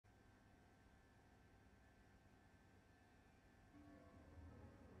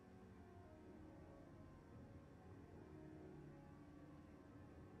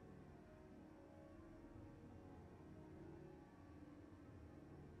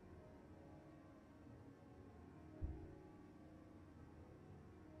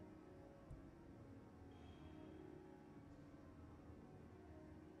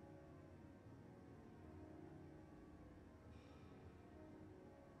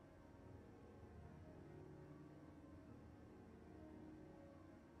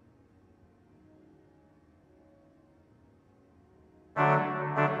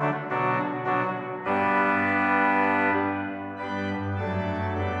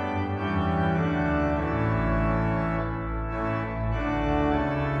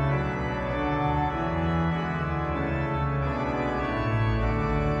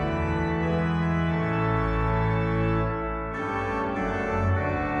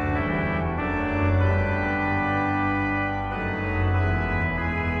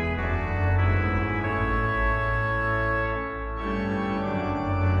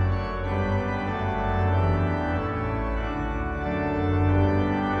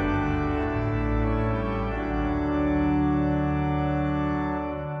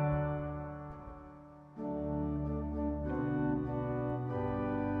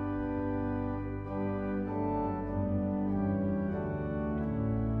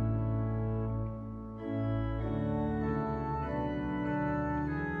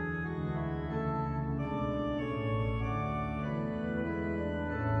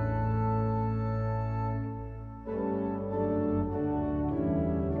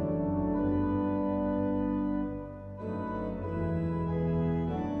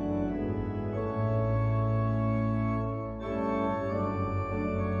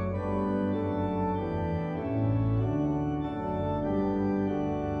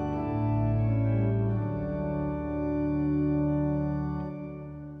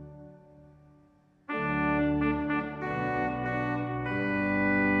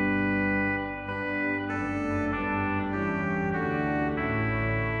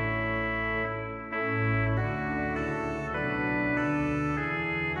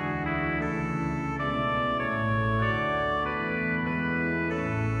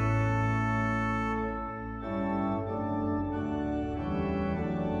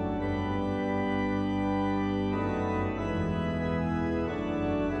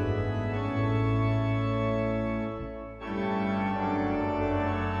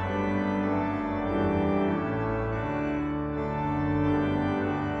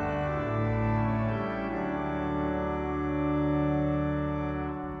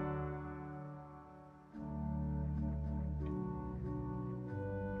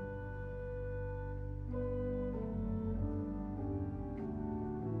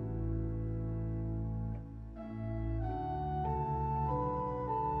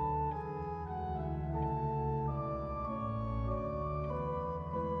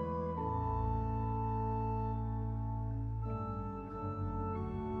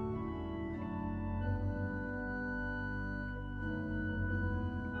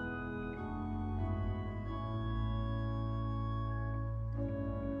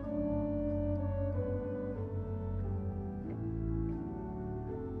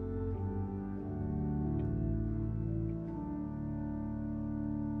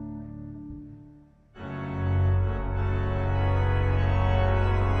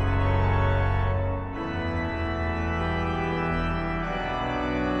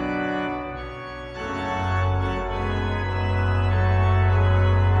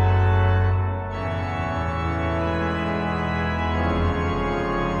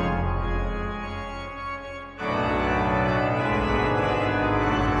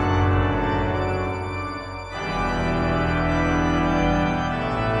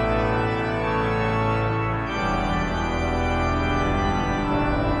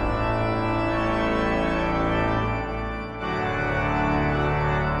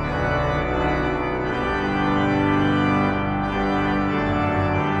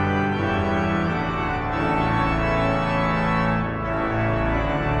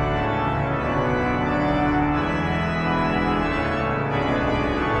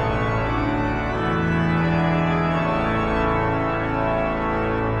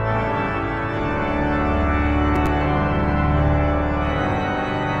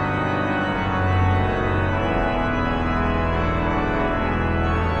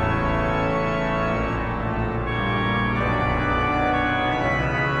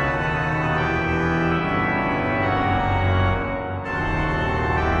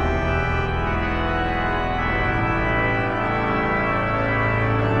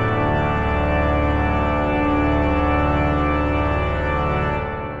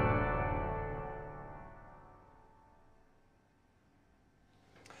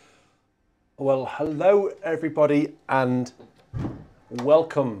Well, hello everybody and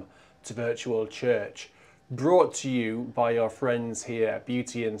welcome to Virtual Church, brought to you by your friends here at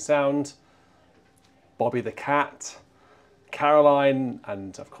Beauty and Sound, Bobby the Cat, Caroline,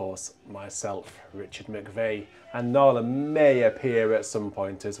 and of course myself, Richard McVeigh, and Nala may appear at some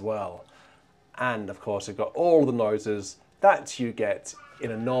point as well. And of course we've got all the noises that you get in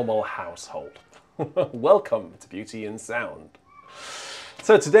a normal household. Welcome to Beauty and Sound.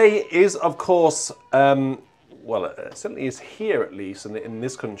 So today is, of course, well, it certainly is here at least in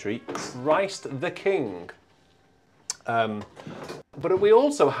this country, Christ the King. But we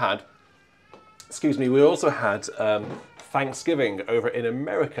also had, Thanksgiving over in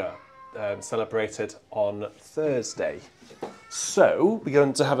America, celebrated on Thursday. So we're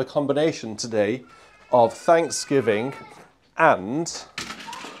going to have a combination today of Thanksgiving and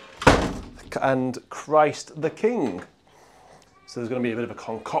Christ the King. So there's going to be a bit of a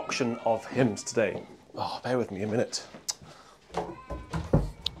concoction of hymns today. Oh, bear with me a minute.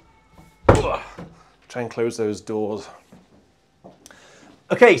 Ugh. Try and close those doors.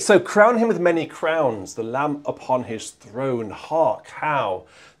 Okay, so crown him with many crowns, the Lamb upon his throne. Hark how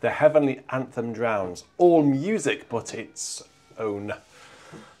the heavenly anthem drowns all music but its own.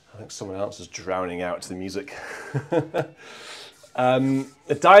 I think someone else is drowning out the music.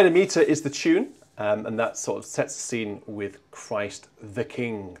 Diademata is the tune. And that sort of sets the scene with Christ the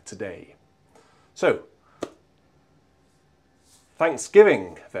King today. So,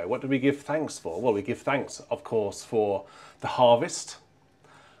 Thanksgiving, though. What do we give thanks for? Well, we give thanks, of course, for the harvest,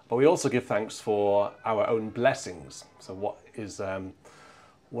 but we also give thanks for our own blessings. So what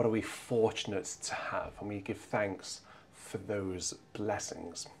are we fortunate to have? And we give thanks for those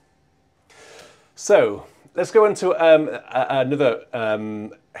blessings. So, let's go into another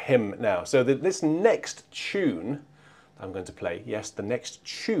hymn now. So this next tune that I'm going to play, yes, the next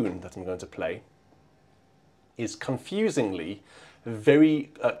tune that I'm going to play is confusingly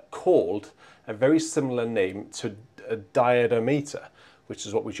called a very similar name to Diademata, which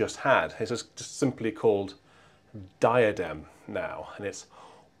is what we just had. It's just simply called Diadem now, and it's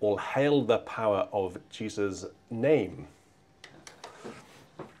All Hail the Power of Jesus' Name.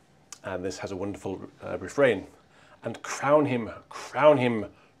 And this has a wonderful refrain. And crown him, crown him,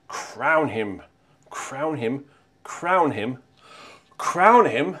 crown him, crown him, crown him, crown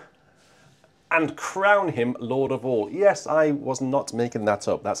him, and crown him Lord of all. Yes, I was not making that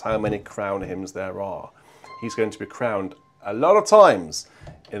up. That's how many crown hymns there are. He's going to be crowned a lot of times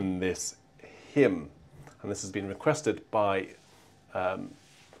in this hymn. And this has been requested by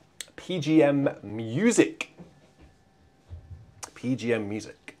PGM Music. PGM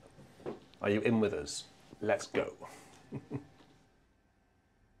Music. Are you in with us? Let's go.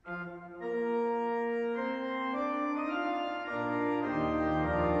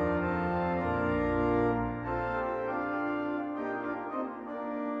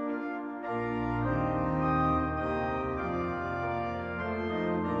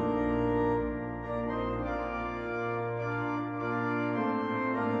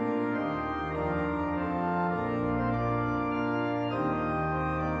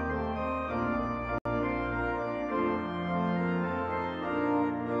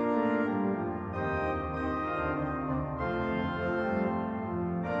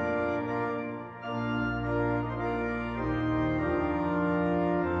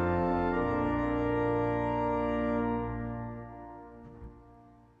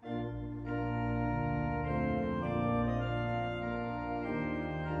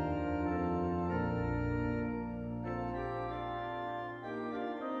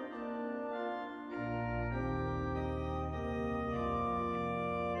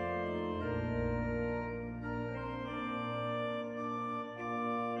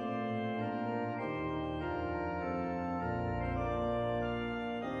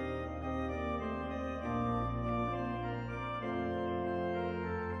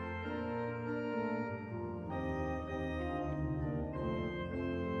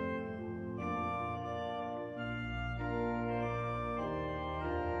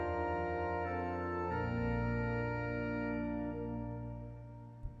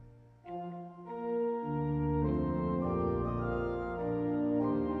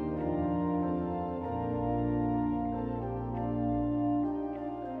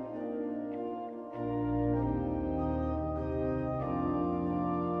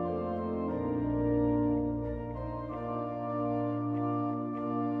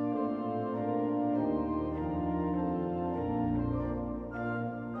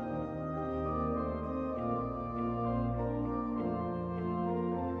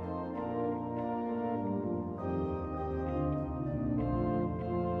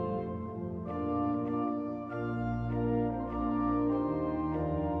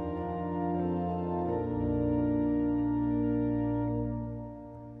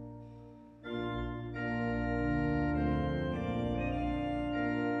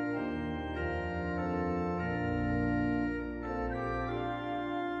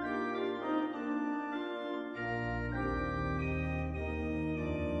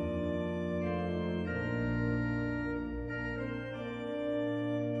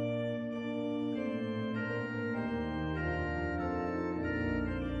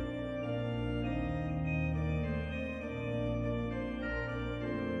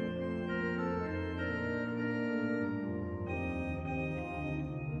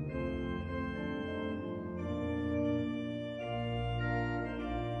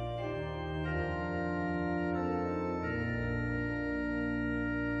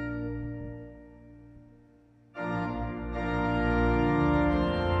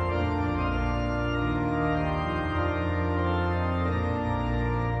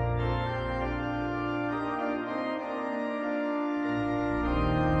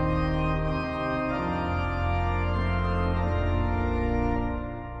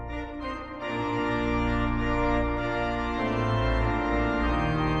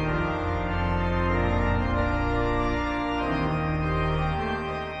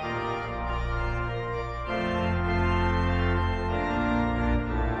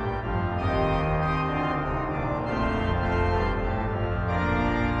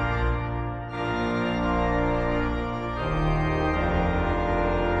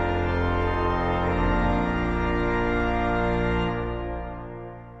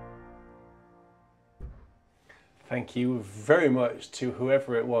 Thank you very much to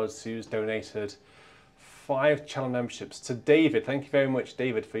whoever it was who's donated 5 channel memberships. To David, thank you very much,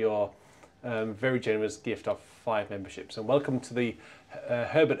 David, for your very generous gift of 5 memberships. And welcome to the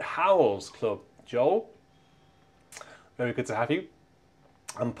Herbert Howells Club, Joel. Very good to have you.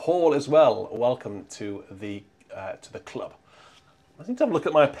 And Paul as well, welcome to the club. I need to have a look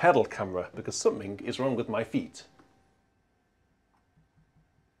at my pedal camera because something is wrong with my feet.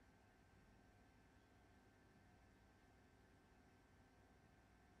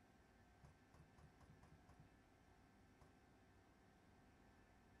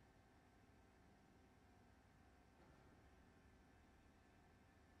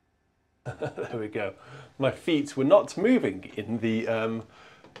 There we go. My feet were not moving in the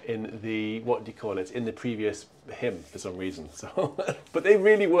what do you call it, in the previous hymn for some reason. So, but they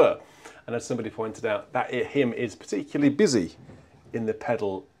really were. And as somebody pointed out, that hymn is particularly busy in the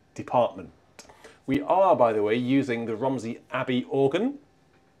pedal department. We are, by the way, using the Romsey Abbey organ.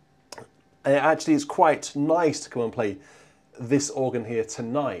 Actually, it's quite nice to come and play this organ here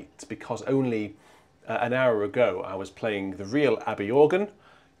tonight because only an hour ago I was playing the real Abbey organ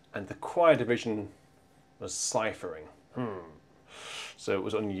and the choir division was ciphering. So it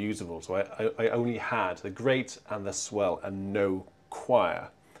was unusable. So I only had the great and the swell and no choir.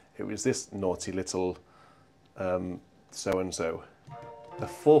 It was this naughty little so-and-so. The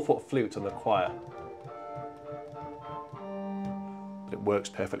 4-foot flute on the choir. But it works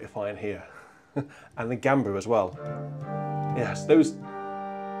perfectly fine here. And the gamba as well. Yes, those.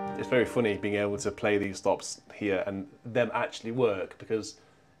 It's very funny being able to play these stops here and them actually work because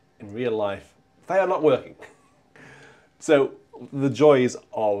in real life they are not working. So the joys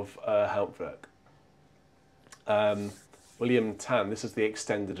of Hauptwerk. William Tan, this is the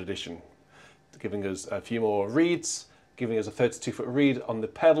extended edition, giving us a few more reeds, giving us a 32-foot reed on the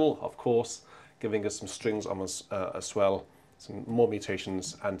pedal, of course, giving us some strings on a swell, some more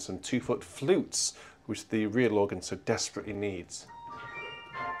mutations, and some 2-foot flutes, which the real organ so desperately needs.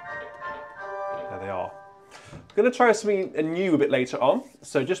 There they are. We're going to try something new a bit later on.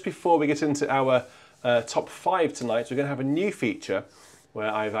 So just before we get into our top 5 tonight, we're going to have a new feature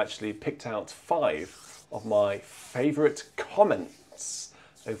where I've actually picked out 5 of my favourite comments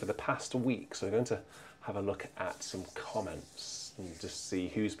over the past week. So we're going to have a look at some comments and just see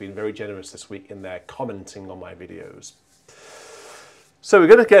who's been very generous this week in their commenting on my videos. So we're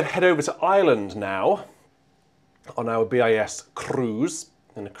going to head over to Ireland now on our BIS cruise.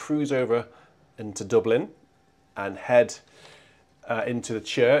 We're going to cruise over into Dublin and head into the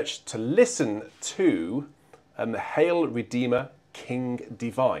church to listen to Hail Redeemer, King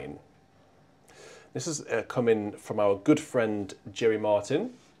Divine. This is coming from our good friend Jerry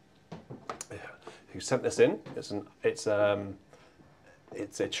Martin, who sent this in. It's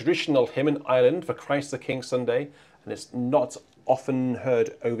a traditional hymn in Ireland for Christ the King Sunday, and it's not often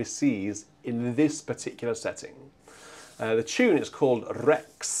heard overseas in this particular setting. The tune is called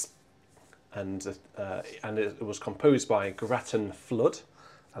Rex, and it was composed by Grattan Flood,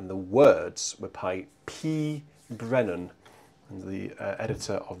 and the words were by P. Brennan, and the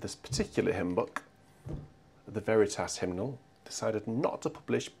editor of this particular hymn book, the Veritas Hymnal, decided not to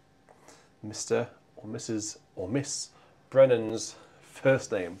publish Mr. or Mrs. or Miss Brennan's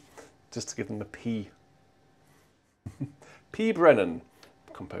first name, just to give them a P. P. Brennan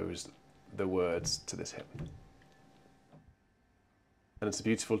composed the words to this hymn. And it's a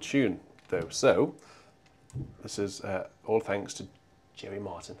beautiful tune, though. So, this is all thanks to Jerry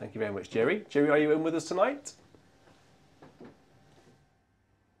Martin. Thank you very much, Jerry. Jerry, are you in with us tonight?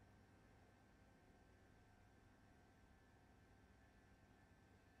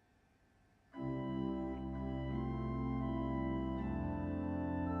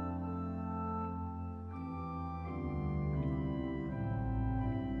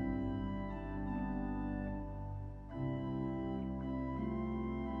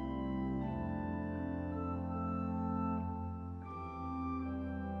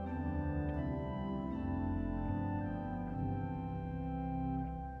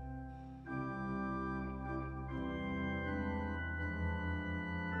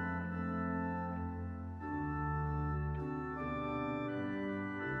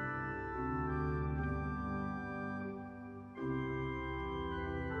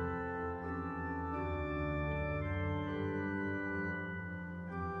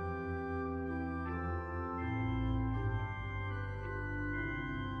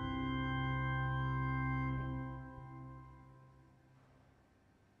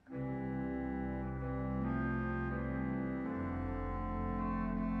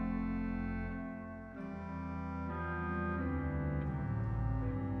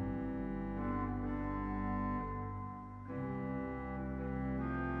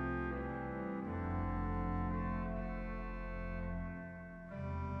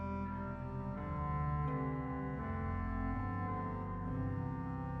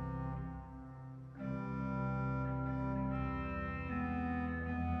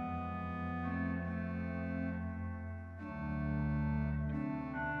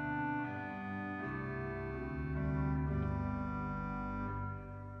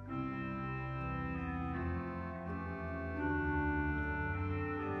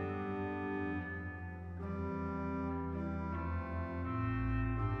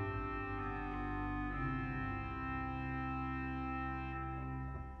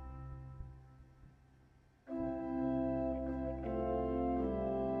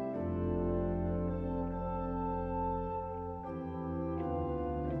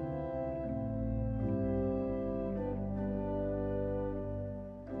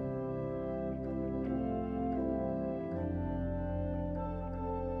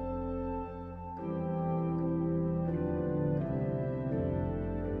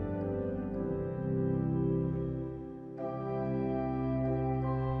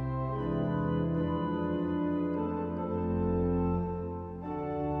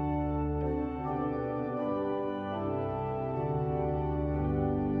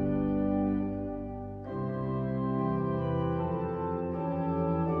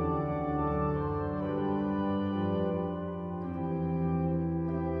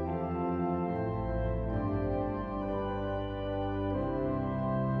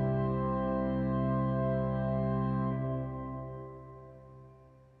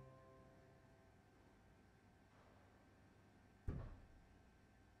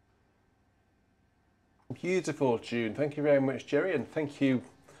 Beautiful tune. Thank you very much, Jerry, and thank you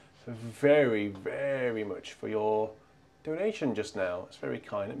very, very much for your donation just now. It's very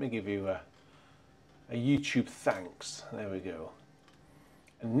kind. Let me give you a YouTube thanks. There we go.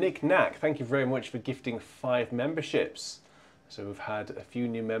 And Nick Knack, thank you very much for gifting 5 memberships. So we've had a few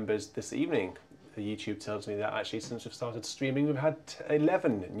new members this evening. The YouTube tells me that actually since we've started streaming, we've had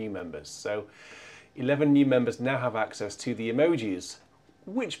 11 new members. So 11 new members now have access to the emojis,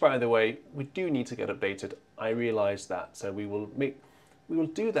 which, by the way, we do need to get updated. I realise that, so we will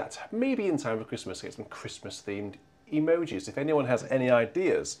do that maybe in time for Christmas. Get some Christmas-themed emojis. If anyone has any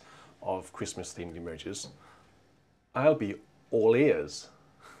ideas of Christmas-themed emojis, I'll be all ears.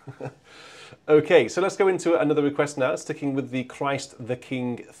 Okay, so let's go into another request now, sticking with the Christ the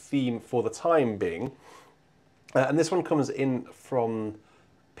King theme for the time being. And this one comes in from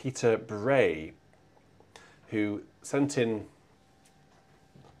Peter Bray, who sent in,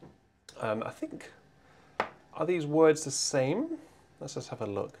 I think, are these words the same? Let's just have a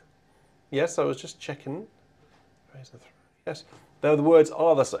look. Yes, I was just checking. Yes, though the words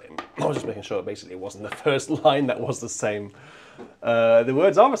are the same. I was just making sure basically it wasn't the first line that was the same. The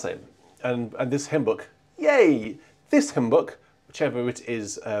words are the same. And this hymn book, yay! This hymn book, whichever it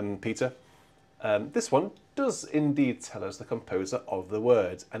is, Peter, this one does indeed tell us the composer of the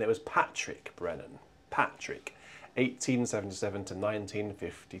words, and it was Patrick Brennan. Patrick, 1877 to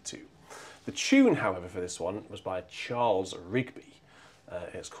 1952. The tune, however, for this one was by Charles Rigby.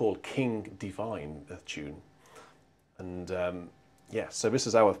 It's called King Divine, the tune. And yeah, so this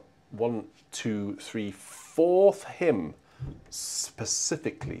is our 1, 2, 3, 4th hymn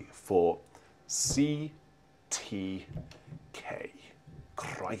specifically for CTK,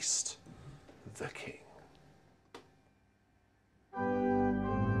 Christ the King.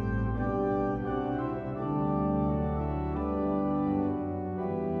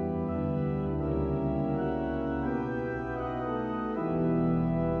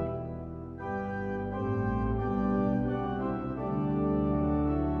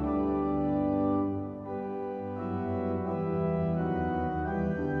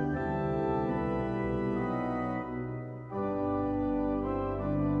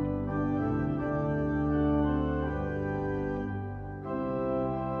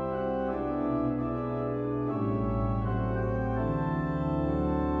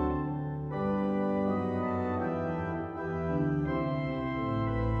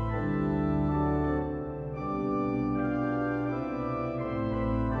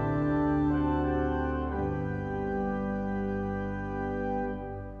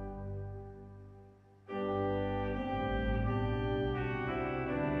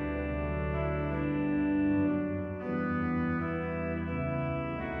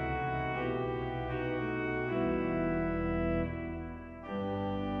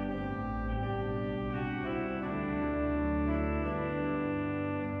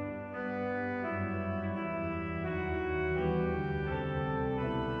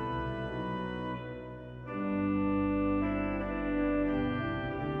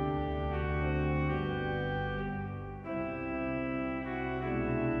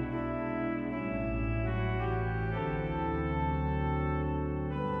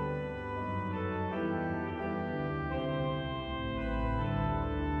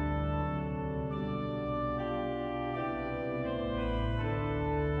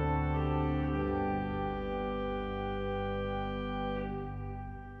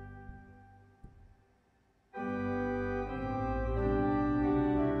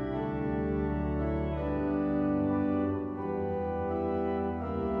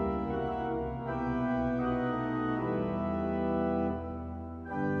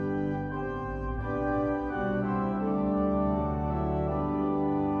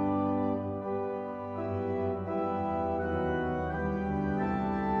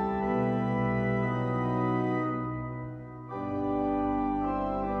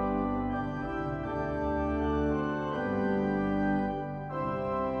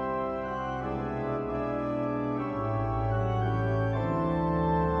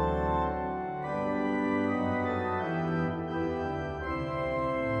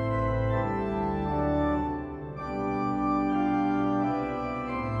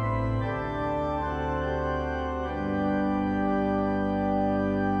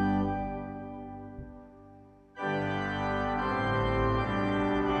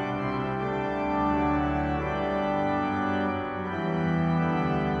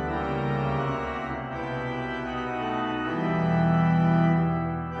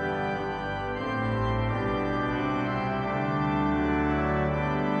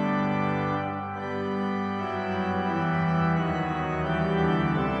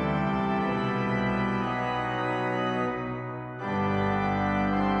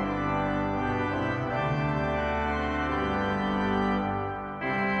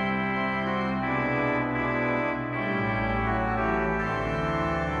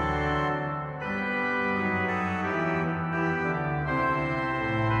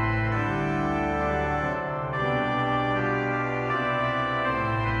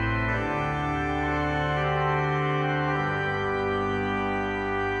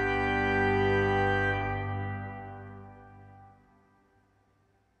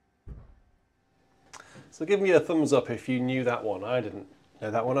 So give me a thumbs up if you knew that one. I didn't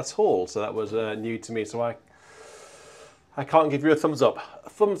know that one at all, so that was new to me. So I can't give you a thumbs up. A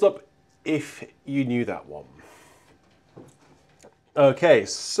thumbs up if you knew that one. Okay,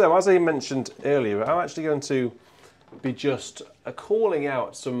 so as I mentioned earlier, I'm actually going to be just calling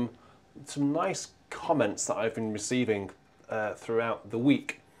out some nice comments that I've been receiving throughout the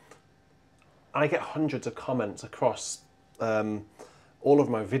week. I get hundreds of comments across all of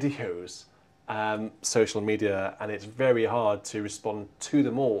my videos, social media, and it's very hard to respond to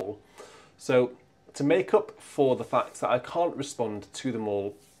them all. So to make up for the fact that I can't respond to them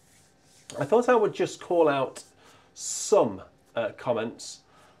all, I thought I would just call out some comments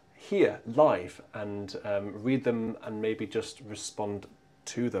here live and read them and maybe just respond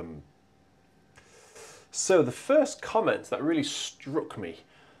to them. So the first comment that really struck me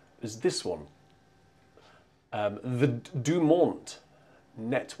is this one. The Dumont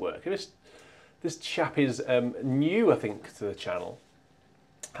network. This chap is new, I think, to the channel.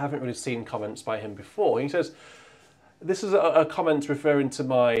 I haven't really seen comments by him before. He says, this is a comment referring to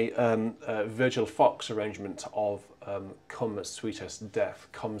my Virgil Fox arrangement of Come Sweetest Death,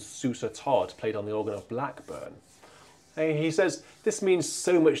 Come Susa Todd, played on the organ of Blackburn. And he says, this means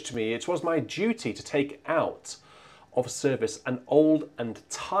so much to me. It was my duty to take out of service an old and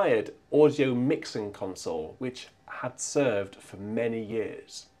tired audio mixing console which had served for many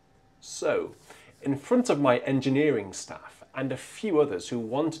years. So, in front of my engineering staff and a few others who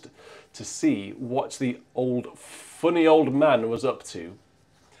wanted to see what the funny old man was up to,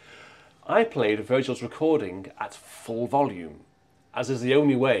 I played Virgil's recording at full volume, as is the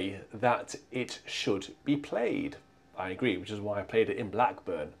only way that it should be played. I agree, which is why I played it in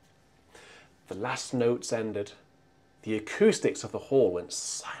Blackburn. The last notes ended. The acoustics of the hall went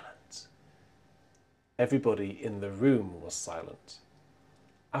silent. Everybody in the room was silent.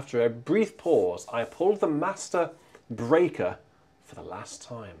 After a brief pause, I pulled the master breaker for the last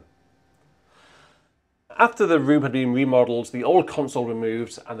time. After the room had been remodeled, the old console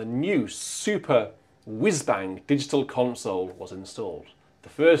removed, and the new super whiz-bang digital console was installed. The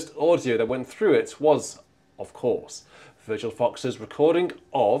first audio that went through it was, of course, Virgil Fox's recording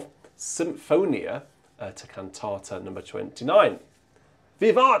of Symphonia to Cantata number 29.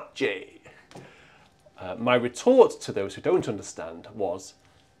 Vivace! My retort to those who don't understand was,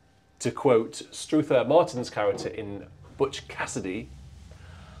 to quote Struther Martin's character in Butch Cassidy,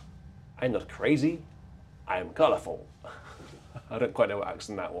 I'm not crazy, I am colourful. I don't quite know what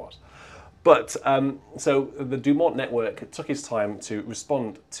accent that was. But, so the Dumont network took his time to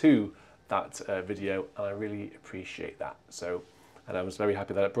respond to that video, and I really appreciate that. So, and I was very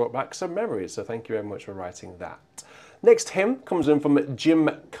happy that it brought back some memories, so thank you very much for writing that. Next hymn comes in from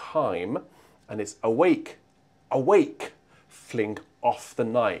Jim Kime, and it's Awake, awake, fling off the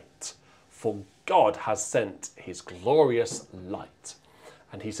night, for God has sent his glorious light.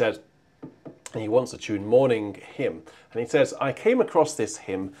 And he said, and he wants a tune, Morning Hymn. And he says, I came across this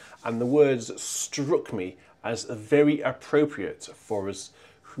hymn and the words struck me as very appropriate for us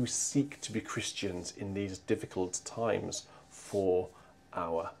who seek to be Christians in these difficult times for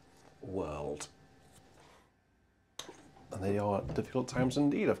our world. And they are difficult times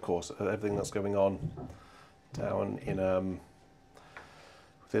indeed, of course, everything that's going on down in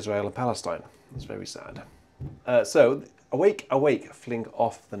with Israel and Palestine. It's very sad. So, Awake, awake, fling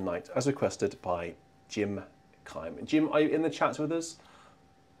off the night, as requested by Jim Kime. Jim, are you in the chat with us?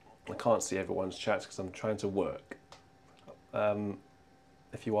 I can't see everyone's chat because I'm trying to work.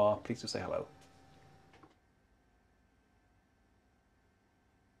 If you are, please do say hello.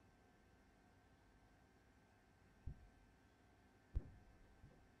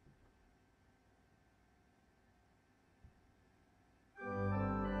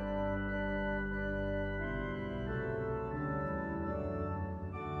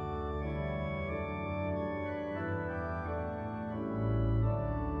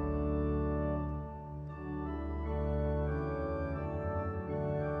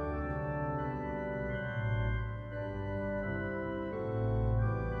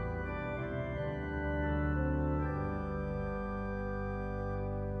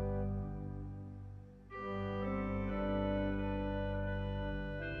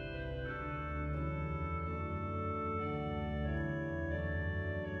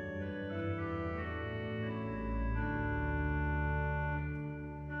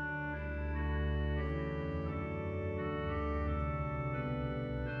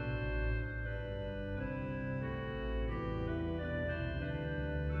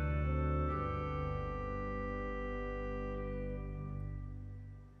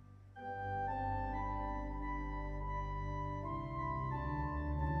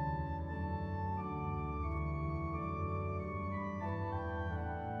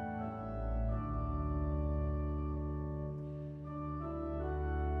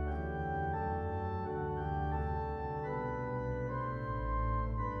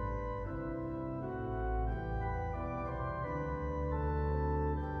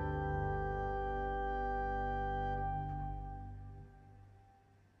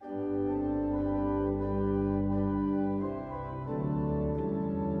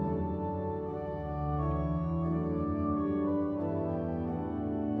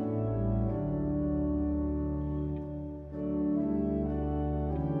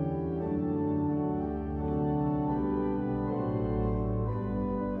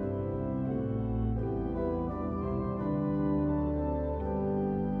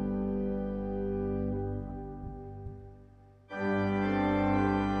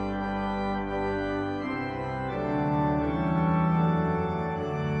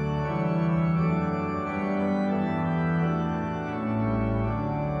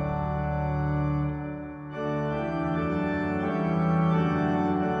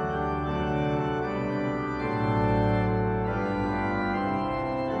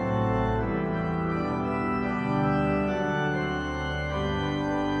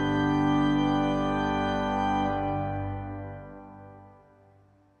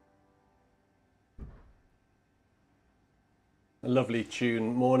 A lovely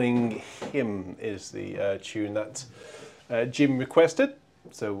tune. Morning Hymn is the tune that Jim requested.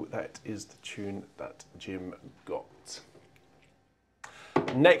 So that is the tune that Jim got.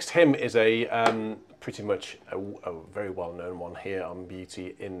 Next hymn is a pretty much a very well-known one here on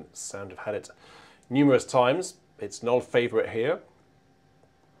Beauty in Sound. I've had it numerous times. It's an old favourite here.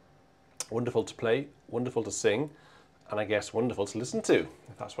 Wonderful to play, wonderful to sing, and I guess wonderful to listen to,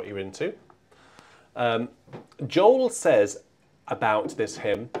 if that's what you're into. Joel says about this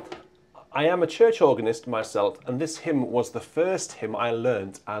hymn, I am a church organist myself, and this hymn was the first hymn I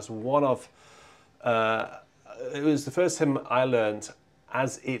learnt as one of, it was the first hymn I learnt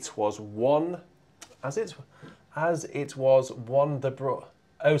as it was one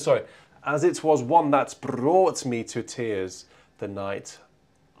that brought me to tears the night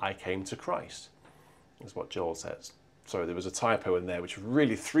I came to Christ, is what Joel says. Sorry, there was a typo in there which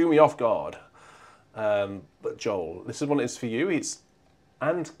really threw me off guard. But Joel, this is one that is for you. It's,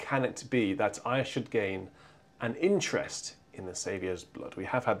 and can it be that I should gain an interest in the Saviour's blood? We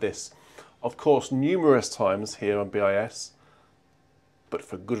have had this, of course, numerous times here on BIS, but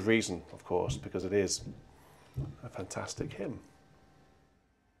for good reason, of course, because it is a fantastic hymn.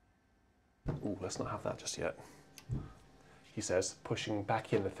 Ooh, let's not have that just yet. He says, pushing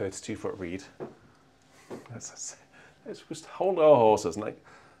back in the 32-foot reed. Let's just hold our horses and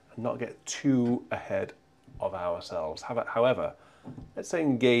not get too ahead of ourselves. However, let's say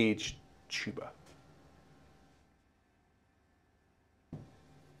engage tuba.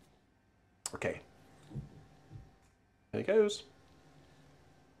 Okay, here it goes.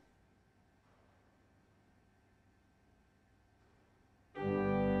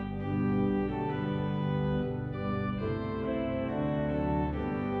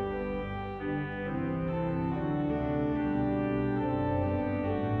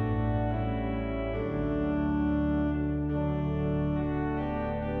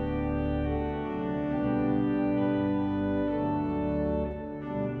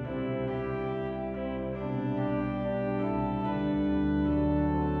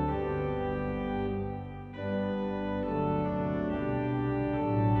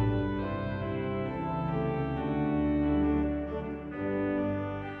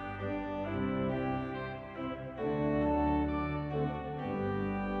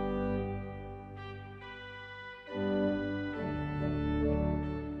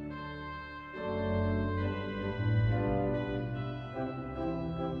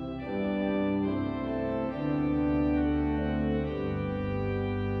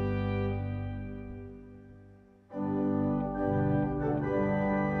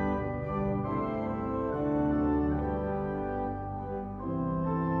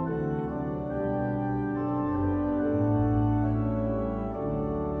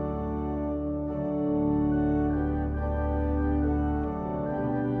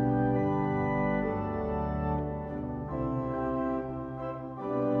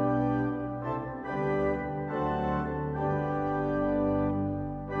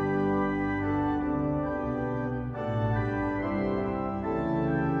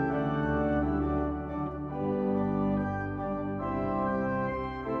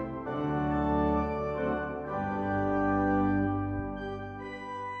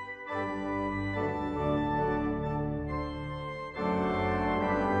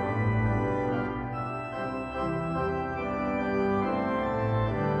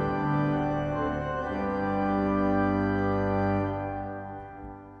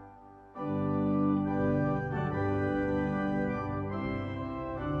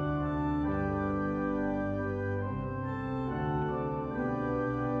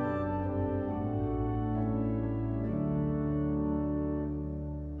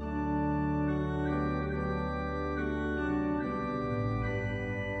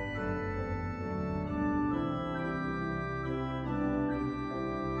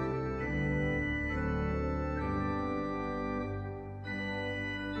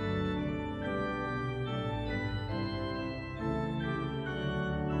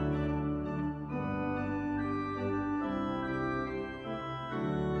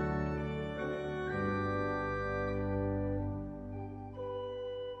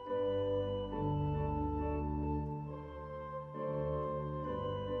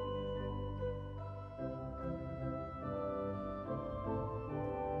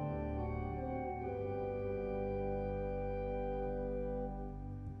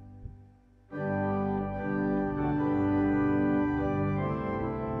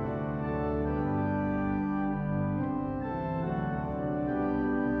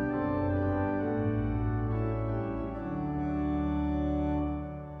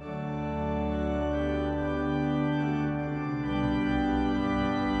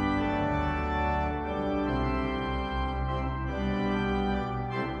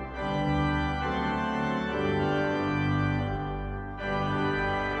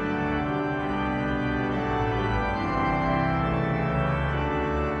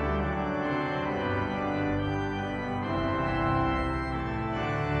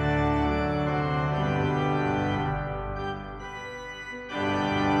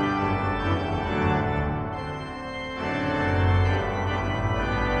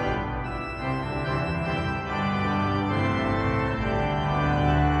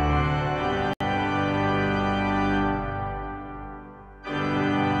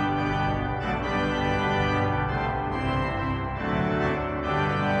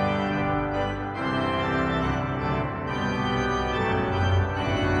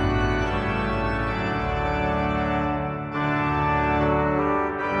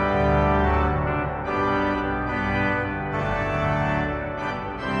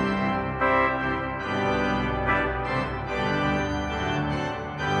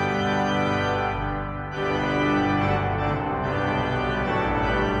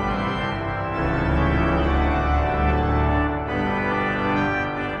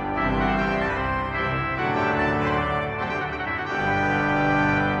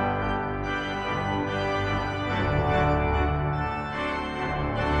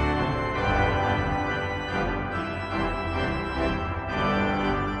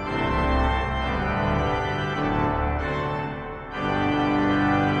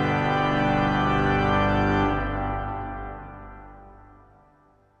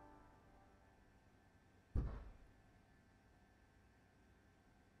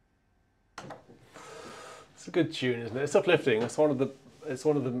 It's a good tune, isn't it? It's uplifting. It's one of the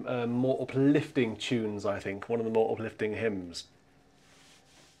more uplifting tunes, I think. One of the more uplifting hymns.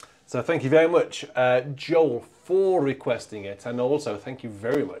 So thank you very much, Joel, for requesting it, and also thank you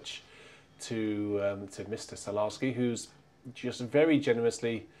very much to Mr. Salarski, who's just very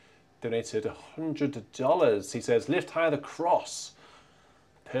generously donated $100. He says, "Lift high the cross."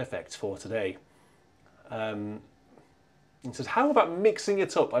 Perfect for today. He says, "How about mixing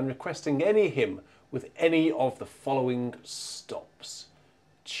it up and requesting any hymn with any of the following stops?"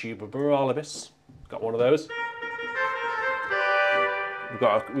 Tuba Moralibus, got one of those. We've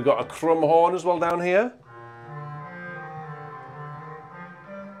got a crumb horn as well down here.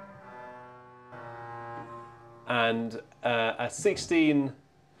 And a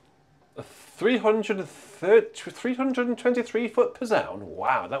 323 foot pizzazz.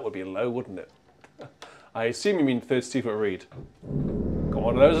 Wow, that would be low, wouldn't it? I assume you mean 32 foot reed. Got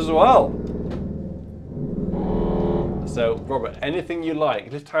one of those as well. So, Robert, anything you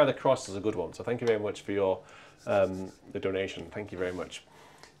like. Lift High the Cross is a good one. So thank you very much for your the donation. Thank you very much.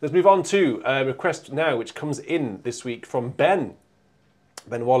 Let's move on to a request now, which comes in this week from Ben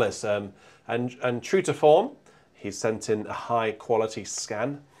Wallace. And true to form, he's sent in a high quality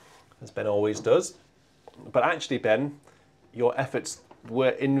scan, as Ben always does. But actually, Ben, your efforts were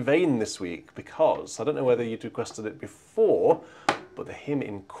in vain this week, because I don't know whether you'd requested it before, but the hymn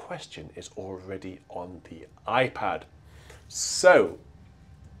in question is already on the iPad. So,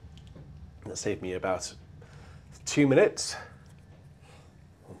 that saved me about 2 minutes.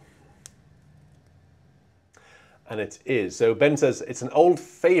 And it is. So Ben says, it's an old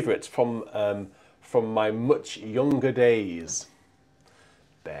favourite from my much younger days.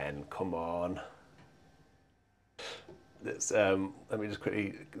 Ben, come on. Let's, let me just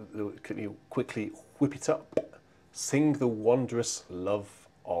quickly whip it up. Sing the wondrous love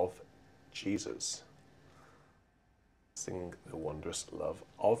of Jesus. Sing the wondrous love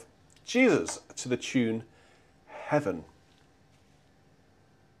of Jesus to the tune Heaven.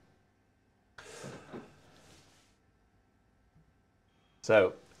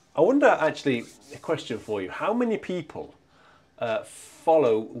 So, I wonder actually, a question for you. How many people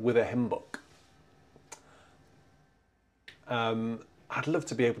follow with a hymn book? I'd love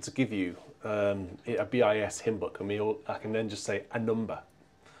to be able to give you a BIS hymn book, and I can then just say a number.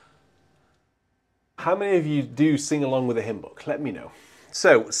 How many of you do sing along with a hymn book? Let me know.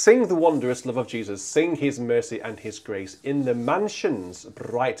 So, sing the wondrous love of Jesus, sing his mercy and his grace. In the mansions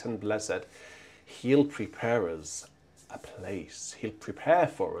bright and blessed, he'll prepare us a place. He'll prepare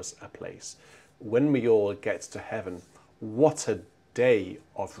for us a place. When we all get to heaven, what a day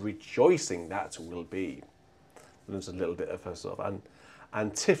of rejoicing that will be. There's a little bit of a sort of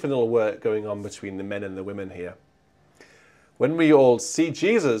antiphonal work going on between the men and the women here. When we all see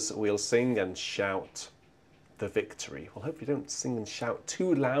Jesus, we'll sing and shout the victory. Well, hopefully don't sing and shout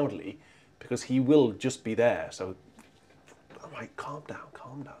too loudly, because he will just be there. So, all right, calm down,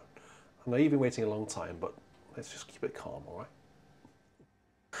 calm down. I know you've been waiting a long time, but let's just keep it calm, all right?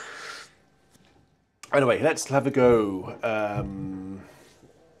 Anyway, let's have a go.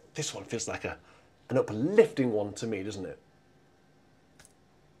 This one feels like an uplifting one to me, doesn't it?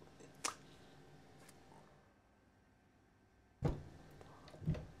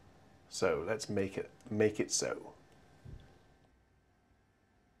 So let's make it so.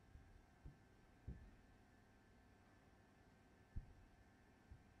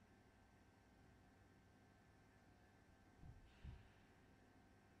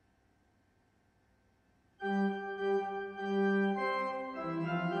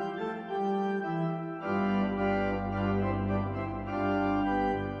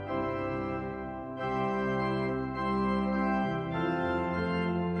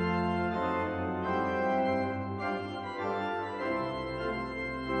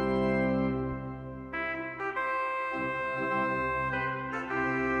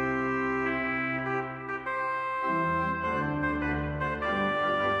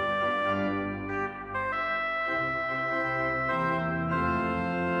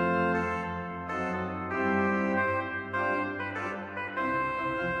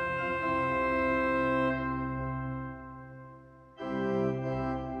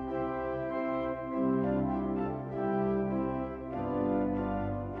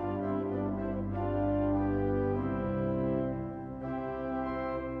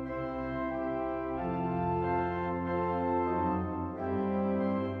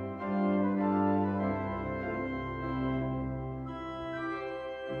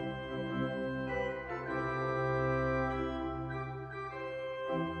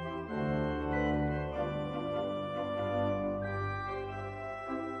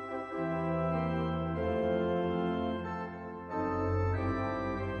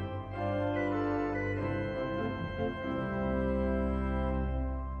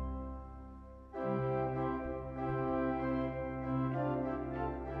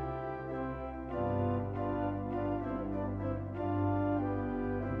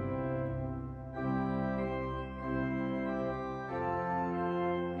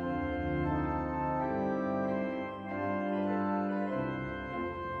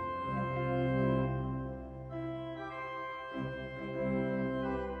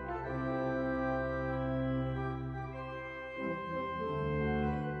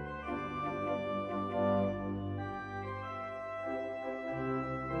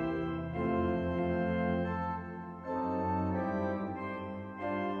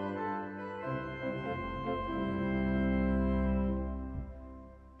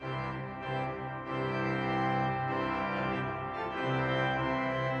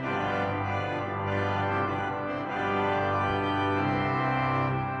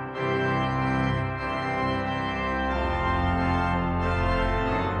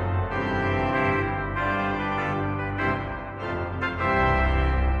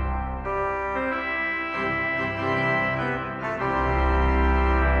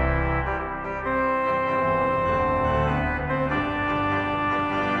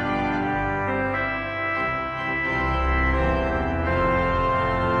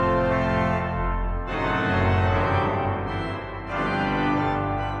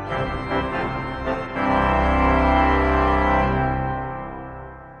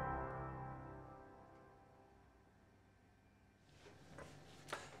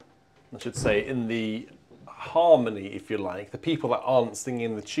 I should say, in the harmony, if you like, the people that aren't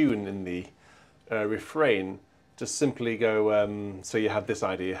singing the tune in the refrain, just simply go, so you have this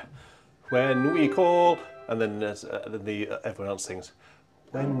idea. When we call, and then everyone else sings.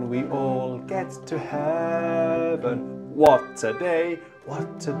 When we all get to heaven, what a day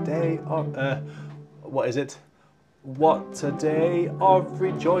of, what is it? What a day of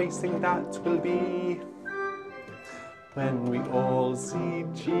rejoicing that will be. When we all see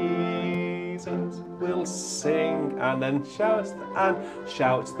Jesus, we'll sing and then shout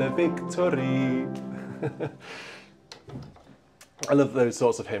the victory. I love those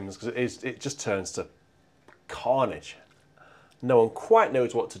sorts of hymns because it just turns to carnage. No one quite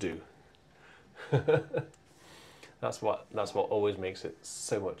knows what to do. That's what always makes it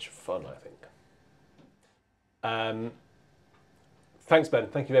so much fun, I think. Thanks, Ben.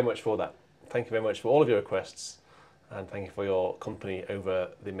 Thank you very much for that. Thank you very much for all of your requests, and thank you for your company over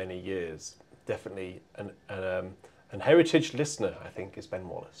the many years. Definitely an heritage listener, I think, is Ben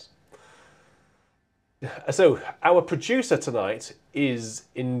Wallace. So, our producer tonight is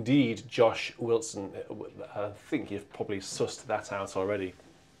indeed Josh Wilson. I think you've probably sussed that out already.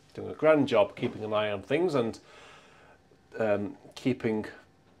 Doing a grand job keeping an eye on things and keeping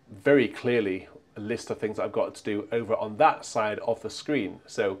very clearly a list of things I've got to do over on that side of the screen.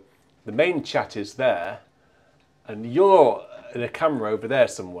 So, the main chat is there, and you're in a camera over there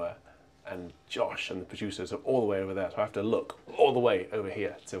somewhere, and Josh and the producers are all the way over there. So I have to look all the way over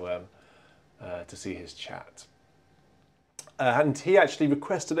here to see his chat. And he actually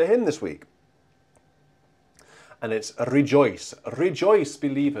requested a hymn this week. And it's Rejoice, rejoice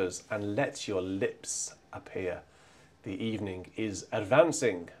believers, and let your lips appear. The evening is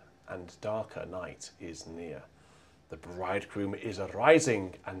advancing, and darker night is near. The bridegroom is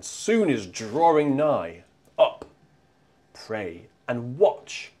arising, and soon is drawing nigh. Up, pray, and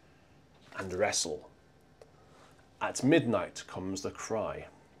watch, and wrestle. At midnight comes the cry.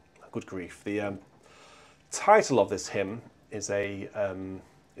 Good grief. The title of this hymn is in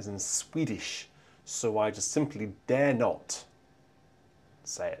Swedish, so I just simply dare not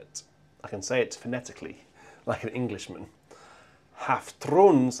say it. I can say it phonetically, like an Englishman. HAF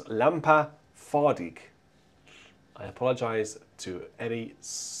TRONES LAMPA FÄRDIG. I apologise to any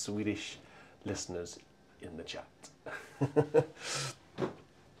Swedish listeners in the chat.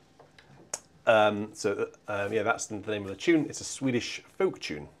 Yeah, that's the name of the tune. It's a Swedish folk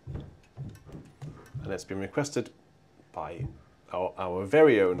tune, and it's been requested by our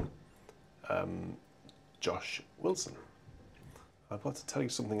very own Josh Wilson. I've got to tell you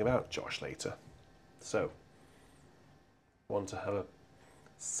something about Josh later, so want to have a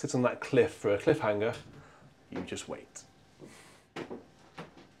sit on that cliff for a cliffhanger. You just wait.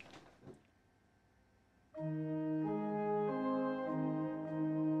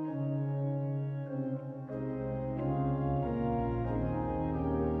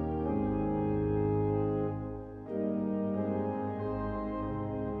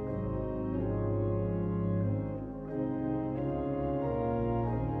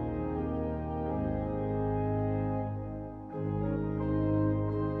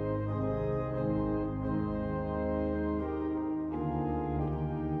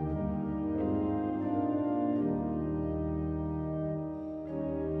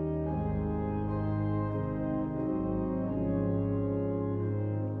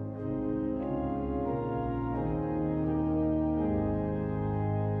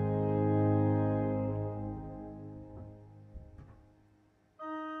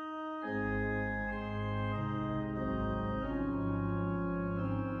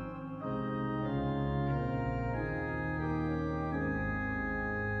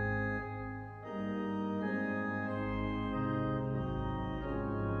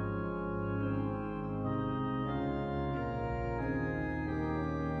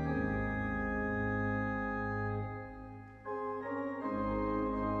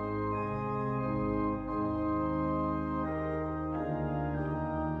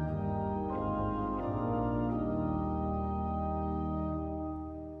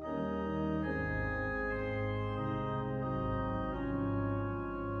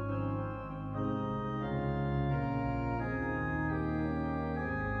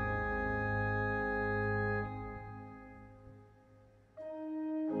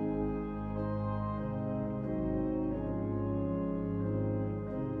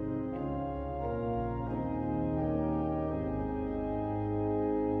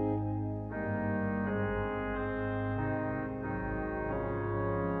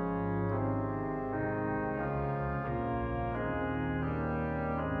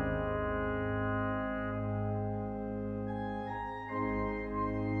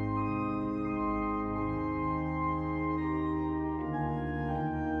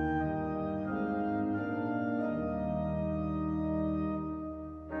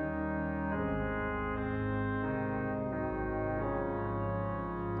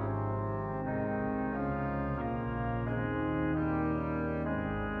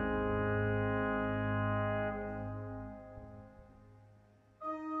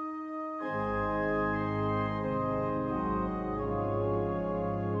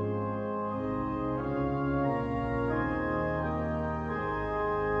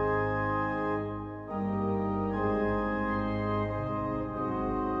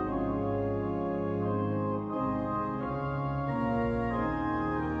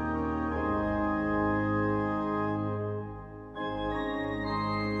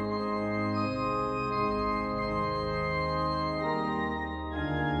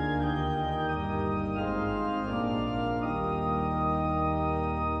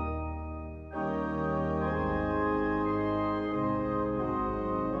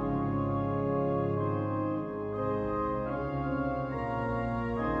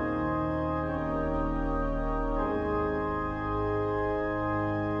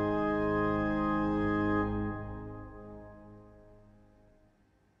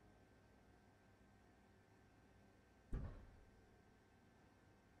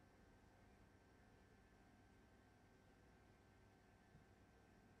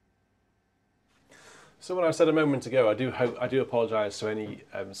 So what I said a moment ago, I do apologise to any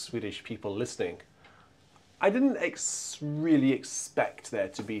Swedish people listening. I didn't really expect there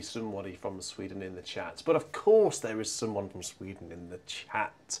to be somebody from Sweden in the chat, but of course there is someone from Sweden in the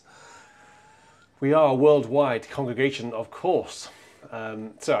chat. We are a worldwide congregation, of course.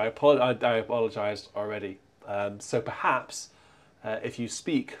 So I apologise already. So perhaps if you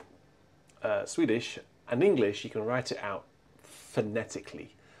speak Swedish and English, you can write it out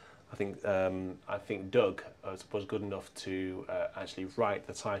phonetically. I think Doug was good enough to actually write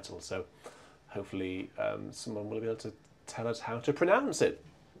the title. So hopefully someone will be able to tell us how to pronounce it.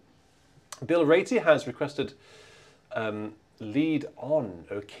 Bill Ratey has requested lead on,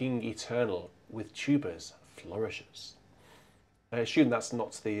 O King Eternal, with tubers flourishes. I assume that's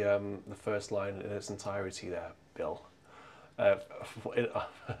not the first line in its entirety there, Bill.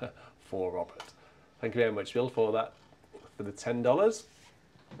 For Robert. Thank you very much, Bill, for that, for the $10.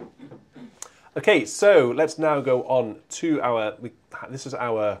 Okay, so let's now go on to our, this is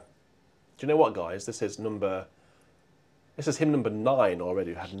our, do you know what, guys? This is hymn number 9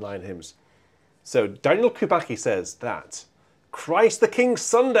 already. We had 9 hymns. So Daniel Kubacki says that Christ the King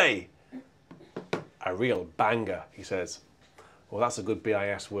Sunday, a real banger, he says. Well, that's a good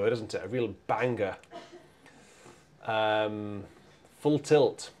BIS word, isn't it? A real banger. Full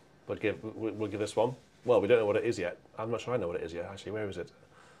tilt, we'll give this one. Well, we don't know what it is yet. I'm not sure I know what it is yet, actually. Where is it?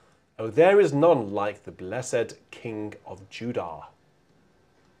 Oh, there is none like the blessed King of Judah.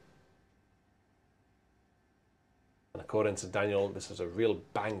 And according to Daniel, this is a real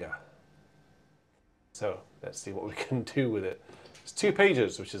banger. So let's see what we can do with it. It's 2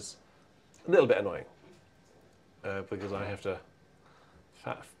 pages, which is a little bit annoying because I have to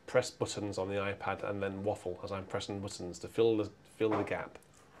press buttons on the iPad and then waffle as I'm pressing buttons to fill the gap.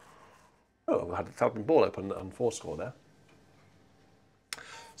 Oh, I had the tapping ball open on Fourscore there.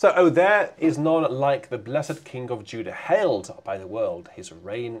 So, oh, there is none like the blessed King of Judah, hailed by the world, his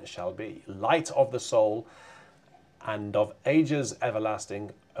reign shall be, light of the soul and of ages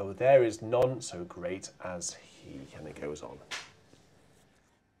everlasting. Oh, there is none so great as he. And it goes on.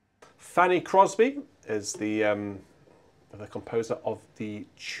 Fanny Crosby is the composer of the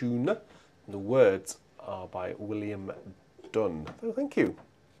tune. The words are by William Dunn. Oh, thank you.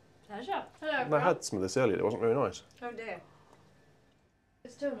 Pleasure. Hello. I had some of this earlier. It wasn't very nice. Oh dear.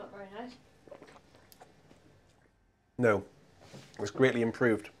 It's still not very nice. No, it was greatly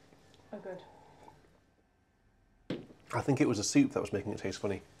improved. Oh, good. I think it was a soup that was making it taste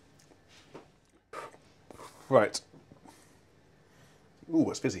funny. Right.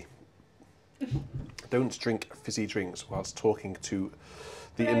 Ooh, it's fizzy. Don't drink fizzy drinks whilst talking to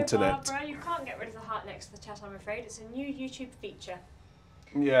the internet. Barbara, you can't get rid of the heart next to the chat, I'm afraid. It's a new YouTube feature.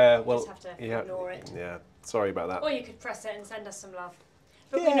 Yeah, well, You just have to ignore it. Yeah, sorry about that. Or you could press it and send us some love.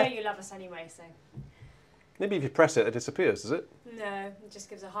 But Yeah. we know you love us anyway, so. Maybe if you press it, it disappears, does it? No, it just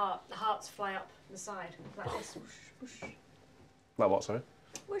gives a heart. The hearts fly up the side, like this. Whoosh, whoosh. Like what, sorry?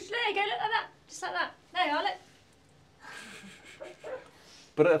 Whoosh, there you go, look like that. Just like that. There you are, look.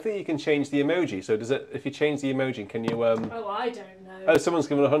 But I think you can change the emoji. So does it? If you change the emoji, can you? Oh, I don't know. Oh, someone's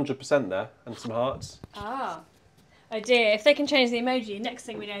given 100% there and some hearts. Ah. Oh dear, if they can change the emoji, next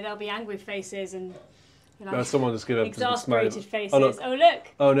thing we know there'll be angry faces and No, someone just given exasperated faces. Oh look. Oh look.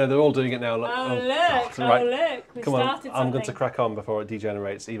 Oh no, they're all doing it now. Look. Oh, look. God, Oh right. look. We've Come on, started I'm something. going to crack on before it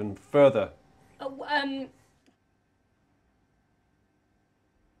degenerates even further. Oh,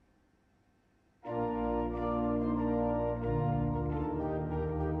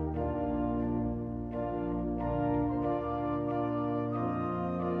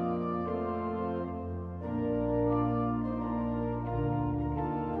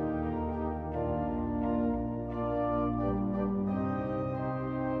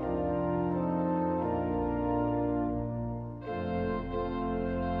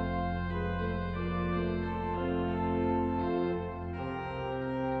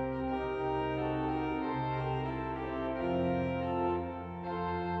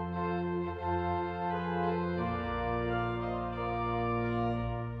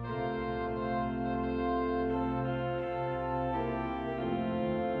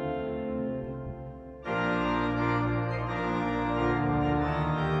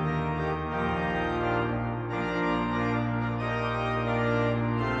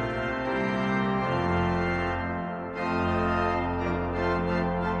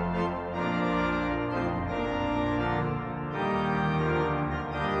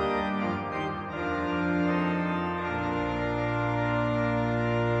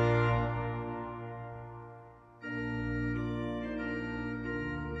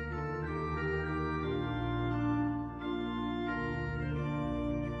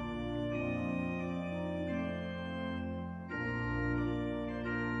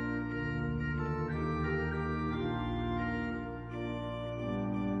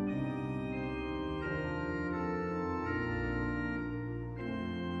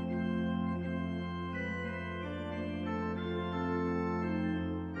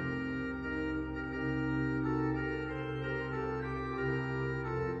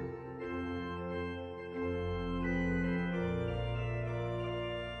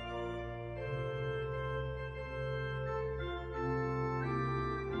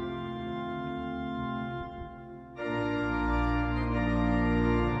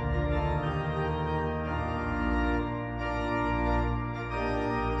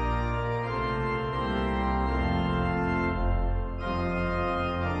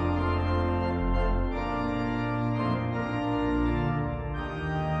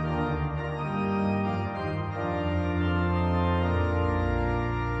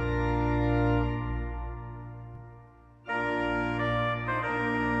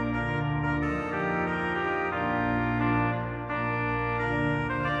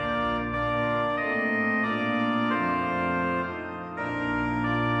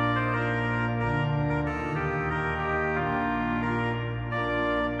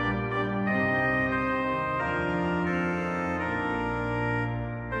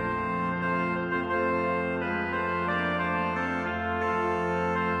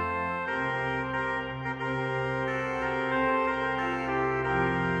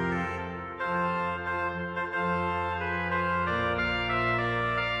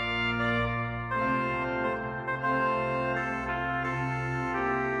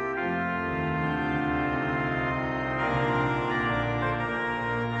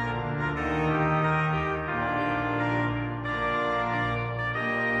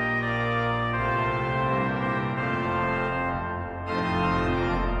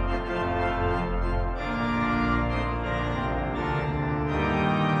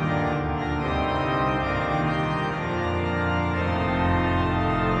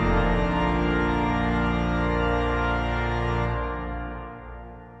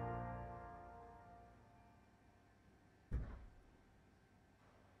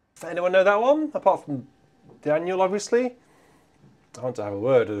 Anyone know that one? Apart from Daniel, obviously. I want to have a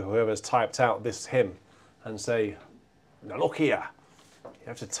word with whoever's typed out this hymn and say, now look here. You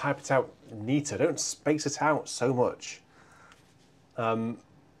have to type it out neater. Don't space it out so much. And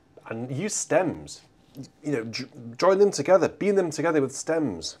use stems. You know, join them together. Beam them together with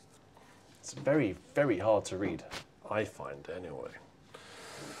stems. It's very, very hard to read, I find, anyway.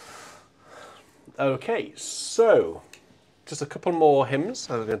 Okay, so just a couple more hymns.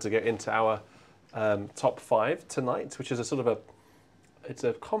 We're going to get into our top 5 tonight, which is a sort of it's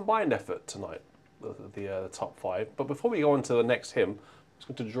a combined effort tonight, the top 5. But before we go on to the next hymn, I'm just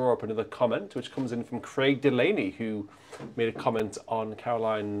going to draw up another comment, which comes in from Craig Delaney, who made a comment on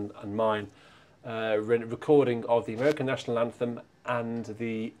Caroline and mine recording of the American National Anthem and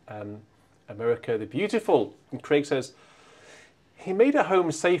the America the Beautiful. And Craig says, he made it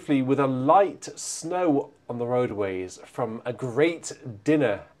home safely with a light snow on the roadways from a great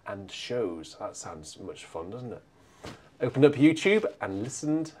dinner and shows. That sounds much fun, doesn't it? Opened up YouTube and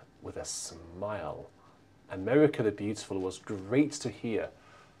listened with a smile. America the Beautiful was great to hear,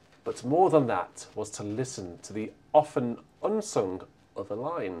 but more than that was to listen to the often unsung other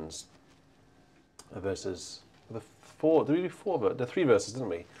lines. The 3 verses, didn't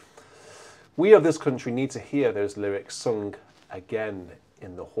we? We of this country need to hear those lyrics sung again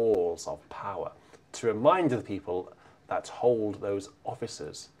in the halls of power to remind the people that hold those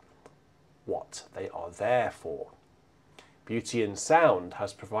offices what they are there for. Beauty in sound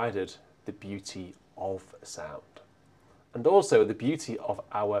has provided the beauty of sound and also the beauty of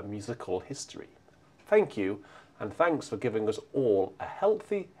our musical history. Thank you, and thanks for giving us all a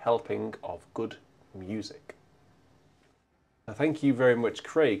healthy helping of good music. Thank you very much,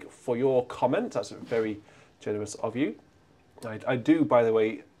 Craig, for your comment. That's very generous of you. I do, by the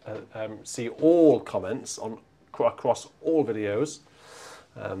way, see all comments across all videos,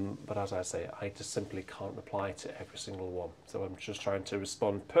 but as I say, I just simply can't reply to every single one. So I'm just trying to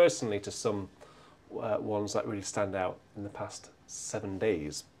respond personally to some ones that really stand out in the past 7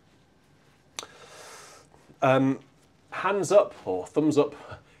 days. Hands up or thumbs up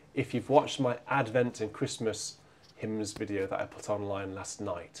if you've watched my Advent and Christmas hymns video that I put online last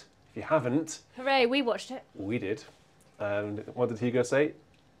night. If you haven't... Hooray, we watched it. We did. What did Hugo say?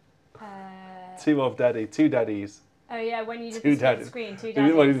 Two daddies. Oh yeah, when you did the split screen, 2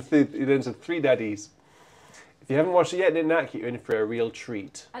 daddies. Well, he then said 3 daddies. If you haven't watched it yet, you're in for a real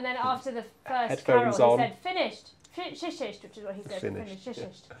treat. And then after the first Headphones carol, on. he said, finished. Shished, which is what he said. Finished.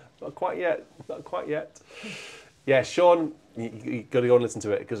 Shished. Not quite yet. Not quite yet. Yeah, Sean, you got to go and listen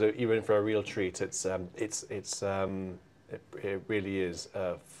to it because you're in for a real treat. It really is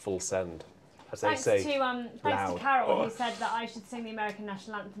full send, as they say. Thanks to Carol, who said that I should sing the American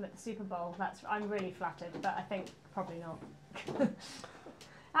National Anthem at the Super Bowl. I'm really flattered, but I think probably not.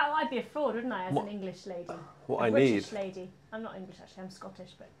 I'd be a fraud, wouldn't I, as an English lady? British lady. I'm not English actually. I'm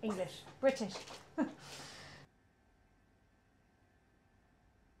Scottish, but English, British.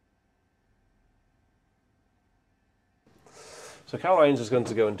 So Caroline's just going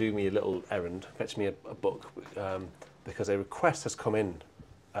to go and do me a little errand, fetch me a book, because a request has come in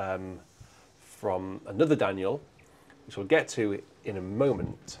from another Daniel, which we'll get to in a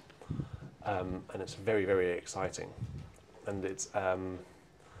moment, and it's very, very exciting. And it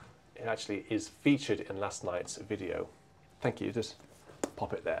actually is featured in last night's video. Thank you, just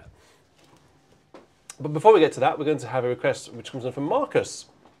pop it there. But before we get to that, we're going to have a request which comes in from Marcus.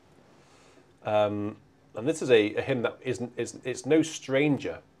 And this is a hymn that it's no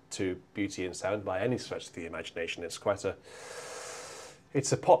stranger to beauty and sound by any stretch of the imagination. It's quite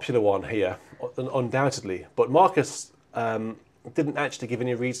it's a popular one here, undoubtedly. But Marcus didn't actually give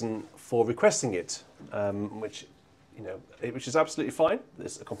any reason for requesting it, which is absolutely fine.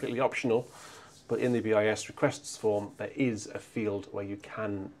 It's completely optional. But in the BIS requests form, there is a field where you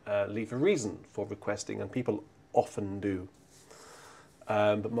can leave a reason for requesting, and people often do.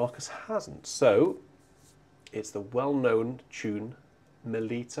 But Marcus hasn't. So it's the well-known tune,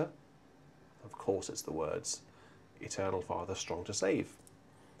 Melita. Of course it's the words, Eternal Father, strong to save,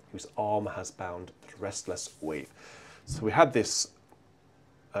 whose arm has bound the restless wave. So we had this,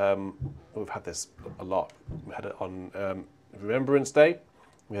 we've had this a lot. We had it on Remembrance Day,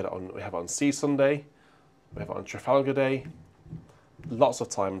 we have it on Sea Sunday, we have it on Trafalgar Day. Lots of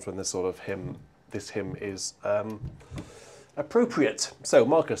times when this hymn is appropriate. So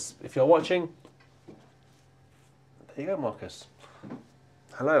Marcus, if you're watching, there you go, Marcus.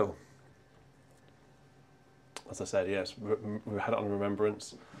 Hello. As I said, yes, we had it on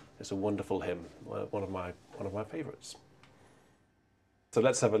Remembrance. It's a wonderful hymn, one of my favourites. So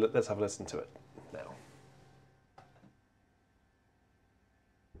let's have a listen to it now.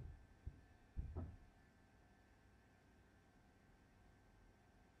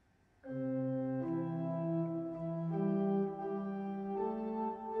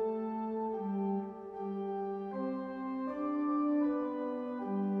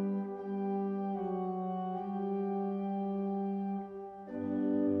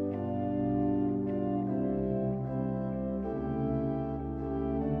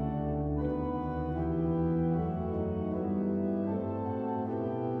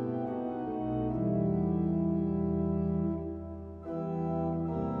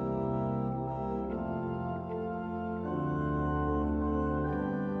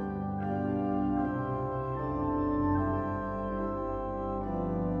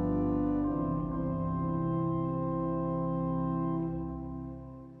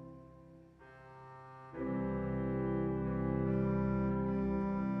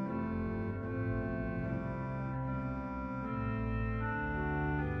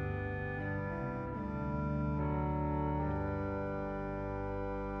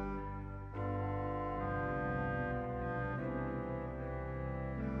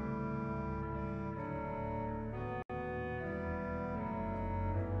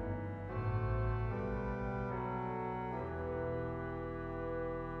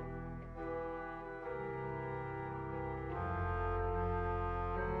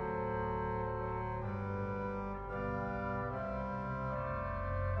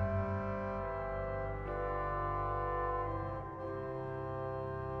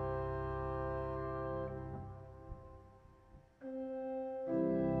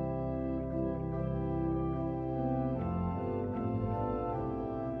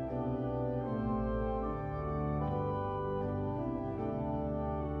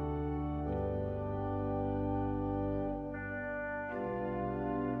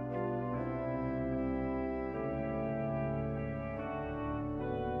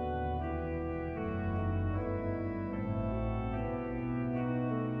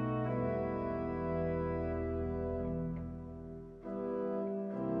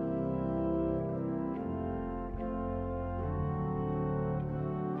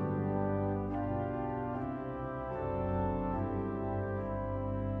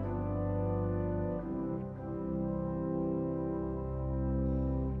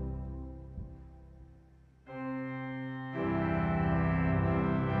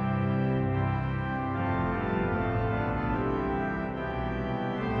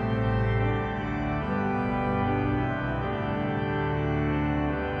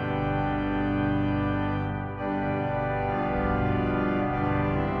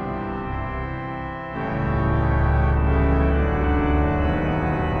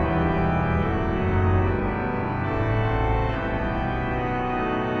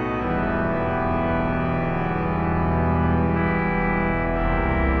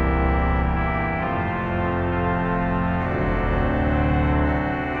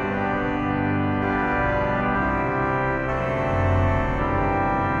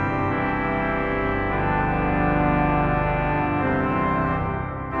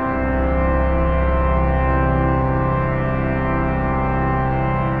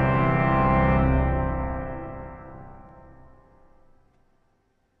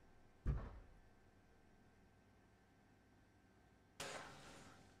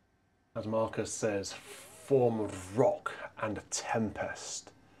 as Marcus says, form rock and tempest.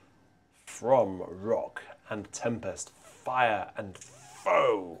 From rock and tempest, fire and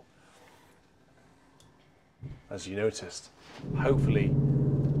foe. As you noticed, hopefully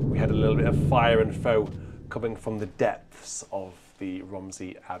we had a little bit of fire and foe coming from the depths of the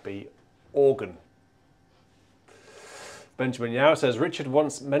Romsey Abbey organ. Benjamin Yao says, Richard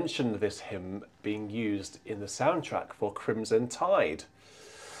once mentioned this hymn being used in the soundtrack for Crimson Tide.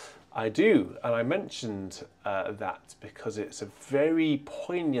 I do, and I mentioned that because it's a very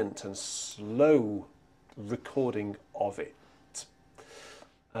poignant and slow recording of it.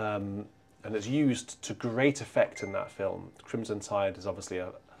 And it's used to great effect in that film. Crimson Tide is obviously,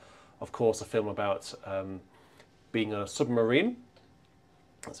 of course, a film about being on a submarine.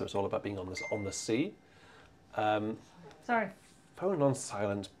 So it's all about being on the sea. Sorry. Phone on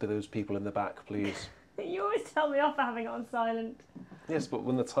silent for those people in the back, please. You always tell me off for having it on silent. Yes, but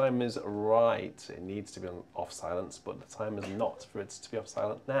when the time is right, it needs to be off silence, but the time is not for it to be off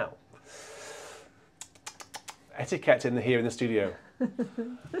silent now. Etiquette here in the studio.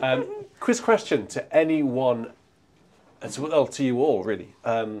 Quiz question to anyone, well, to you all really.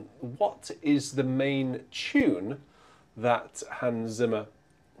 What is the main tune that Hans Zimmer,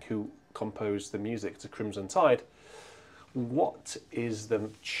 who composed the music to Crimson Tide, what is the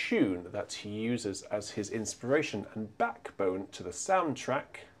tune that he uses as his inspiration and backbone to the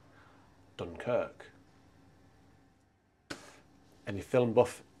soundtrack, Dunkirk? Any film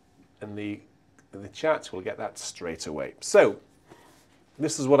buff in the chat will get that straight away. So,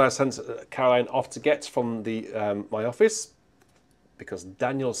 this is what I sent Caroline off to get from my office, because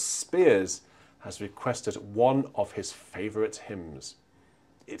Daniel Spears has requested one of his favourite hymns.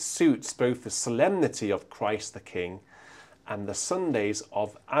 It suits both the solemnity of Christ the King and the Sundays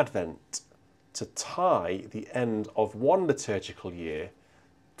of Advent to tie the end of one liturgical year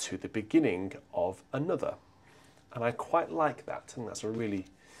to the beginning of another. And I quite like that. I think that's a really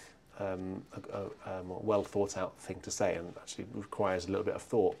well thought out thing to say, and actually requires a little bit of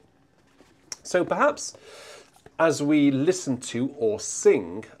thought. So perhaps as we listen to or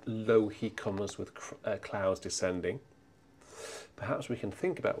sing Lo He Comes with Clouds Descending, perhaps we can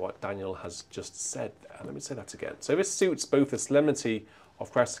think about what Daniel has just said. Let me say that again. So this suits both the solemnity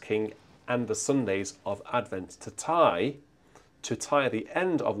of Christ the King and the Sundays of Advent to tie the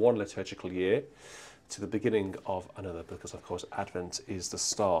end of one liturgical year to the beginning of another, because of course Advent is the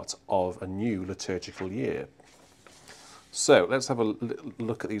start of a new liturgical year. So let's have a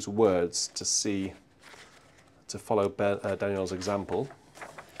look at these words to follow Daniel's example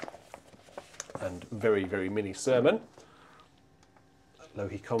and very, very mini sermon. Lo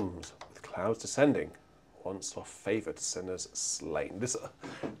he comes with clouds descending, once our favoured sinners slain. This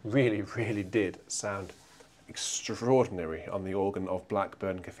really, really did sound extraordinary on the organ of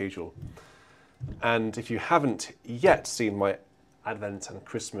Blackburn Cathedral. And if you haven't yet seen my Advent and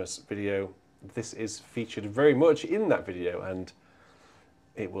Christmas video, this is featured very much in that video, and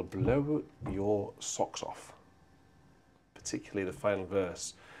it will blow your socks off, particularly the final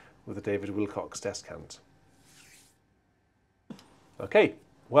verse with the David Wilcox descant. Okay,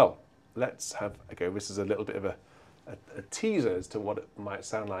 well, let's have a go. This is a little bit of a teaser as to what it might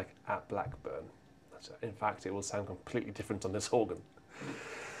sound like at Blackburn. In fact, it will sound completely different on this organ.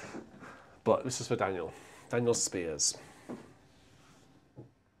 But this is for Daniel Spears.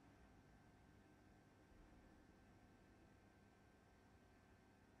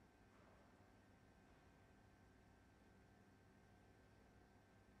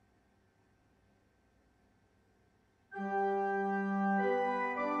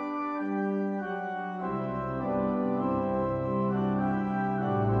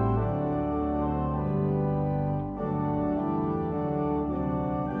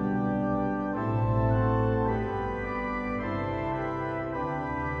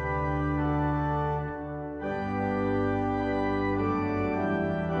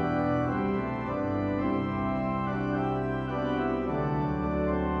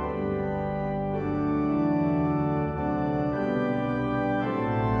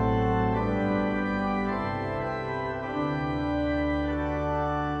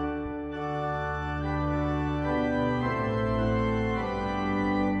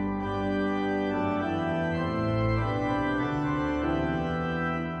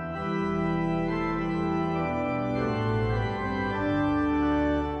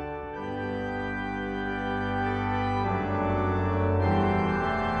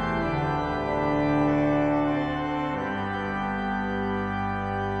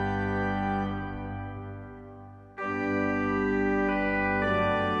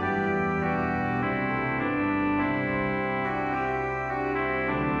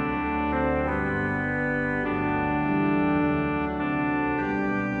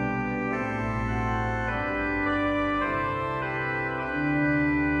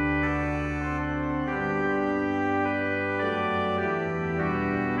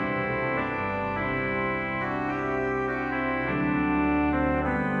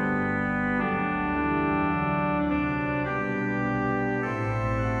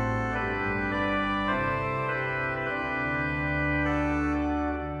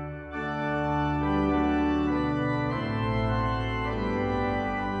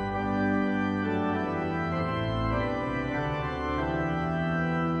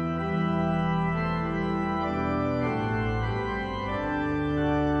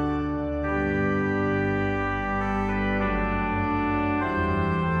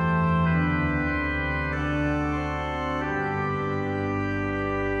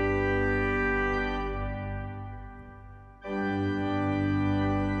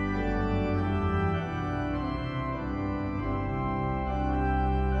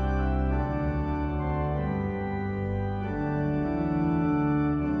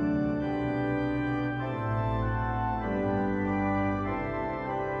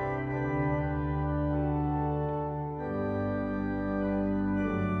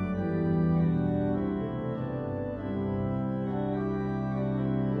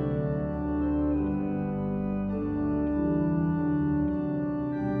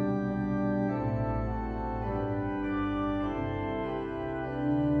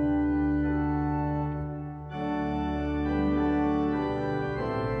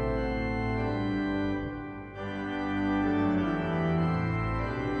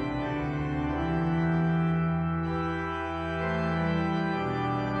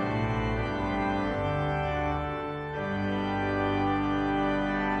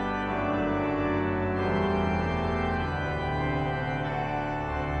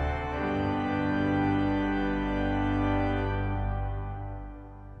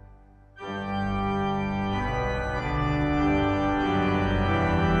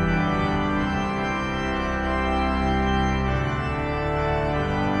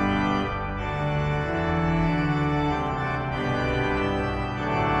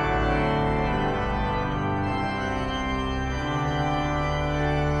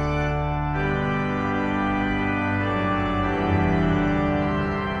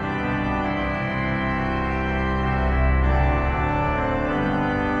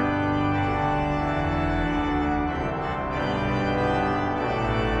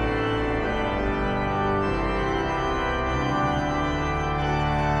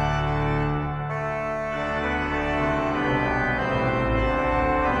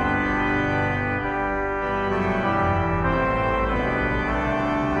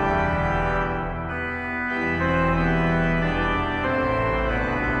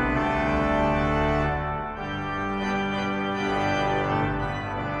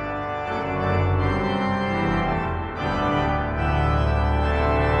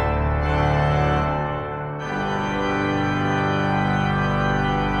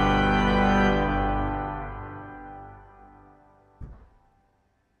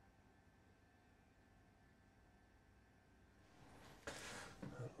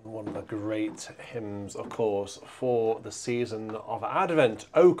 One of the great hymns, of course, for the season of Advent.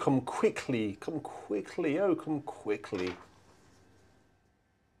 Oh, come quickly, oh, come quickly.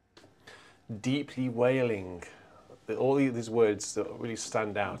 Deeply wailing. All these words that really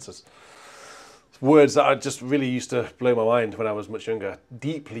stand out as words that I just really used to blow my mind when I was much younger.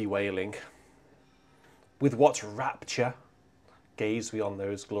 Deeply wailing. With what rapture gaze we on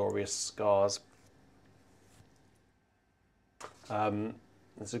those glorious scars.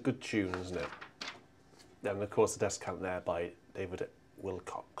 It's a good tune, isn't it? And of course the descant there by David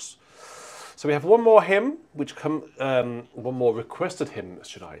Wilcox. So we have one more hymn, one more requested hymn,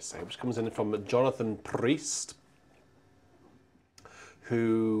 should I say, which comes in from Jonathan Priest,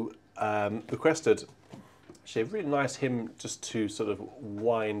 who requested actually a really nice hymn just to sort of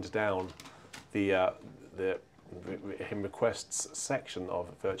wind down the hymn requests section of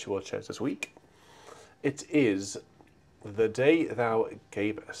Virtual Church this week. It is The Day Thou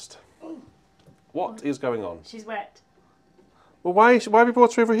Gavest. What is going on? She's wet. Well, why have you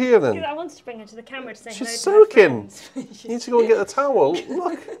brought her over here then? I wanted to bring her to the camera to say hello to her soaking. friends. You need to go and get the towel.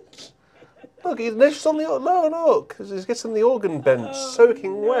 Look, she's on the look. She's getting the organ bench,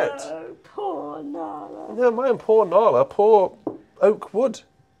 soaking wet. Poor Nala. Yeah, mine, poor Nala, poor oak wood.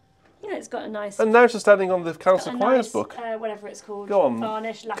 Yeah, it's got a nice. And now she's standing on the council choir's book. Whatever it's called. Go on.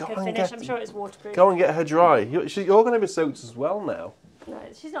 Varnish, lacquer finish. I'm sure it's waterproof. Go and get her dry. You're going to be soaked as well now. No,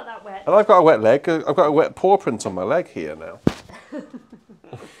 she's not that wet. And I've got a wet leg. I've got a wet paw print on my leg here now.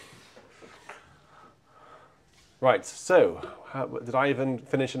 Right, so did I even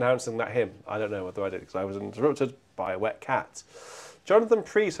finish announcing that hymn? I don't know whether I did because I was interrupted by a wet cat. Jonathan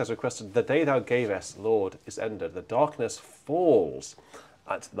Priest has requested, The Day Thou Gavest, Lord, is ended. The darkness falls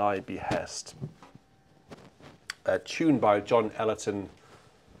at thy behest. A tune by John Ellerton,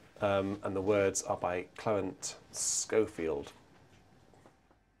 and the words are by Clement Schofield.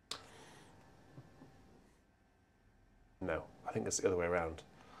 No, I think it's the other way around.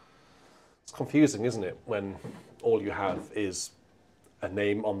 It's confusing, isn't it, when all you have is a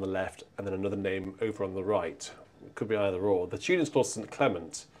name on the left and then another name over on the right. It could be either or. The tune is called St.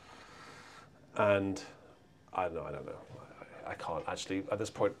 Clement, and I don't know. I can't actually, at this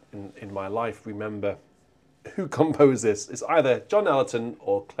point in my life, remember who composed this. It's either John Ellerton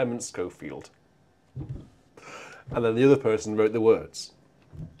or Clement Schofield. And then the other person wrote the words.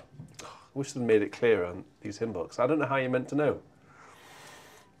 I wish they'd made it clearer on these hymn books. I don't know how you're meant to know.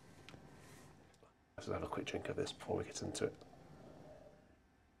 Let's have a quick drink of this before we get into it.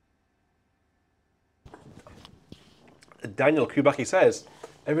 Daniel Kubaki says,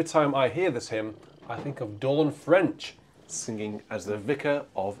 every time I hear this hymn, I think of Dawn French singing as the Vicar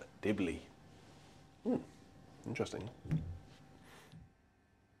of Dibley. Interesting.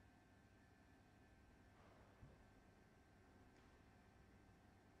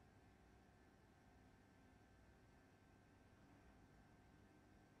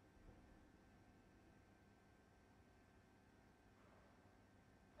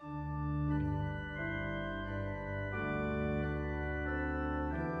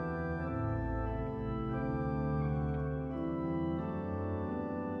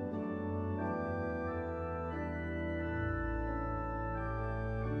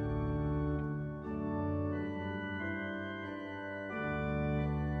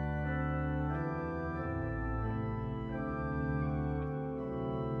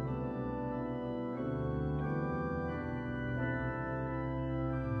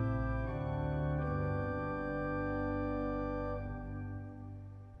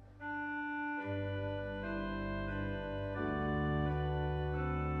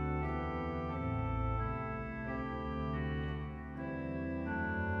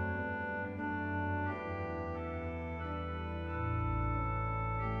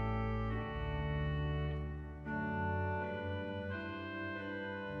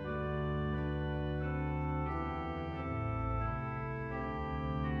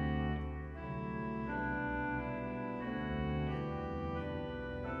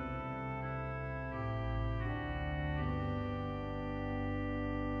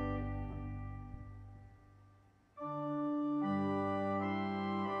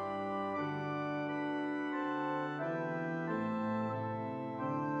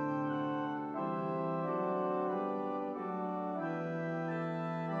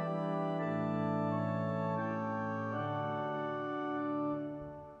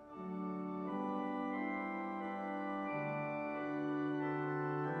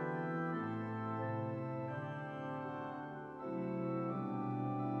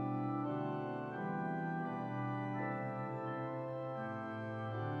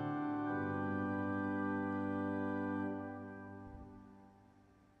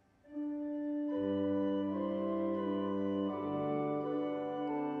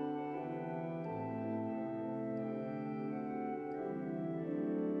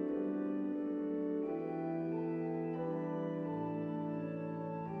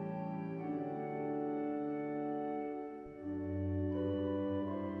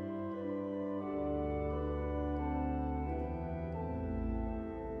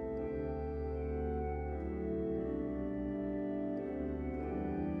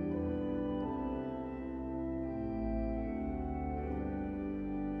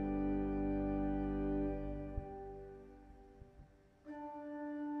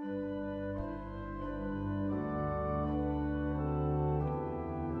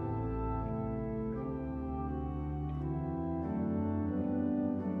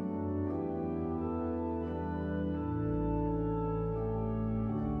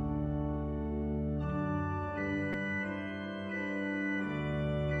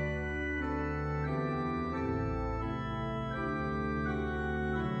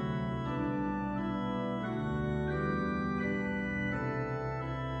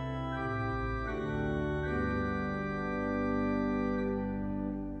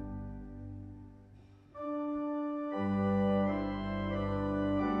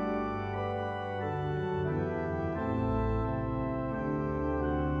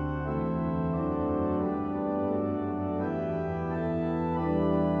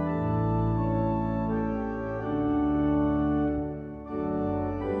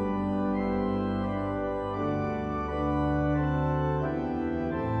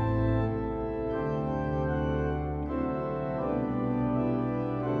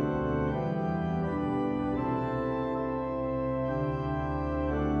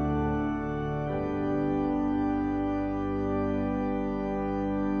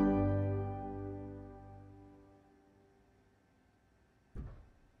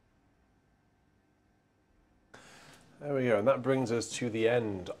 There we go, and that brings us to the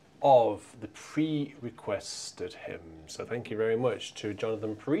end of the pre-requested hymn. So thank you very much to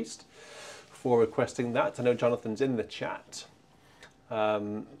Jonathan Priest for requesting that. I know Jonathan's in the chat.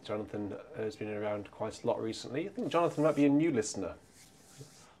 Jonathan has been around quite a lot recently. I think Jonathan might be a new listener.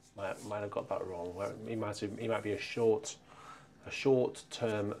 Might have got that wrong. He might be a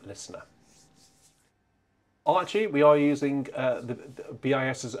short-term listener. Archie, we are using the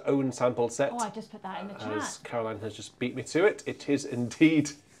BIS's own sample set. Oh, I just put that in the chat. As Caroline has just beat me to it. It is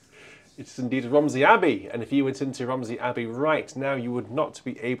indeed Romsey Abbey. And if you went into Romsey Abbey right now, you would not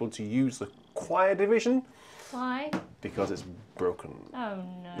be able to use the choir division. Why? Because it's broken. Oh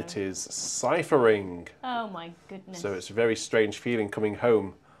no. It is ciphering. Oh my goodness. So it's a very strange feeling coming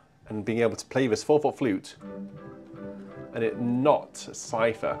home and being able to play this 4-foot flute and it not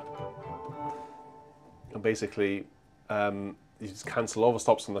cipher. And basically, you just cancel all the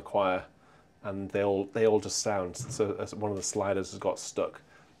stops on the choir, and they all just sound. So as one of the sliders has got stuck,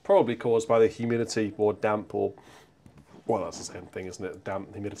 probably caused by the humidity or damp, or well, that's the same thing, isn't it?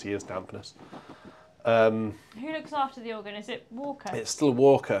 Damp humidity is dampness. Who looks after the organ? Is it Walker? It's still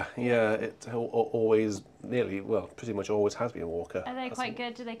Walker. Yeah, it always pretty much always has been Walker. Are they quite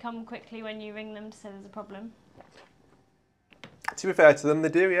good? Do they come quickly when you ring them to say there's a problem? To be fair to them, they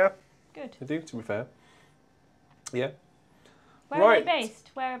do. Yeah. Good. They do. To be fair. Yeah. Where are they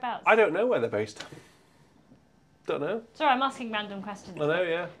based? Whereabouts? I don't know where they're based. Don't know. Sorry, I'm asking random questions. I know,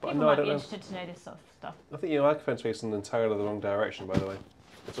 yeah. But people no, might I don't be know. interested to know this sort of stuff. I think your microphone's facing entirely the wrong direction, by the way.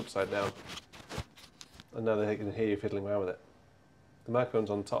 It's upside down. And now they can hear you fiddling around with it. The microphone's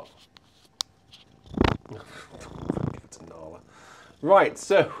on top. Give it to Nala. Right,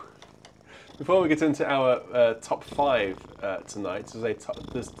 so before we get into our top 5 tonight,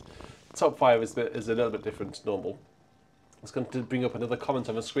 this top 5 is a little bit different to normal. It's going to bring up another comment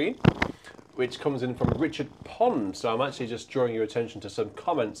on the screen, which comes in from Richard Pond. So I'm actually just drawing your attention to some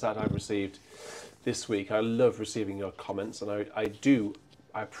comments that I've received this week. I love receiving your comments, and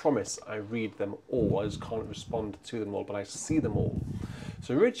I promise I read them all. I just can't respond to them all, but I see them all.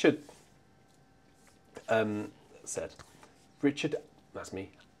 So Richard that's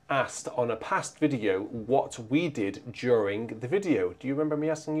me, asked on a past video what we did during the video. Do you remember me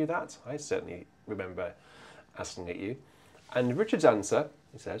asking you that? I certainly remember asking it you. And Richard's answer,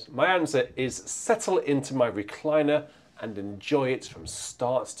 he says, my answer is settle into my recliner and enjoy it from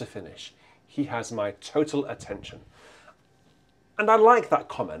start to finish. He has my total attention. And I like that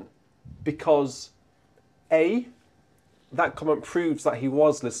comment because, A, that comment proves that he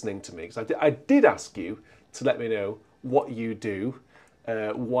was listening to me. Because I did ask you to let me know what you do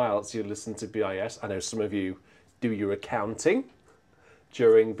whilst you listen to BIS. I know some of you do your accounting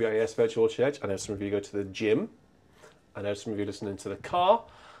during BIS Virtual Church. I know some of you go to the gym. I know some of you listening to the car.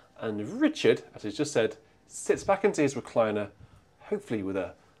 And Richard, as he's just said, sits back into his recliner, hopefully with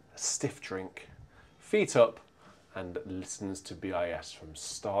a stiff drink, feet up, and listens to BIS from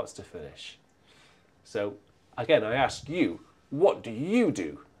start to finish. So, again, I ask you, what do you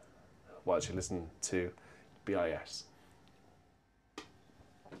do whilst you listen to BIS?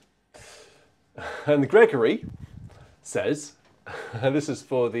 And Gregory says, and this is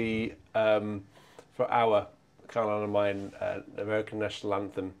for our Caroline and mine American National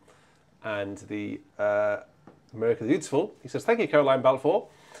Anthem and the America the Beautiful. He says, thank you, Caroline Balfour.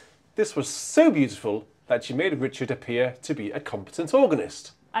 This was so beautiful that you made Richard appear to be a competent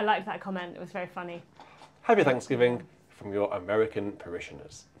organist. I liked that comment. It was very funny. Happy Thanksgiving from your American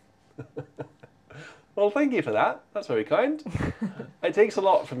parishioners. Well, thank you for that. That's very kind. It takes a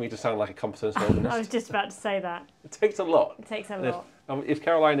lot for me to sound like a competent organist. I was just about to say that. It takes a lot. It takes a And lot. If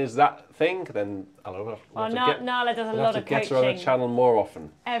Caroline is that thing, then Nala does a lot of get coaching. her on the channel more often.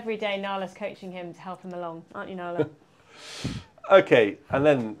 Every day Nala's coaching him to help him along, aren't you, Nala? Okay, and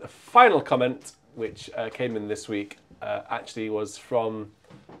then the final comment, which came in this week, actually was from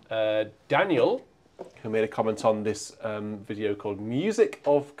Daniel, who made a comment on this video called Music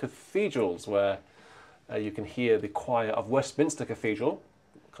of Cathedrals, where you can hear the choir of Westminster Cathedral,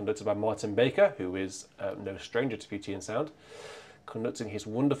 conducted by Martin Baker, who is no stranger to beauty and sound, conducting his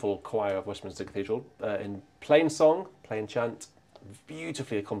wonderful choir of Westminster Cathedral in plain song, plain chant,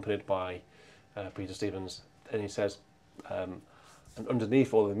 beautifully accompanied by Peter Stevens. And he says, and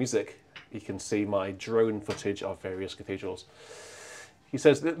underneath all the music, you can see my drone footage of various cathedrals. He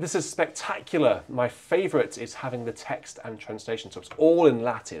says, this is spectacular. My favourite is having the text and translation. So it's all in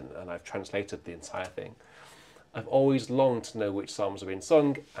Latin, and I've translated the entire thing. I've always longed to know which psalms are being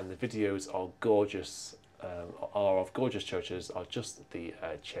sung, and the videos are gorgeous, are of gorgeous churches, are just the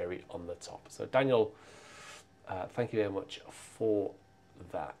cherry on the top. So Daniel, thank you very much for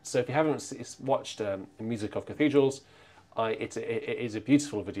that. So if you haven't watched Music of Cathedrals, it is a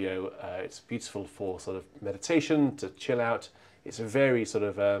beautiful video. It's beautiful for sort of meditation, to chill out. It's a very sort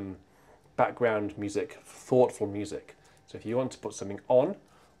of background music, thoughtful music. So if you want to put something on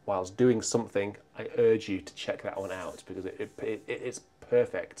whilst doing something, I urge you to check that one out, because it's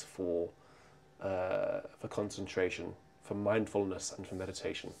perfect for concentration, for mindfulness, and for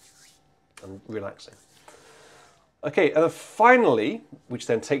meditation and relaxing. Okay, and then finally, which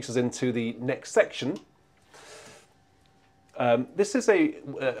then takes us into the next section. This is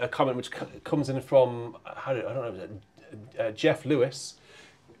a comment which comes in from, I don't know, Jeff Lewis,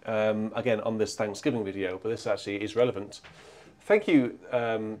 again on this Thanksgiving video, but this actually is relevant. Thank you,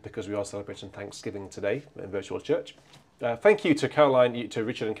 because we are celebrating Thanksgiving today in Virtual Church. Thank you to Caroline, to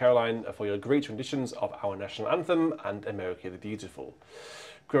Richard and Caroline, for your great renditions of our national anthem and America the Beautiful.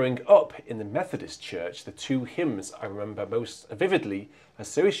 Growing up in the Methodist Church, the two hymns I remember most vividly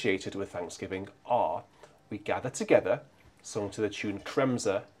associated with Thanksgiving are We Gather Together, sung to the tune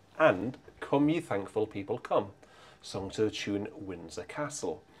Kremser, and Come Ye Thankful People Come, sung to the tune Windsor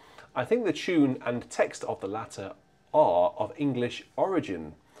Castle. I think the tune and text of the latter are of English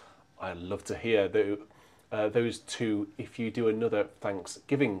origin. I'd love to hear those two if you do another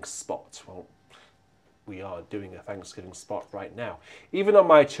Thanksgiving spot. Well, we are doing a Thanksgiving spot right now. Even on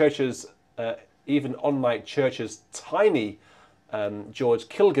my church's tiny George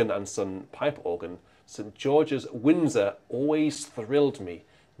Kilgan and Son pipe organ, St George's Windsor always thrilled me.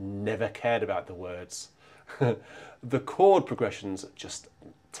 Never cared about the words. The chord progressions just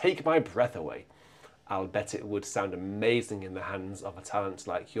take my breath away. I'll bet it would sound amazing in the hands of a talent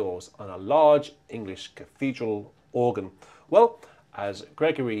like yours on a large English cathedral organ. Well, as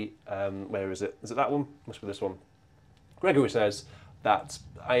Gregory, where is it? Is it that one? Must be this one. Gregory says that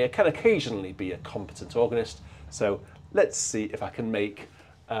I can occasionally be a competent organist, so let's see if I can make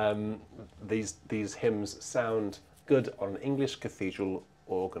these hymns sound good on an English cathedral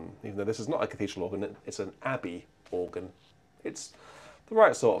organ. Even though this is not a cathedral organ, it's an abbey organ. It's the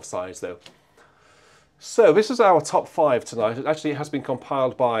right sort of size though. So this is our top 5 tonight. Actually, it has been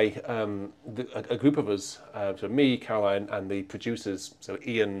compiled by a group of us, so me, Caroline, and the producers. So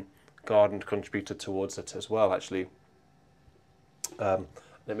Ian Garden contributed towards it as well, actually. Let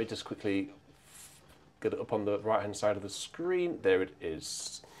me just quickly get it up on the right-hand side of the screen. There it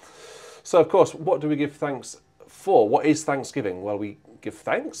is. So, of course, what do we give thanks for? What is Thanksgiving? Well, we give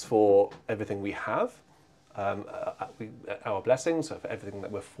thanks for everything we have, our blessings, for everything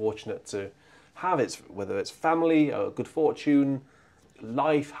that we're fortunate to have, whether it's family, good fortune,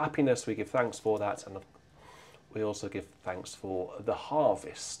 life, happiness. We give thanks for that, and we also give thanks for the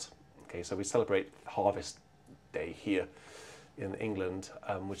harvest. Okay, so we celebrate Harvest Day here in England,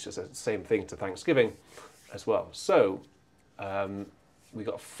 which is the same thing to Thanksgiving as well. So we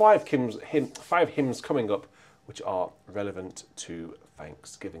got 5 hymns coming up which are relevant to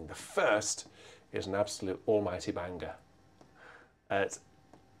Thanksgiving. The first is an absolute almighty banger.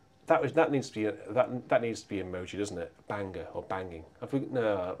 That needs to be emoji, doesn't it? Banger or banging.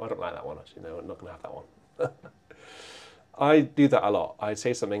 No, I don't like that one actually. No, I'm not going to have that one. I do that a lot. I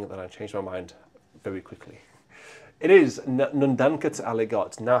say something and then I change my mind very quickly. It is Nundankat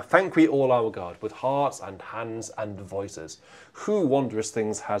Aligot. Now thank we all our God with hearts and hands and voices, who wondrous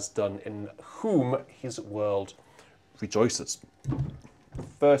things has done, in whom his world rejoices.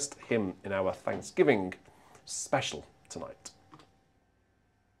 First hymn in our Thanksgiving special tonight.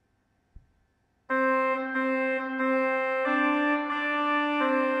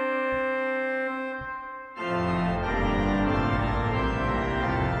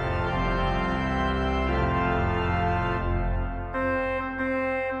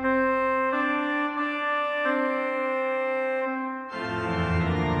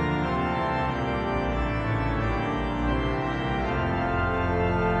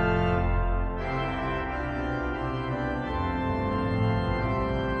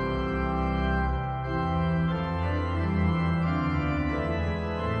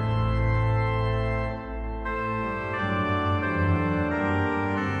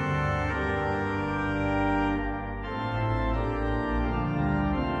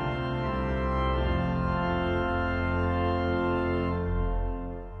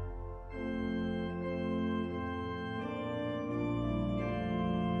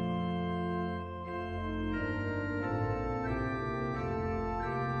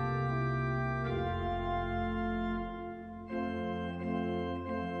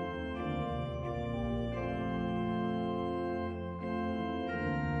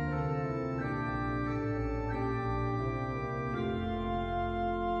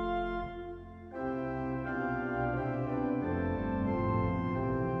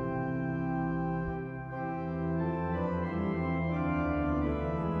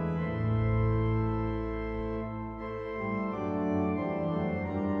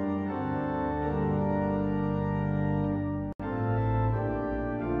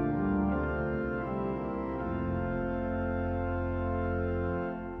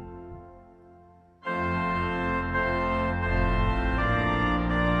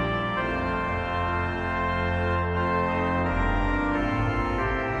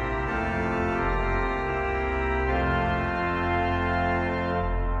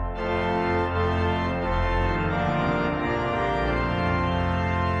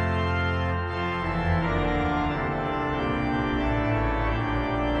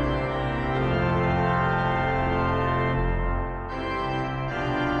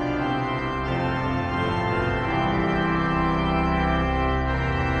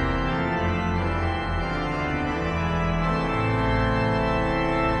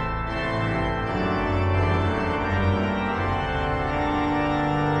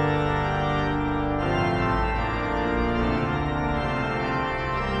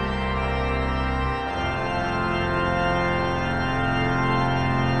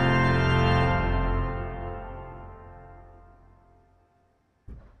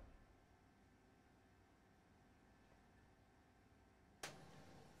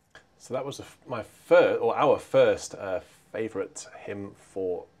 So that was my first, or our first favourite hymn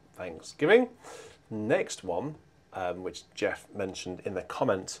for Thanksgiving. Next one, which Jeff mentioned in the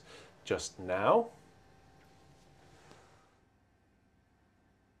comment just now,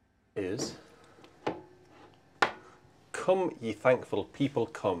 is "Come, ye thankful people,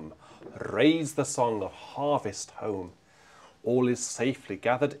 come, raise the song of harvest home. All is safely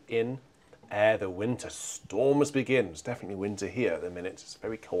gathered in, ere the winter storms begin." It's definitely winter here at the minute. It's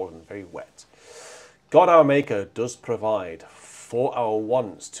very cold and very wet. "God our Maker does provide for our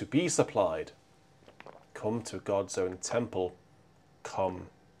wants to be supplied. Come to God's own temple, come,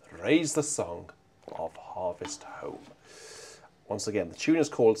 raise the song of harvest home." Once again, the tune is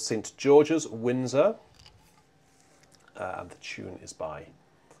called St. George's, Windsor, and the tune is by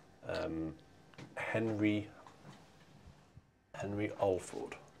Henry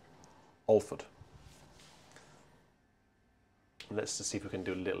Alford. Let's just see if we can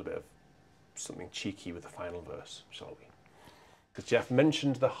do a little bit of something cheeky with the final verse, shall we? Because Jeff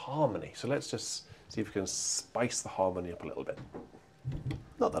mentioned the harmony, so let's just see if we can spice the harmony up a little bit.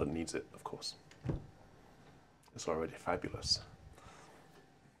 Not that it needs it, of course. It's already fabulous.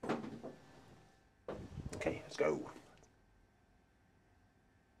 Okay, let's go.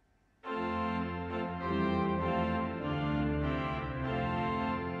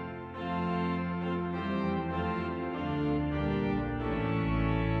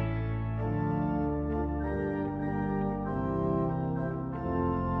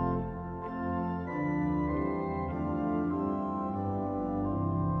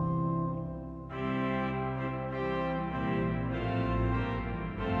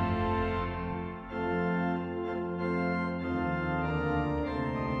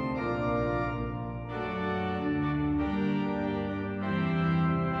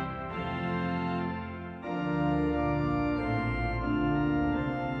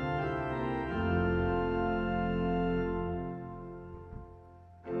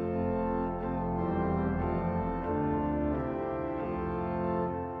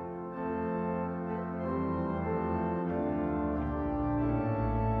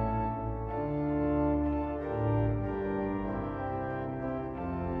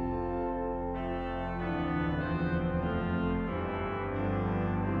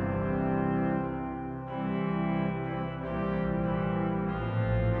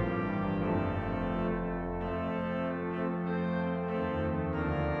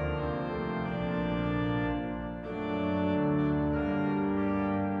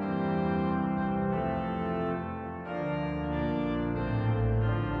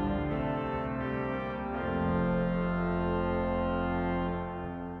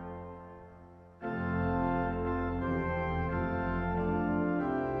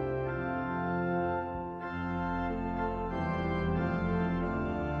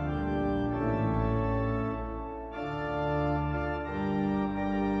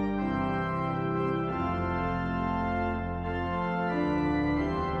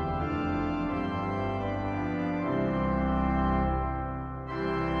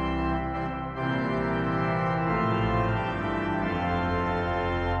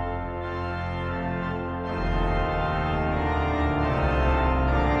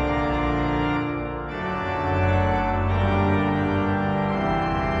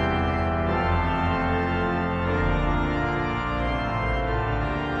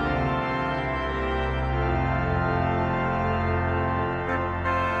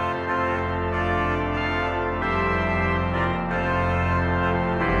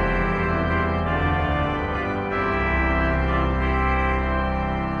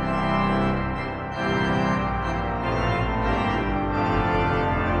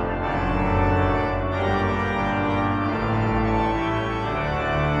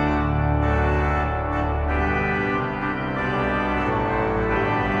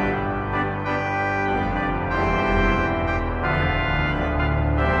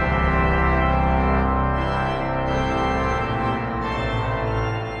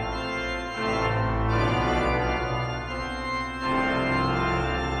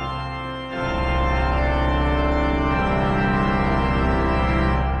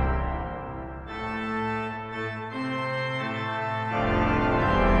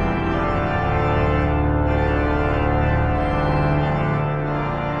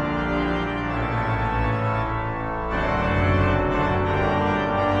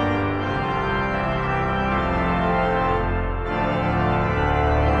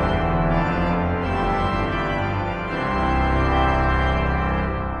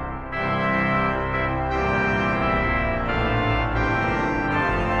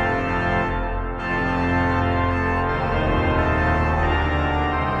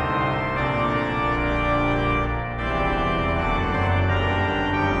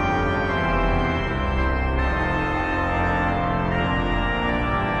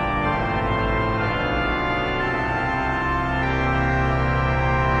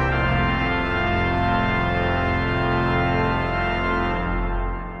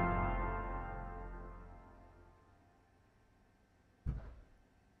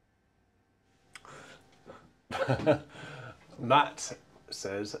 Matt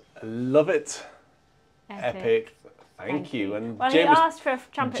says, love it. Epic. Thank you. And well, James, he asked for a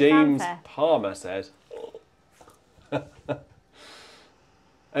trumpet James fanfare. Palmer says,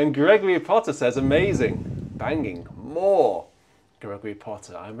 and Gregory Potter says, amazing. Banging. More. Gregory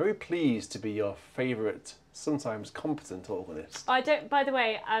Potter, I'm very pleased to be your favourite, sometimes competent organist. By the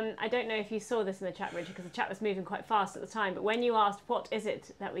way, I don't know if you saw this in the chat, Richard, because the chat was moving quite fast at the time, but when you asked what is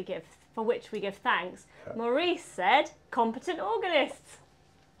it that we give, for which we give thanks, Maurice said, competent organists.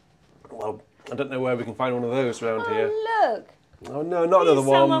 Well, I don't know where we can find one of those around here. Look. Oh no, not another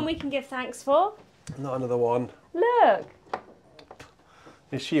one. Someone we can give thanks for. Not another one. Look.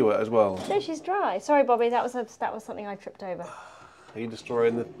 Is she wet as well? No, she's dry. Sorry, Bobby, that was something I tripped over. Are you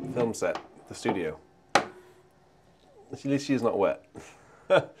destroying the film set, the studio? At least she's not wet.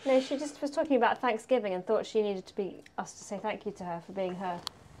 No, she just was talking about Thanksgiving and thought she needed us to say thank you to her for being her.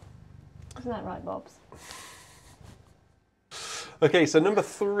 Isn't that right, Bobs? Okay, so number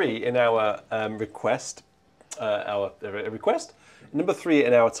 3 in our request. Number 3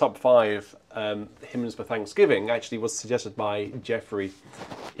 in our top 5 hymns for Thanksgiving actually was suggested by Jeffrey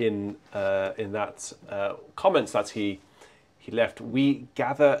in that comments that he left. We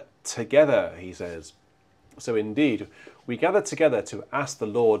gather together, he says. So indeed, we gather together to ask the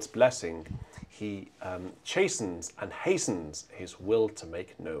Lord's blessing. He chastens and hastens his will to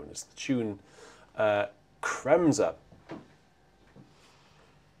make known. It's the tune Kremser.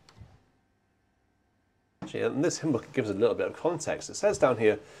 And this hymn book gives a little bit of context. It says down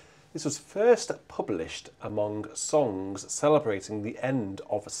here, this was first published among songs celebrating the end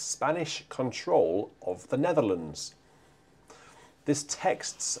of Spanish control of the Netherlands. This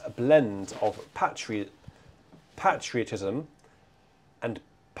text's blend of patriotism and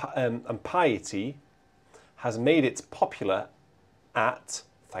piety has made it popular at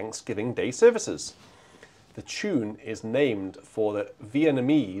Thanksgiving Day services. The tune is named for the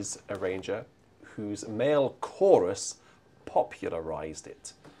Vietnamese arranger whose male chorus popularized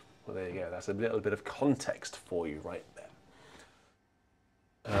it. Well, there you go. That's a little bit of context for you right there.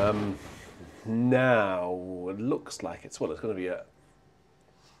 Now, it looks like it's going to be an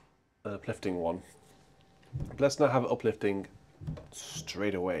uplifting one. Let's not have it uplifting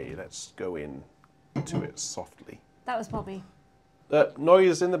straight away. Let's go in to it softly. That was Bobby.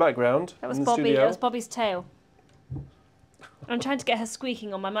 Noise in the background. That was Bobby. That was Bobby's tail. I'm trying to get her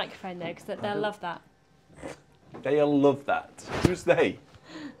squeaking on my microphone though, because they'll love that. They'll love that. Who's they?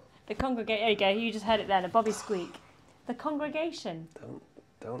 The congregation. There you go. You just heard it then. A Bobby squeak. The congregation.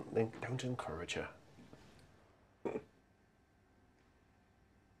 Don't encourage her.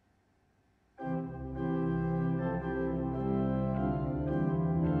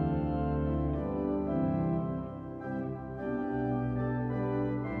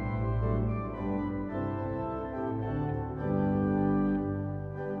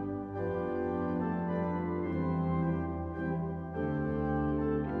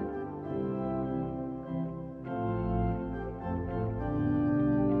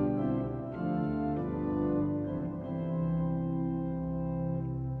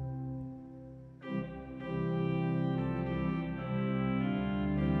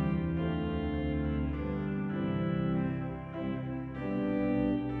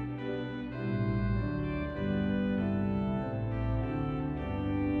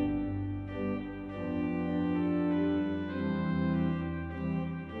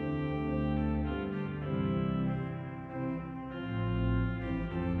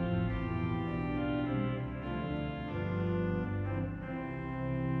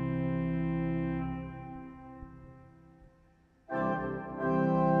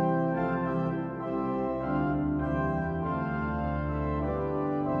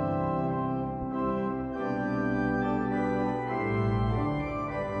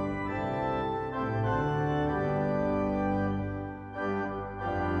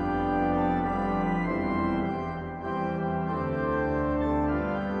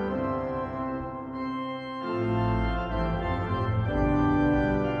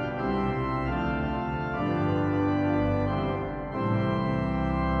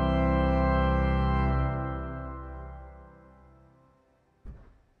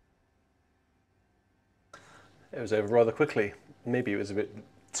 It was over rather quickly. Maybe it was a bit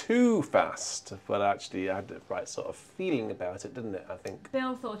too fast, but actually I had the right sort of feeling about it, didn't it, I think?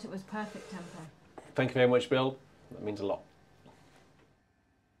 Bill thought it was perfect tempo. Thank you very much, Bill. That means a lot.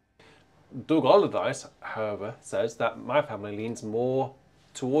 Doug Allardyce, however, says that my family leans more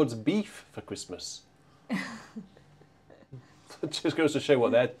towards beef for Christmas. It just goes to show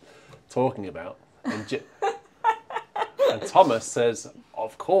what they're talking about. And Thomas says,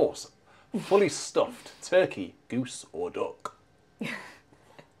 of course, fully stuffed turkey, goose or duck.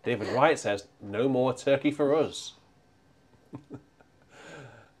 David Wright says, no more turkey for us.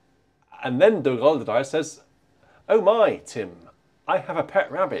 And then Doug Alderdice says, oh my, Tim, I have a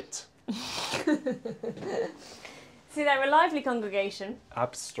pet rabbit. See, they're a lively congregation.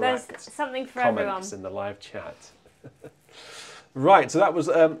 Abstract. There's something for comments everyone. In the live chat. Right, so that was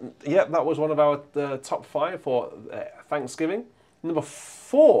that was one of our top 5 for Thanksgiving. Number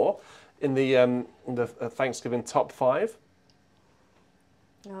 4 in the Thanksgiving top 5.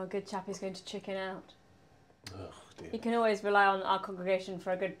 Oh, good chap is going to chicken out. Oh, dear. You can always rely on our congregation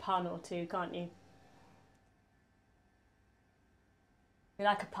for a good pun or two, can't you? We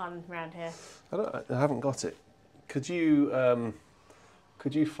like a pun around here. I haven't got it. Could you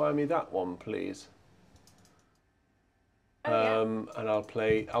find me that one, please? Oh, yeah. And I'll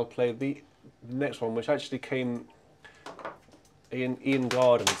play the next one, which actually came. Ian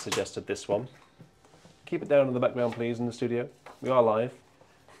Garden suggested this one. Keep it down in the background, please, in the studio. We are live.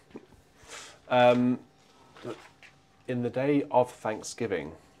 In the day of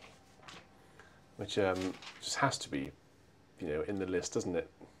Thanksgiving, which just has to be, in the list, doesn't it?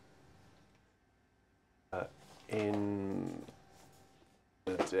 In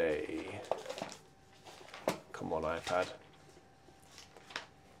the day. Come on, iPad.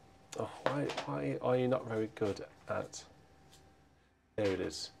 Oh, why are you not very good at... There it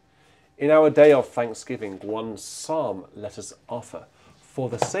is. In our day of Thanksgiving, one psalm let us offer for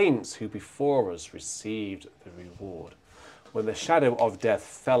the saints who before us received the reward. When the shadow of death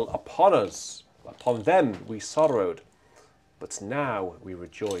fell upon us, upon them we sorrowed, but now we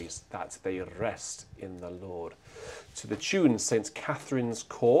rejoice that they rest in the Lord. To the tune St. Catherine's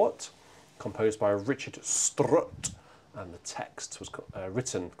Court, composed by Richard Strutt, and the text was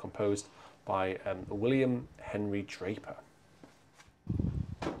composed by William Henry Draper.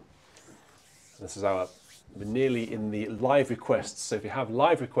 This is we're nearly in the live requests, so if you have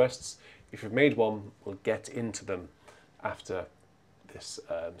live requests, if you've made one, we'll get into them after this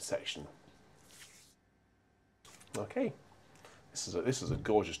section. Okay, this is a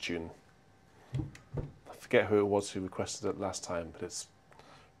gorgeous tune. I forget who it was who requested it last time, but it's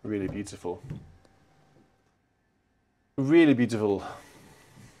really beautiful. Really beautiful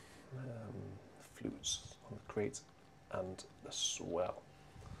flutes on the crate and the swell.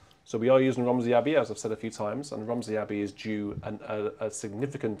 So we are using Romsey Abbey, as I've said a few times, and Romsey Abbey is due a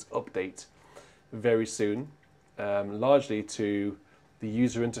significant update very soon, largely to the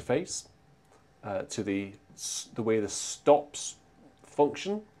user interface, to the way the stops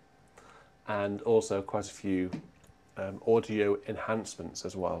function, and also quite a few audio enhancements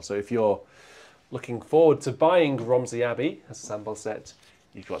as well. So if you're looking forward to buying Romsey Abbey as a sample set,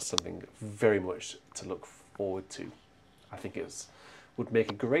 you've got something very much to look forward to. I think it would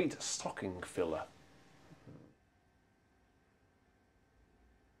make a great stocking filler.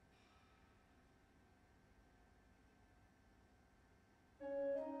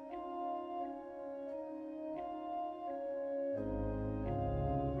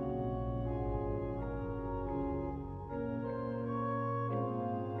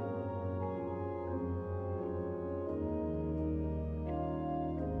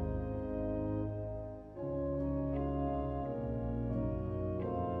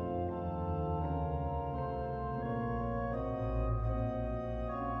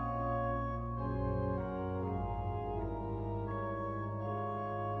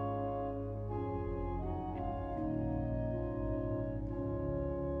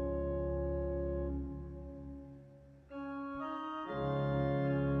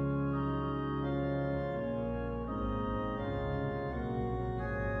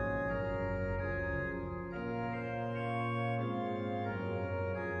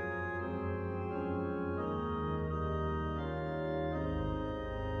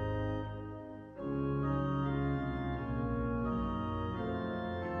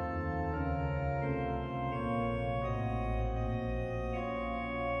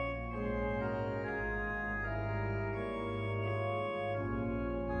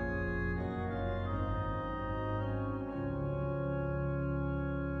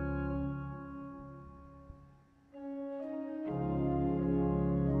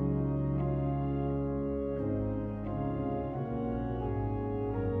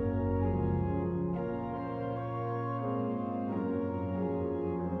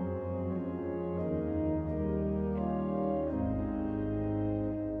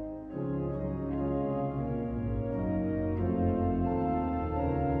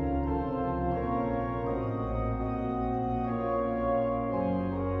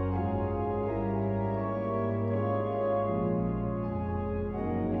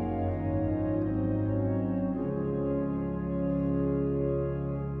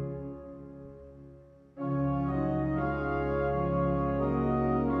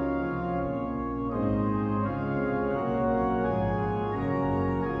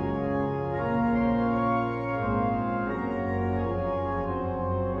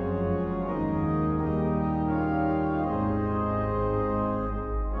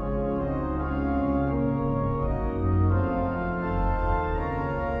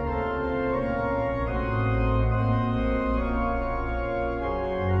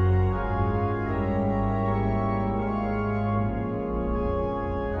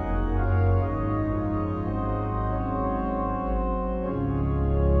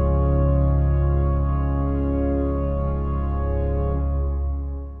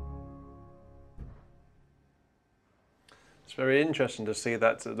 It's very interesting to see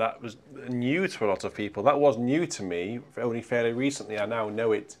that that was new to a lot of people. That was new to me only fairly recently. I now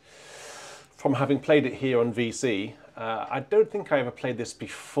know it from having played it here on VC. I don't think I ever played this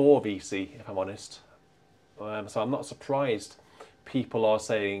before VC, if I'm honest. So I'm not surprised people are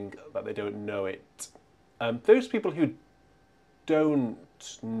saying that they don't know it. Those people who don't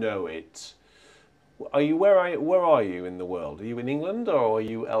know it, where are you in the world? Are you in England or are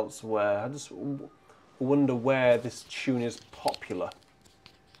you elsewhere? I just wonder where this tune is popular.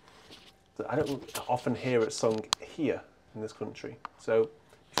 I don't often hear it sung here in this country. So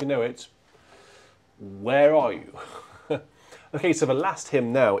if you know it, where are you? Okay, so the last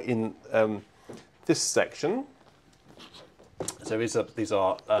hymn now in this section. So these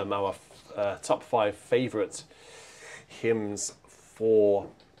are our top 5 favourite hymns for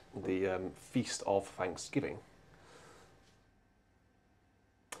the Feast of Thanksgiving.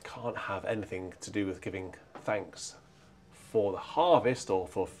 Can't have anything to do with giving thanks for the harvest or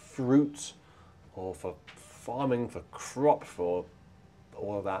for fruit or for farming, for crop, for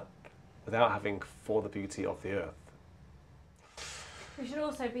all of that without having for the beauty of the earth. We should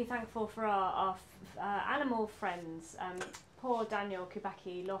also be thankful for our animal friends. Poor Daniel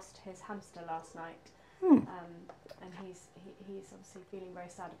Kubaki lost his hamster last night, and he's obviously feeling very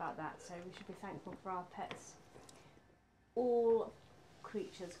sad about that. So we should be thankful for our pets. All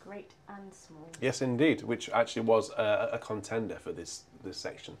creatures, great and small. Yes, indeed, which actually was a contender for this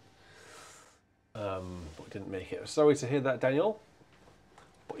section. But we didn't make it. Sorry to hear that, Daniel.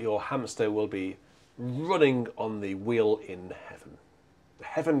 But your hamster will be running on the wheel in heaven. The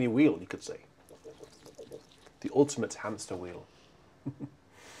heavenly wheel, you could say. The ultimate hamster wheel.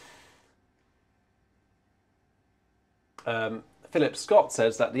 Philip Scott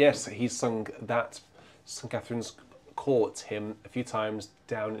says that, yes, he's sung that St Catherine's Court hymn a few times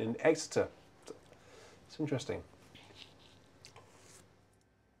down in Exeter. It's interesting.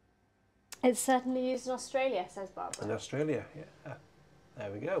 It's certainly used in Australia, says Barbara. In Australia, yeah.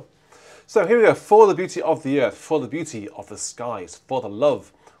 There we go. So here we go. For the beauty of the earth, for the beauty of the skies, for the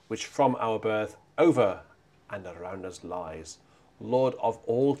love which from our birth over and around us lies. Lord of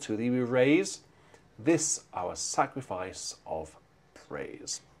all, to thee we raise this our sacrifice of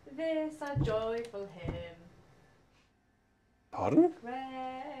praise. This our joyful hymn. Pardon?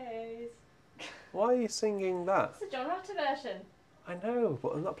 Praise. Why are you singing that? It's a John Rutter version. I know, but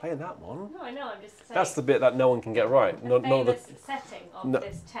I'm not playing that one. No, I know, I'm just saying. That's the bit that no one can get right. The famous setting of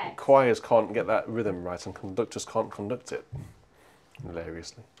this text. Choirs can't get that rhythm right and conductors can't conduct it.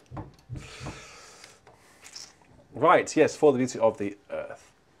 Hilariously. Right, yes, for the beauty of the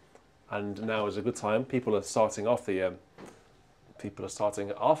earth. And now is a good time. People are starting off.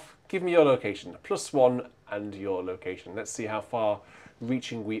 Give me your location. +1 and your location. Let's see how far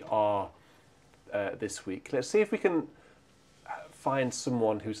reaching we are this week. Let's see if we can find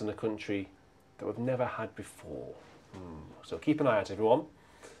someone who's in a country that we've never had before. So keep an eye out, everyone.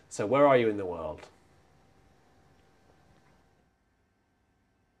 So where are you in the world?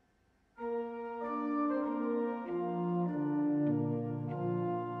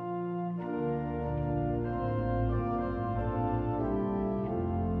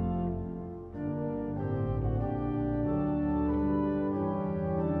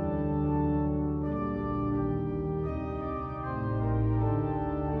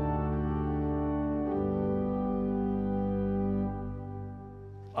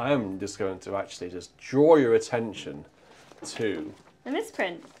 I am just going to actually just draw your attention to the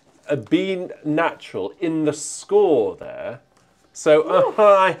misprint. A B natural in the score there. So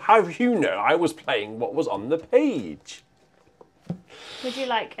how you know I was playing what was on the page? Would you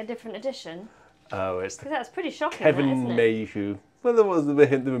like a different edition? Oh, it's because that's pretty shocking. Kevin Mayhew. Well, there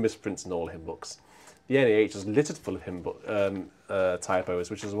were misprints in all hymn books. The NAH is littered full of hymn book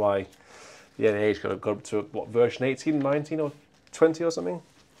typos, which is why the NAH got up to what, version 18, 19, or 20 or something.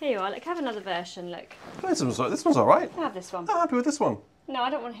 Here you are. Look, have another version. Look. Oh, this one's all right. I'll have this one. I'm happy with this one. No,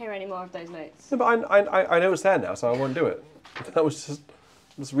 I don't want to hear any more of those notes. No, but I know it's there now, so I won't do it. That was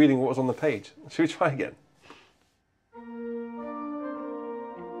just reading what was on the page. Should we try again?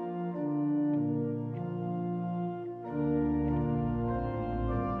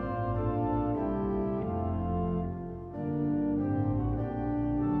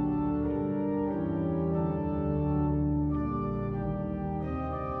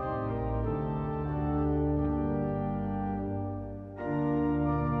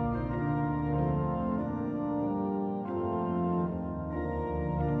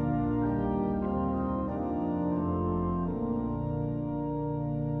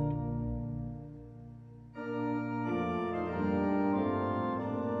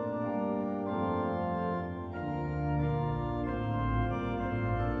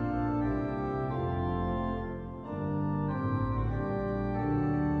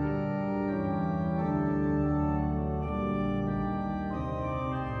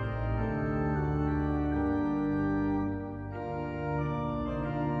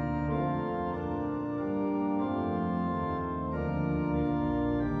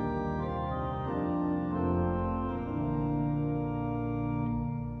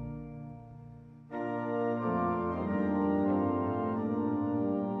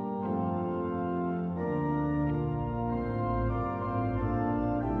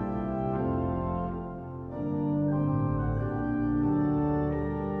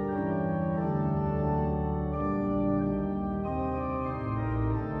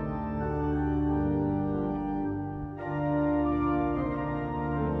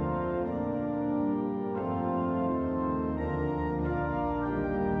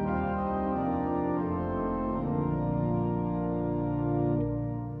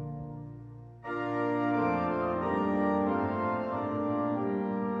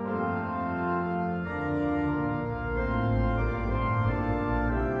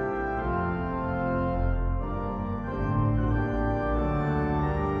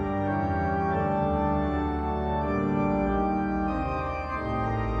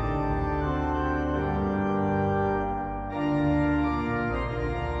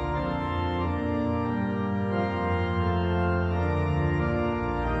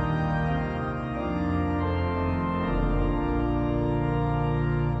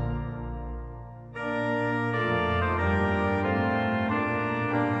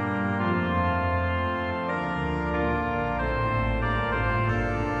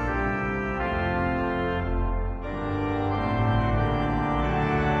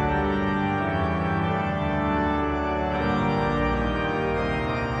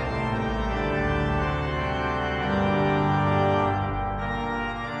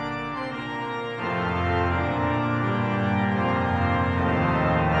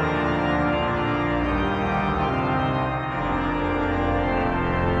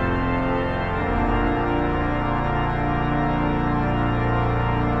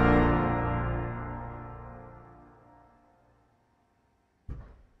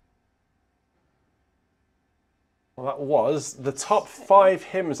 Well, that was the top 5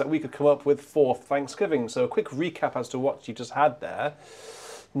 hymns that we could come up with for Thanksgiving. So a quick recap as to what you just had there.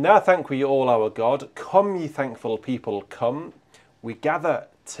 Now thank we all our God. Come, ye thankful people, come. We gather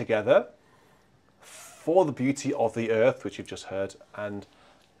together for the beauty of the earth, which you've just heard, and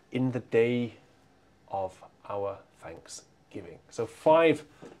in the day of our Thanksgiving. So 5,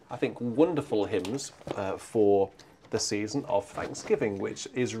 I think, wonderful hymns for the season of Thanksgiving, which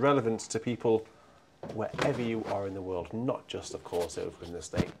is relevant to people wherever you are in the world, not just, of course, over in the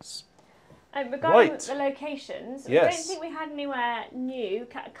States. Regarding the locations, yes. I don't think we had anywhere new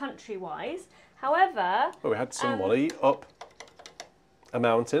country-wise. However... Well, we had somebody up a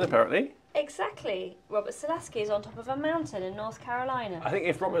mountain, apparently. Exactly. Robert Selasky is on top of a mountain in North Carolina. I think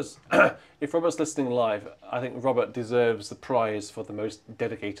if Robert's listening live, I think Robert deserves the prize for the most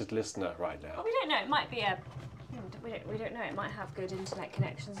dedicated listener right now. Well, we don't know. It might be a... We don't know. It might have good internet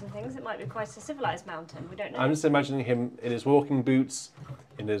connections and things. It might be quite a civilised mountain. We don't know. I'm just imagining him in his walking boots,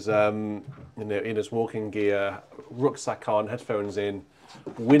 in his walking gear, rucksack on, headphones in,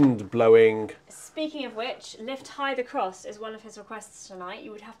 wind blowing. Speaking of which, lift high the cross is one of his requests tonight.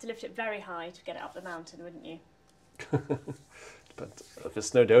 You would have to lift it very high to get it up the mountain, wouldn't you? But if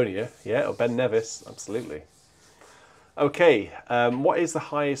it's Snowdonia, yeah, or Ben Nevis, absolutely. Okay, what is the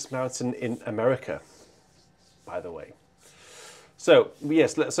highest mountain in America, by the way? So,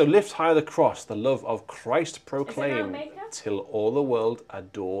 yes, so lift high the cross, the love of Christ proclaim, till all the world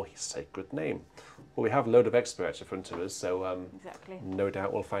adore his sacred name. Well, we have a load of experts in front of us, so exactly. No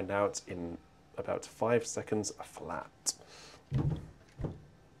doubt we'll find out in about 5 seconds flat.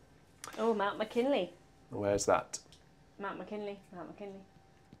 Oh, Mount McKinley. Where's that? Mount McKinley, Mount McKinley.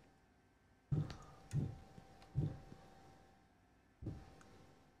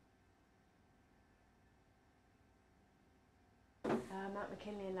 Mount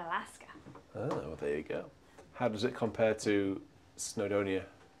McKinley in Alaska. Oh, well, there you go. How does it compare to Snowdonia?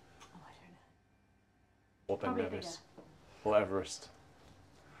 Oh, I don't know. Or Ben Nevis? Or Everest?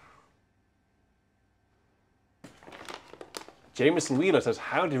 Jameson Wheeler says,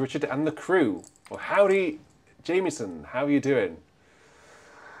 howdy Richard and the crew. Well, howdy Jameson, how are you doing?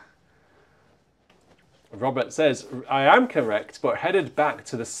 Robert says, I am correct, but headed back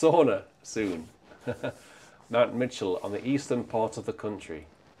to the sauna soon. Mount Mitchell on the eastern part of the country,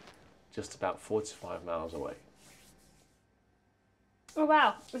 just about 45 miles away. Oh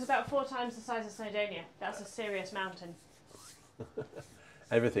wow, it was about 4 times the size of Snowdonia. That's a serious mountain.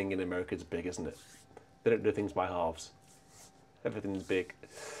 Everything in America is big, isn't it? They don't do things by halves. Everything's big,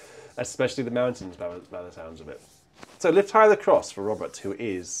 especially the mountains by the sounds of it. So lift high the cross for Robert, who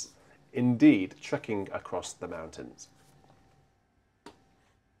is indeed trekking across the mountains.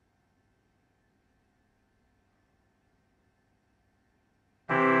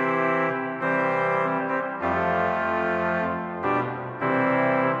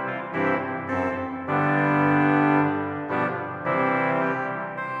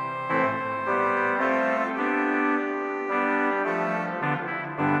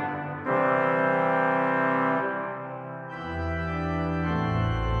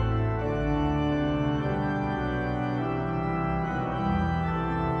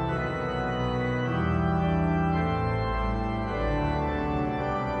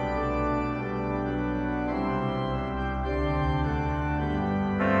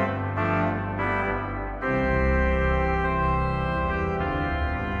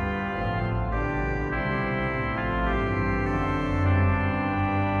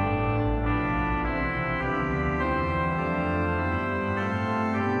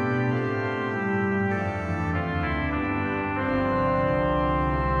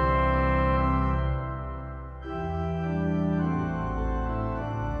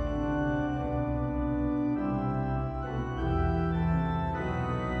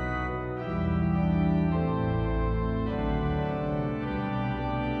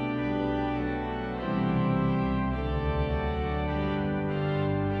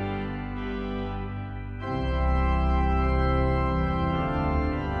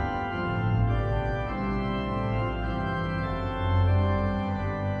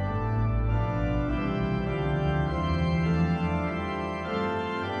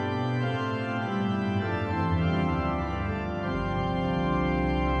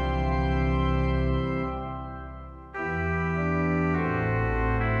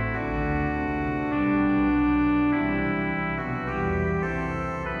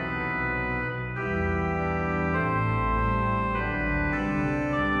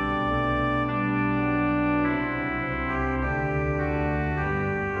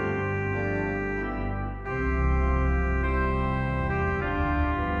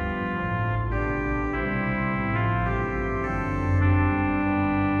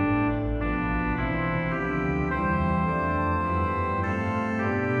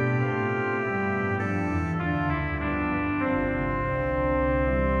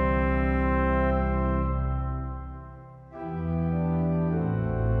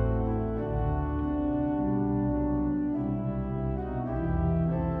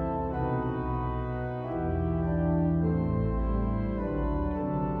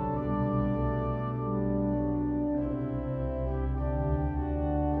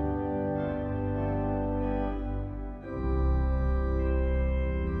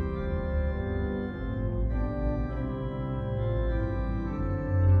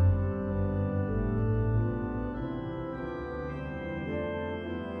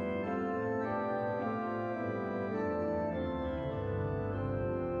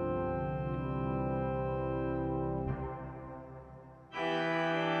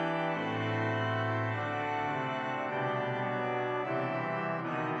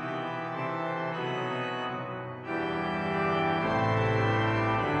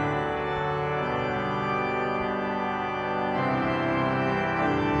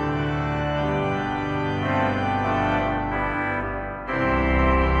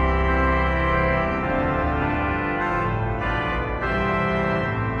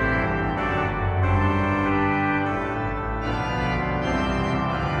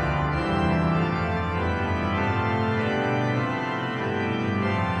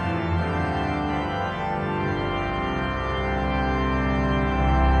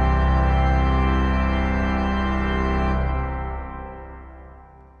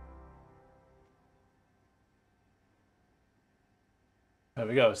 There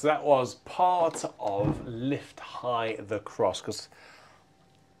we go. So that was part of Lift High the Cross, because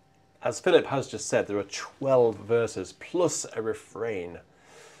as Philip has just said, there are 12 verses plus a refrain.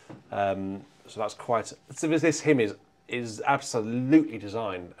 So that's quite. So this hymn is absolutely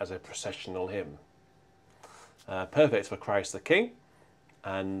designed as a processional hymn, perfect for Christ the King,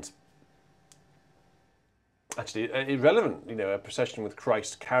 and actually irrelevant. You know, a procession with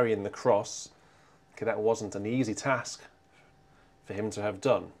Christ carrying the cross. Okay, that wasn't an easy task for him to have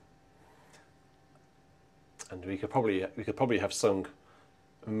done, and we could probably have sung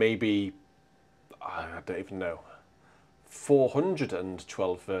maybe, I don't even know,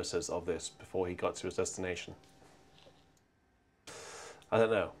 412 verses of this before he got to his destination. I don't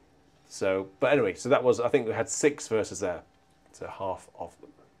know. So, but anyway, so that was, I think we had 6 verses there, so half of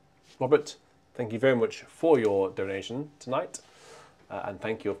them. Robert, thank you very much for your donation tonight, and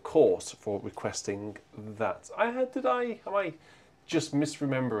thank you, of course, for requesting that. Am I just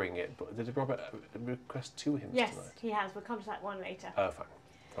misremembering it? But did Robert request 2 hymns tonight? Yes, he has. We'll come to that one later. Oh,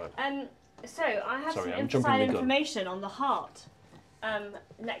 fine. So I have some inside information on the heart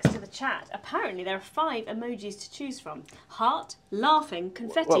next to the chat. Apparently there are 5 emojis to choose from: heart, laughing,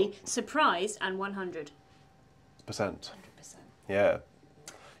 confetti, surprised, and 100%. 100%. Yeah,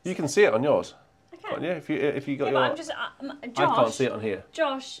 you can see it on yours. Okay. Yeah, if you got your. I'm just, Josh, I can't see it on here.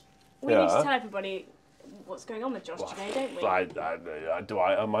 Josh, we need to tell everybody what's going on with Josh today, don't we?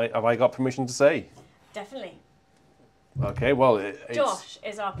 Have I got permission to say? Definitely. Okay, well, Josh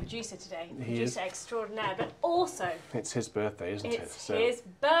is our producer today, producer extraordinaire, but also it's his birthday, isn't it? It's his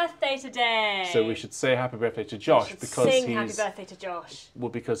birthday today. So we should say happy birthday to Josh because sing happy birthday to Josh. Well,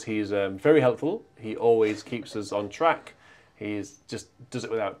 because he's very helpful. He always keeps us on track. He's just does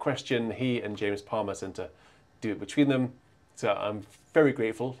it without question. He and James Palmer tend to do it between them. So I'm very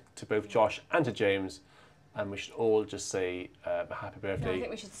grateful to both Josh and to James, and we should all just say happy birthday. No, I think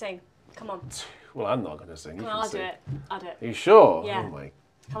we should sing. Come on. Well, I'm not going to sing. Come on, I'll do it. Are you sure? Yeah. Oh my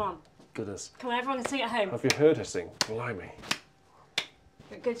Come on. goodness. Come on, everyone can sing at home. Have you heard her sing? Blimey.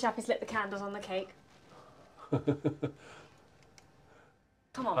 Good chap, he's lit the candles on the cake.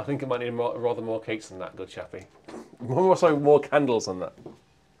 Come on. I think it might need rather more cakes than that, good chappy. More candles than that.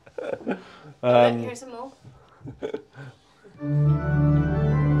 Here's some more.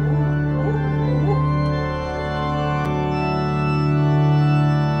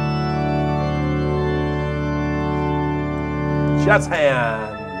 Jazz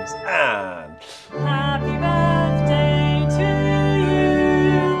hands and happy birthday to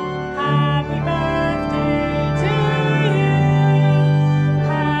you. Happy birthday to you.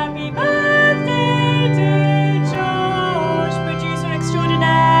 Happy birthday to Josh, producer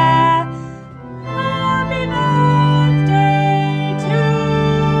extraordinaire. Happy birthday to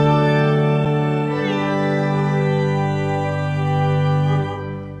you.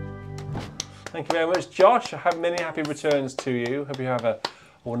 Thank you very much, Josh. I have many happy returns to you. Hope you have a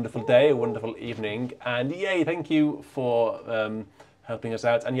wonderful day, a wonderful evening, and yay, thank you for helping us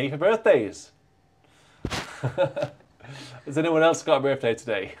out, and yay for birthdays. Has anyone else got a birthday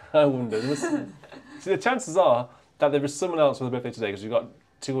today? I wonder. See, the chances are that there is someone else with a birthday today, because we've got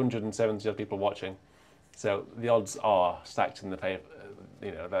 270 other people watching. So the odds are stacked in the paper,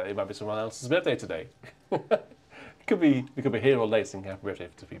 you know, that it might be someone else's birthday today. We could be here all day singing happy birthday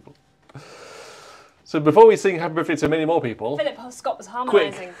to people. So before we sing happy birthday to many more people, Philip Scott was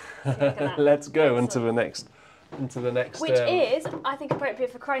harmonising. Let's go into the next. Which is, I think,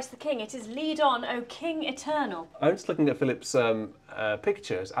 appropriate for Christ the King. It is "Lead on, O King Eternal." I'm just looking at Philip's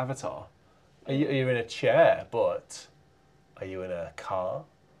picture, his avatar. Are you in a chair? But are you in a car?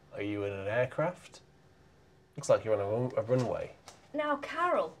 Are you in an aircraft? Looks like you're on a runway. Now,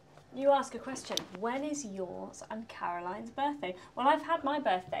 Carol, you ask a question. When is yours and Caroline's birthday? Well, I've had my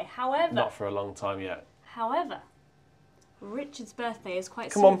birthday. However, not for a long time yet. However, Richard's birthday is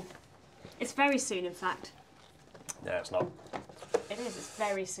quite soon. Come on. It's very soon, in fact. No, it's not. It is. It's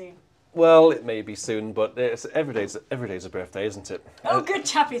very soon. Well, it may be soon, but every day's a birthday, isn't it? Oh, good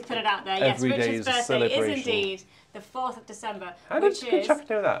chappy's put it out there. Yes, Richard's birthday is indeed the 4th of December. How did good chap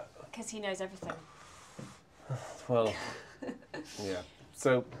know that? Because he knows everything. Well, yeah.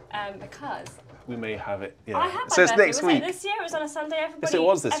 So because we may have it. Yeah. I had my so birthday. It's next week. This year it was on a Sunday. Everybody, yes, it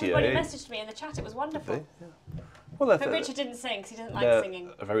was this year. Everybody messaged me in the chat. It was wonderful. Yeah. Well, but Richard didn't sing because he doesn't like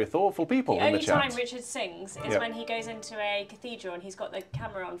singing. Very thoughtful people in the chat. The only time Richard sings is when he goes into a cathedral and he's got the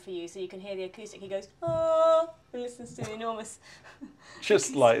camera on for you, so you can hear the acoustic. He goes, "Oh," and listens to the enormous.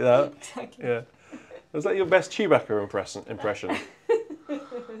 Just like that. Exactly. Yeah. Was that your best Chewbacca impression?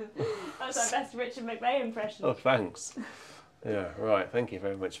 That's my best Richard McVeigh impression. Oh, thanks. Yeah, right. Thank you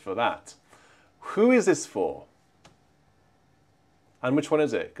very much for that. Who is this for? And which one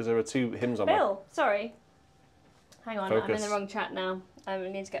is it? Because there are two hymns on Bill, sorry. Hang on, Focus. I'm in the wrong chat now. I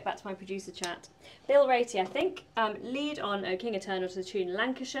need to get back to my producer chat. Bill Ratey, I think. Lead on O King Eternal to the tune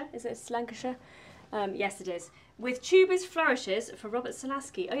Lancashire. Is it Lancashire? Yes, it is. With tubas flourishes for Robert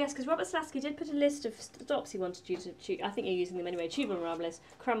Salaski. Oh yes, because Robert Salaski did put a list of stops he wanted you to. I think you're using them anyway. Tuba mirabilis,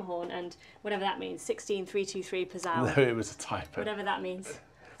 crumhorn, and whatever that means. 16.323 per hour. No, it was a typo. Whatever that means.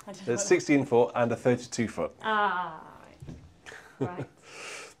 There's 16 foot and a 32 foot. Ah, right.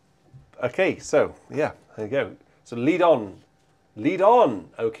 Okay, so yeah, there you go. So lead on,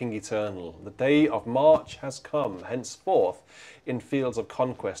 O King Eternal. The day of March has come. Henceforth, in fields of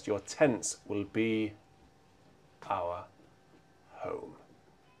conquest, your tents will be our home.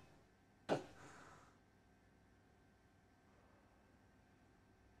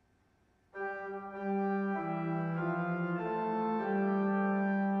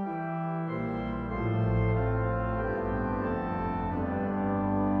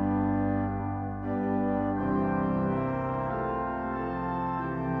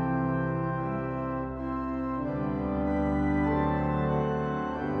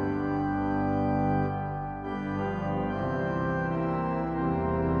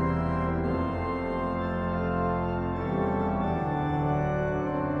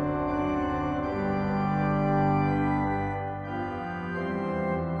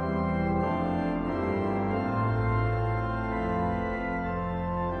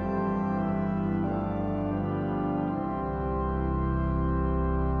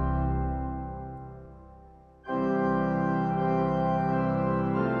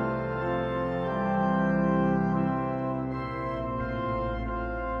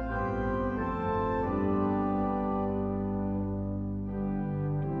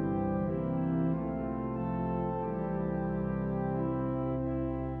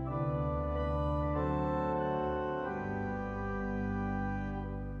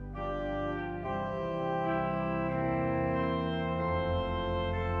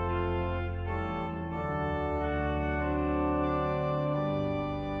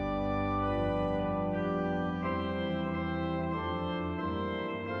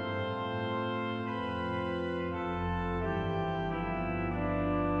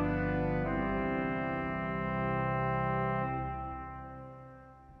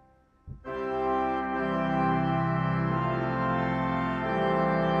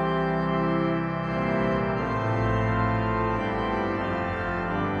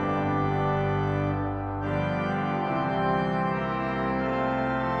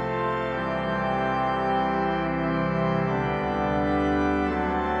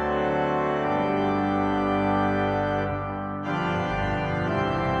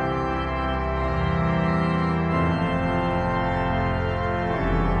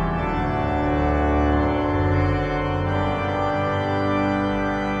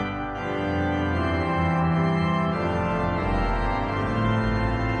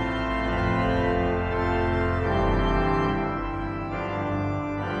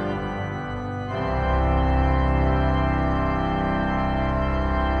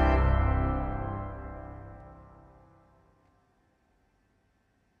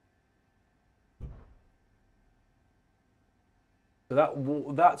 So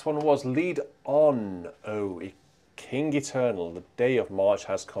that one was Lead On, O King Eternal, the day of March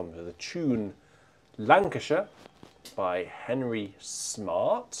has come. To the tune Lancashire by Henry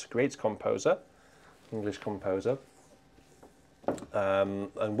Smart, great composer, English composer.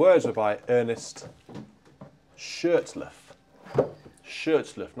 And words were by Ernest Shirtliff.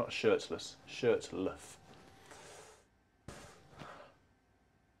 Shirtliff, not shirtless, Shirtliff.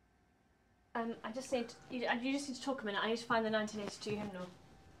 I just need you just need to talk a minute. I need to find the 1982 hymnal.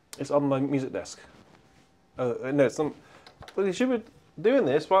 It's on my music desk. No, it's not. Well, you should be doing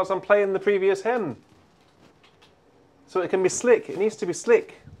this whilst I'm playing the previous hymn. So it can be slick. It needs to be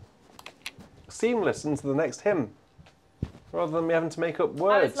slick. Seamless into the next hymn. Rather than me having to make up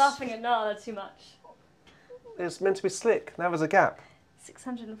words. I was laughing at Nala too much. It's meant to be slick. Now there's a gap.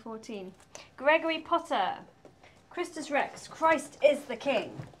 614. Gregory Potter. Christus Rex. Christ is the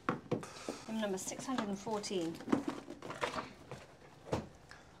King. Hymn number 614.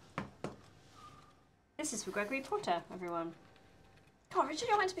 This is for Gregory Potter, everyone. God, Richard,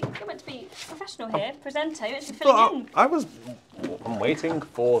 you're meant to be professional here, presenter. You're meant to be filling in. I'm waiting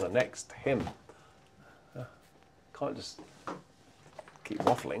for the next hymn. Can't just keep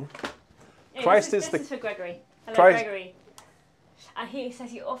waffling. Yeah, Christ this is the. This is for Gregory. Hello, Christ. Gregory. And he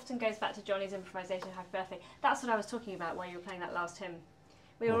says he often goes back to Johnny's improvisation Happy Birthday. That's what I was talking about while you were playing that last hymn.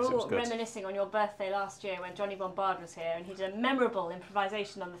 We were all reminiscing on your birthday last year when Johnny Bombard was here, and he did a memorable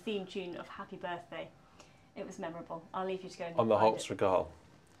improvisation on the theme tune of Happy Birthday. it was memorable. I'll leave you to go and on the find Hops Regal.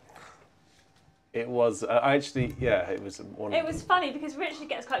 It was actually, yeah, it was one. It was funny because Richard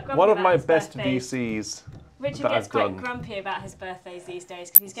gets quite grumpy. One of about my his best birthdays. VCs. Richard that gets I've quite done. grumpy about his birthdays these days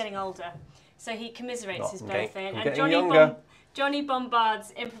because he's getting older. So he commiserates his birthday. I'm And getting younger. Johnny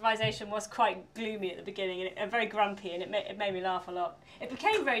Bombard's improvisation was quite gloomy at the beginning and very grumpy, and it made me laugh a lot. It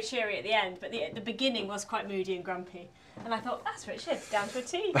became very cheery at the end, but the beginning was quite moody and grumpy. And I thought, that's Richard, down to a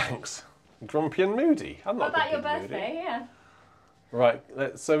T. Thanks. Grumpy and moody. I'm not What about your grumpy and birthday? moody. Yeah.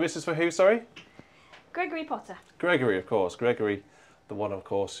 Right, so this is for who, sorry? Gregory Potter. Gregory, of course. Gregory, the one, of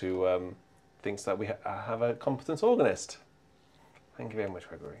course, who thinks that we have a competent organist. Thank you very much,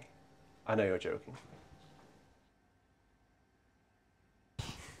 Gregory. I know you're joking.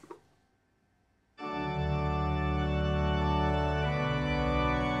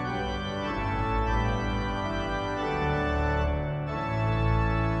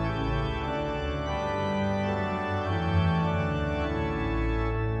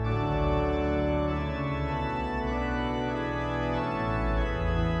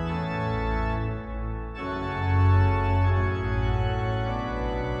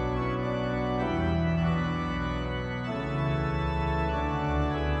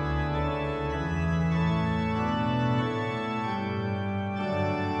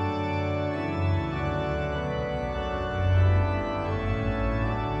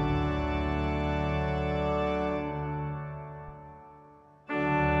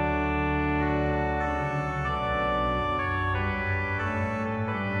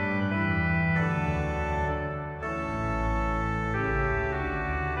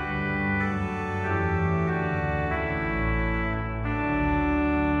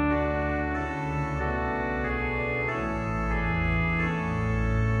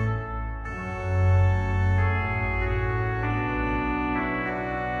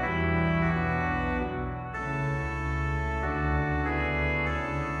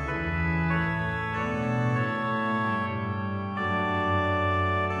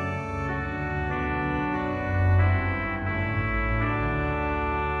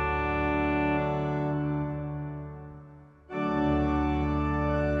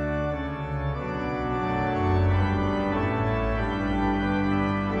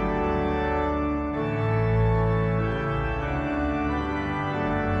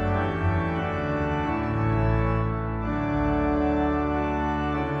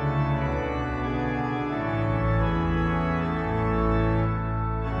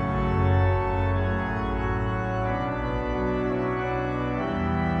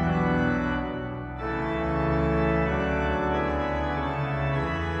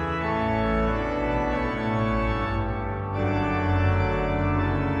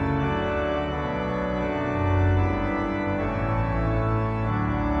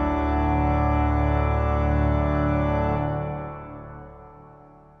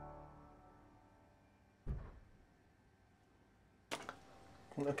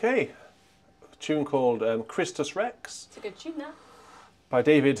 Okay, a tune called Christus Rex. It's a good tune, that. By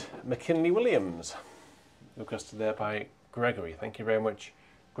David McKinley Williams. Requested there by Gregory. Thank you very much,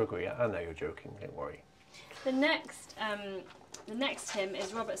 Gregory. I know you're joking, don't worry. The next hymn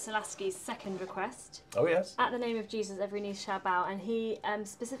is Robert Salaski's second request. Oh, yes. At the name of Jesus, every knee shall bow, and he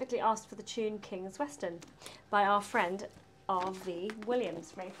specifically asked for the tune King's Western by our friend R.V.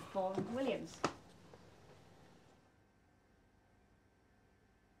 Williams, Rafe Vaughan Williams.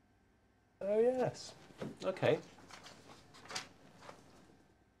 Oh, yes. Okay.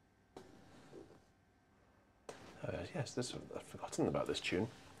 Yes, I've forgotten about this tune.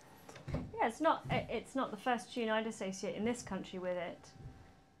 Yeah, it's not the first tune I'd associate in this country with it,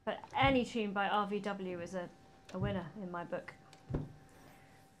 but any tune by RVW is a winner in my book.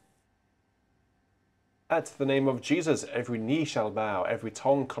 At the name of Jesus, every knee shall bow, every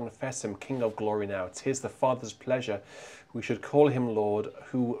tongue confess him King of glory now. 'Tis the Father's pleasure, we should call him Lord,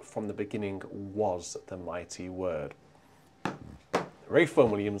 who from the beginning was the mighty Word. Rafe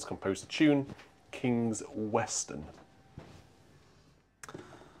Vaughan Williams composed the tune, King's Western.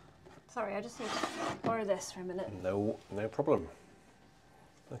 Sorry, I just need to borrow this for a minute. No problem.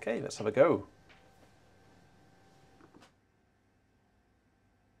 Okay, let's have a go.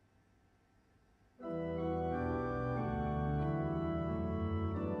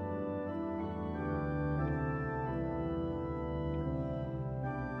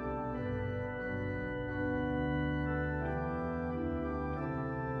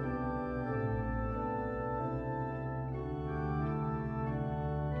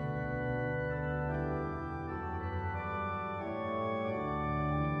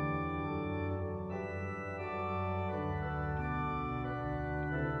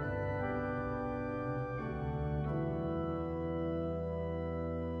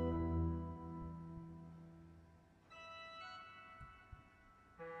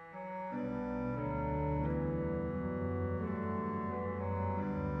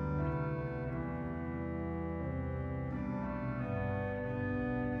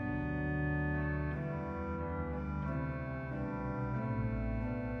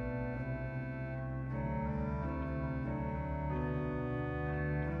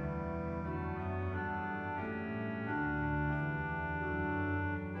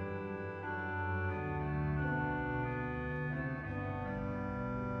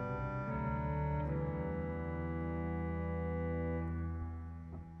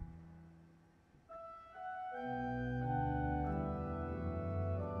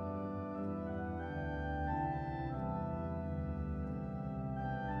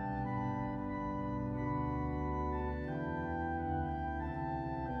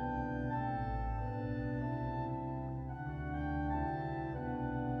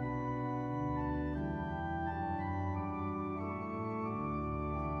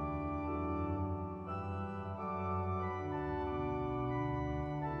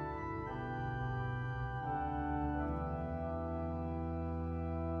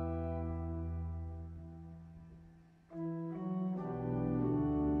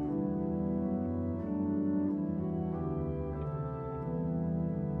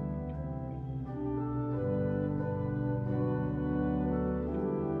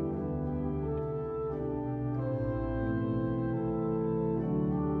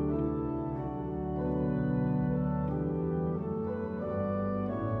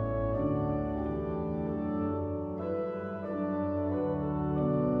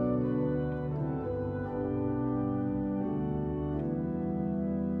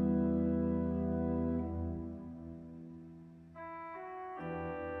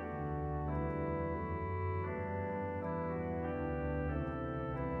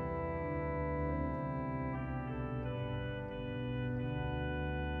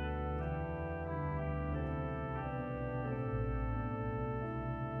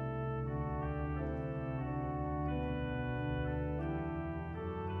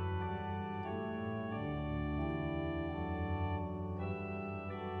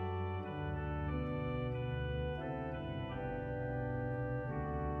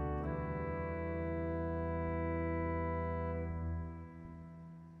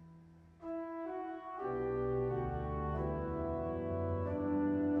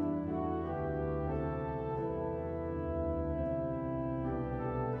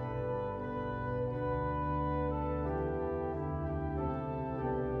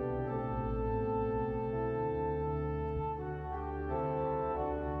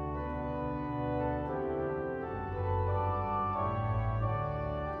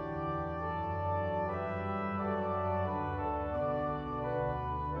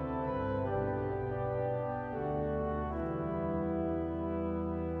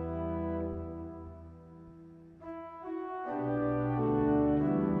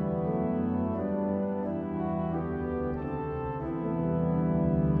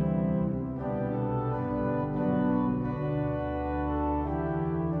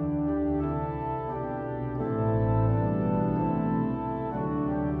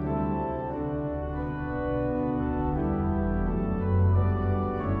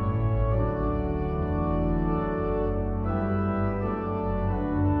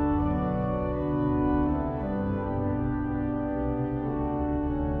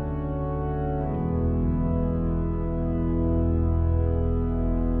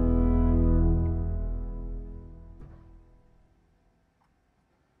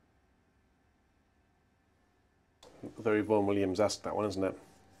 very Vaughan Williams-esque, that one, isn't it?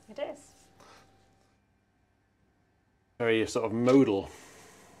 It is. Very sort of modal.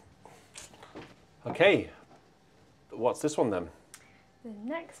 Okay, what's this one then? The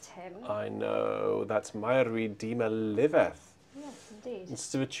next hymn. I know, that's Mairi Dima Liveth. Yes, indeed. It's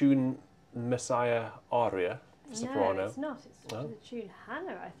to the tune Messiah Aria, soprano. No, it's not. It's to the tune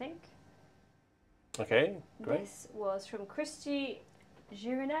Hannah, I think. Okay, great. This was from Christy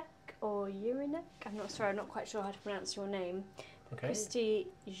Jurinek, or Jurinek. I'm not quite sure how to pronounce your name. Okay. Christy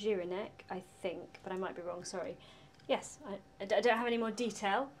Jurinek, I think, but I might be wrong, sorry. Yes, I don't have any more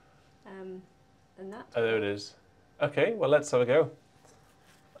detail than that. Oh, there it is. Okay, well, let's have a go.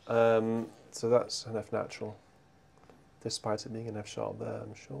 So that's an F natural, despite it being an F sharp there,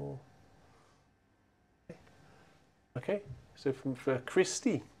 I'm sure. Okay, so for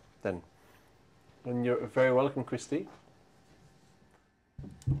Christy, then. And you're very welcome, Christy.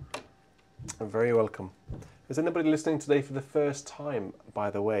 Very welcome. Is anybody listening today for the first time,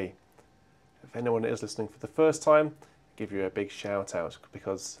 by the way? If anyone is listening for the first time, I'll give you a big shout out,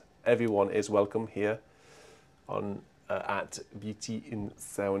 because everyone is welcome here on at Beauty in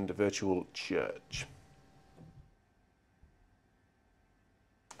Sound Virtual Church.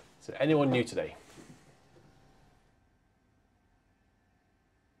 So anyone new today?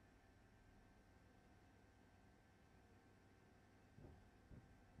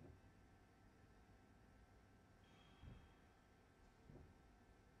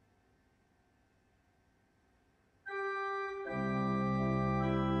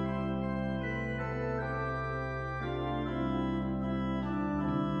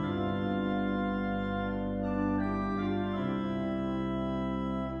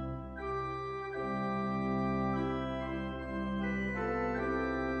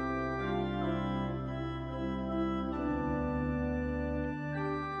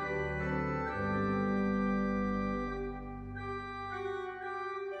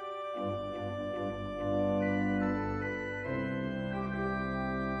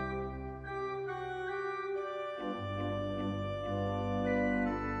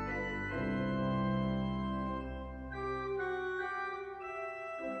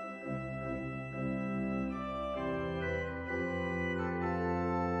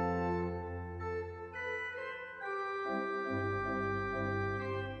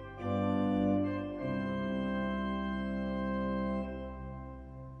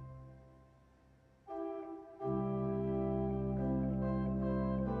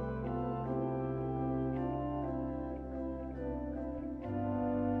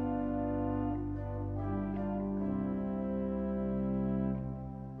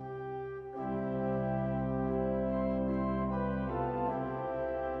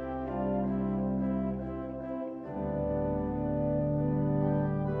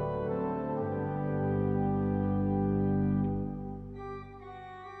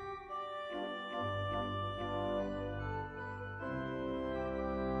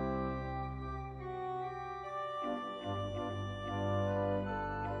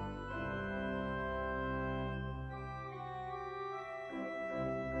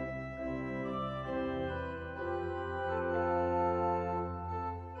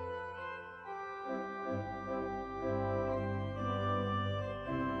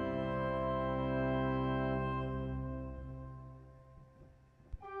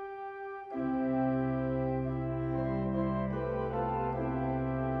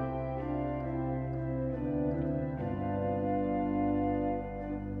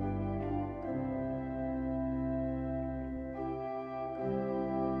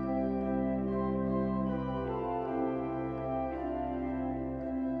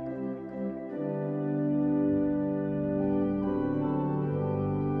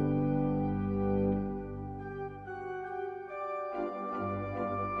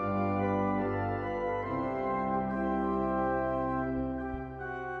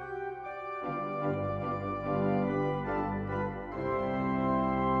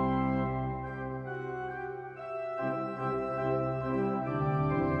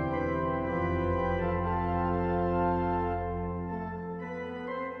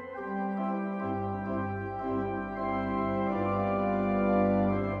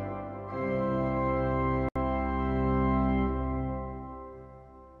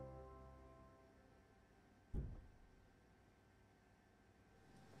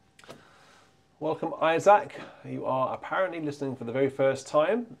 Welcome, Isaac. You are apparently listening for the very first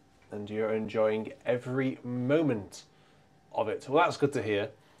time and you're enjoying every moment of it. Well, that's good to hear.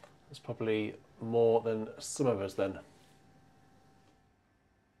 It's probably more than some of us then.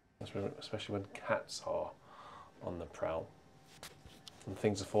 Especially when cats are on the prowl and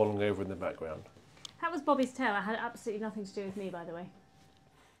things are falling over in the background. That was Bobby's tale. It had absolutely nothing to do with me, by the way.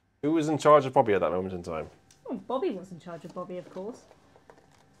 Who was in charge of Bobby at that moment in time? Oh, Bobby was in charge of Bobby, of course.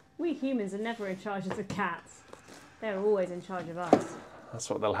 We humans are never in charge of the cats. They're always in charge of us. That's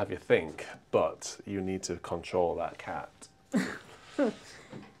what they'll have you think, but you need to control that cat.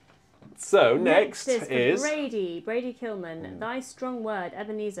 So next is Brady Kilman. Thy strong word,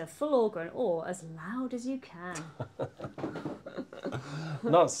 Ebenezer, full organ, or as loud as you can.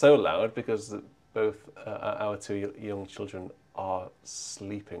 Not so loud because both our two young children are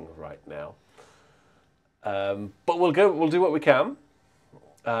sleeping right now. But we'll do what we can.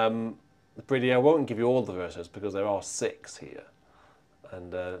 Brady, I won't give you all the verses because there are 6 here,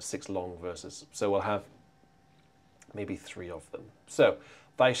 and 6 long verses. So we'll have maybe 3 of them. So,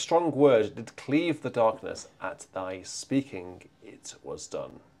 thy strong word did cleave the darkness, at thy speaking it was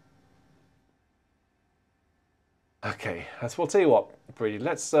done. Okay, we'll tell you what, Brady,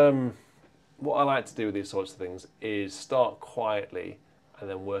 let's, what I like to do with these sorts of things is start quietly and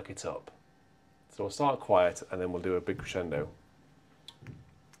then work it up. So we'll start quiet and then we'll do a big crescendo.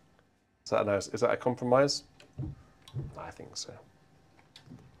 Is that nice? Is that a compromise? I think so.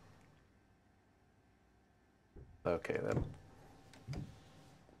 Okay then.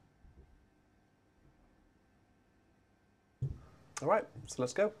 All right, so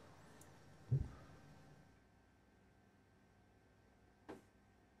let's go.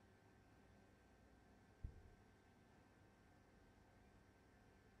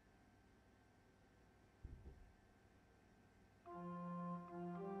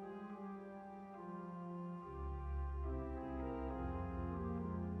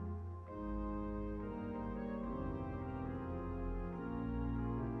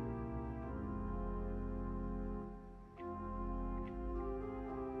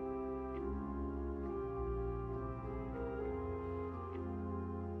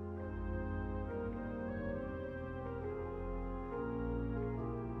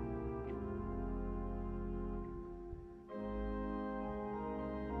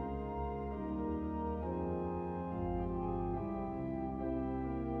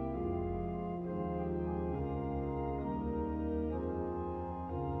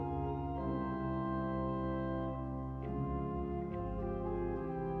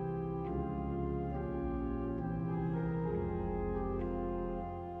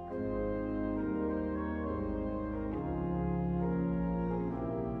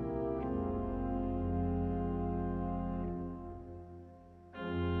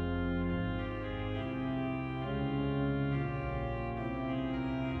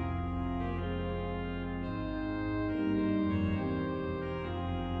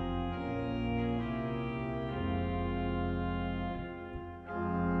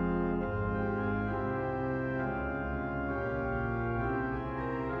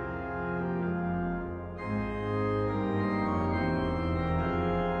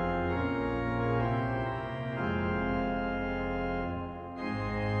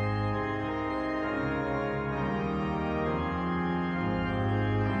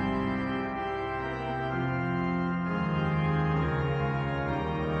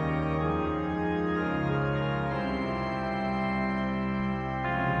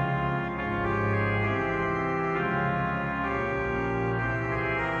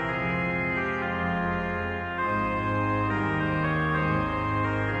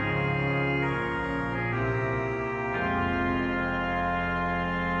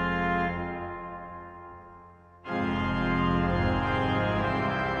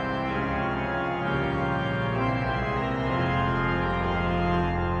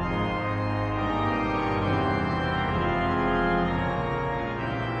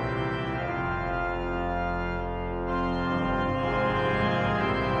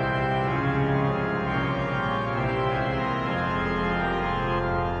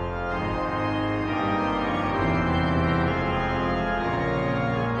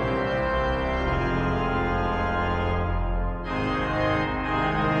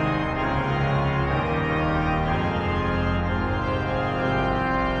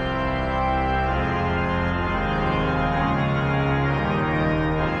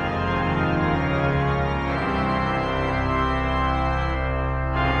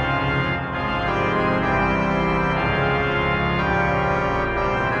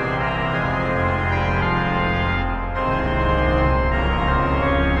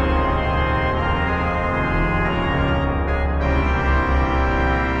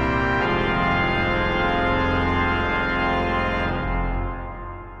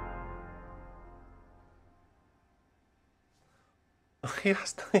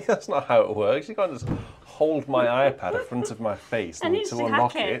 That's not how it works. You can't just hold my iPad in front of my face and to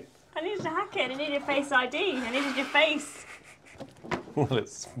unlock it. I I needed to hack it. I needed your Face ID. I needed your face. Well,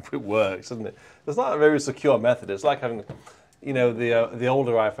 it works, doesn't it? It's not a very secure method. It's like having, you know, the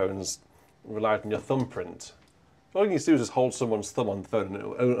older iPhones relied on your thumbprint. All you need to do is just hold someone's thumb on the phone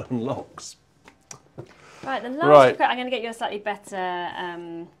and it unlocks. Right, the last request. I'm going to get you a slightly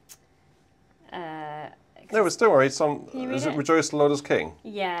better. No, but don't worry. It's on. Is it Rejoice the Lord is King?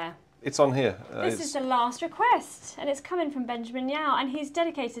 Yeah. It's on here. This is the last request, and it's coming from Benjamin Yao, and he's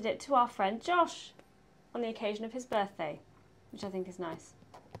dedicated it to our friend Josh on the occasion of his birthday, which I think is nice.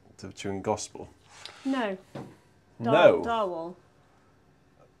 To the tune Gospel? No. No. Darwall.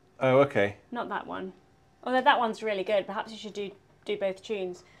 Oh, okay. Not that one. Although that one's really good. Perhaps you should do both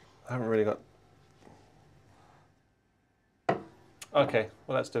tunes. I haven't really got... Okay,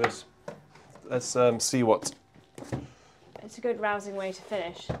 well, let's do this. Let's see what... It's a good rousing way to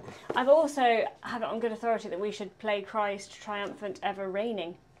finish. I've also have it on good authority that we should play Christ Triumphant Ever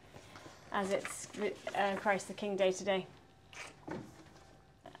Reigning, as it's Christ the King Day today.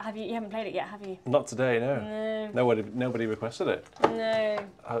 You haven't played it yet, have you? Not today, no. No. Nobody requested it. No.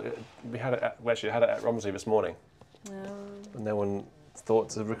 We actually had it at Romsey this morning. No. And no one thought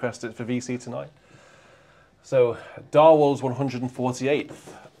to request it for VC tonight. So, Darwell's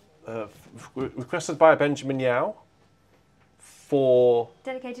 148th, requested by Benjamin Yao for...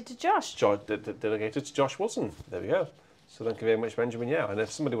 Dedicated to Josh. Dedicated to Josh Wilson. There we go. So thank you very much, Benjamin Yao. And if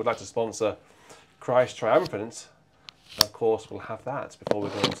somebody would like to sponsor Christ Triumphant, of course, we'll have that before we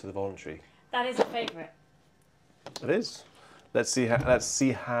go into the voluntary. That is a favourite. It is. Let's see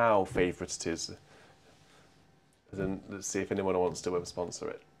how favourite it is. Then let's see if anyone wants to sponsor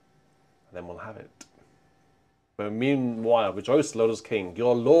it, and then we'll have it. But meanwhile, rejoice, Lord is King,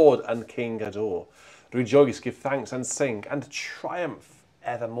 your Lord and King adore. Rejoice, give thanks and sing, and triumph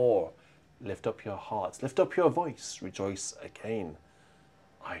evermore. Lift up your hearts, lift up your voice, rejoice again.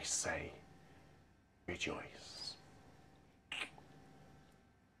 I say, rejoice.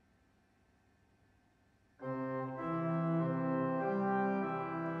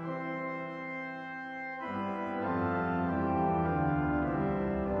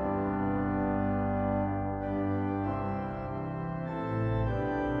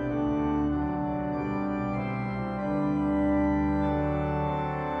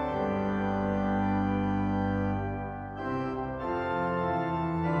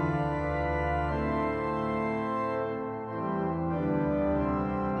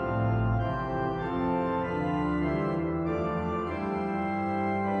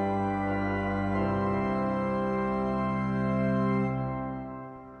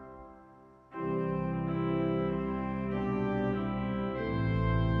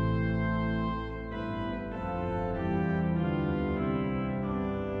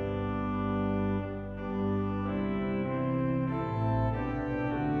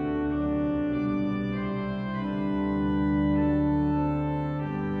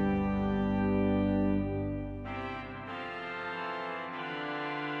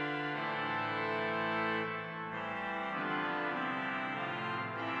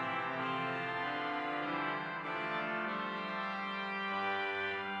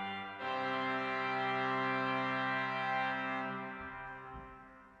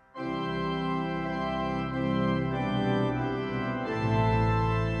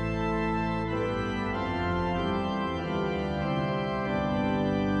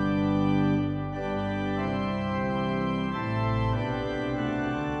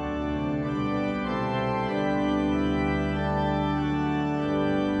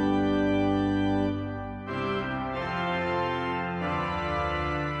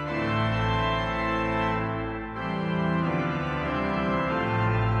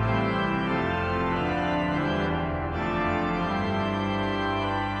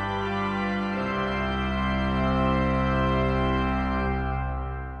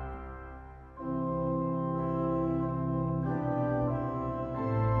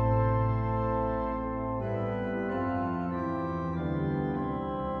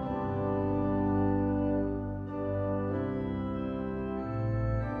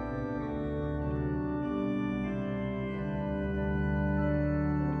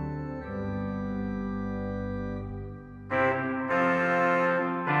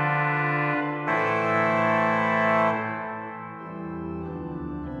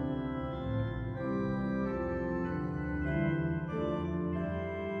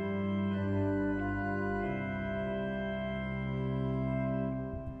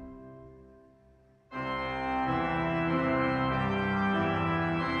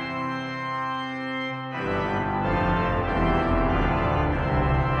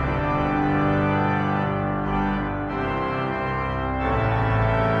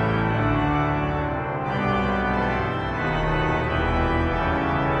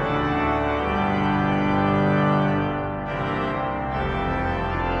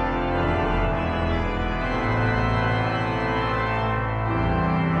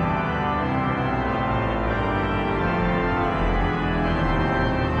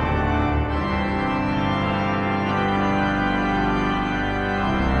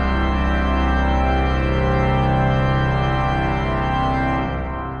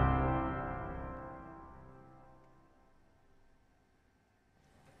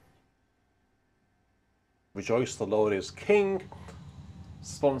 Rejoice, the Lord is King,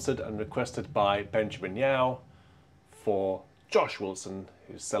 sponsored and requested by Benjamin Yao for Josh Wilson,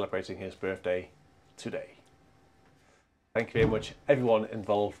 who's celebrating his birthday today. Thank you very much, everyone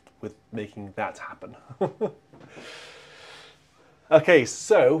involved with making that happen. Okay,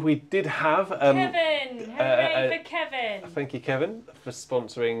 so we did have... Kevin! Hooray for Kevin! Thank you, Kevin, for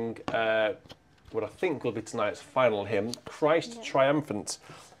sponsoring what I think will be tonight's final hymn, Christ Triumphant,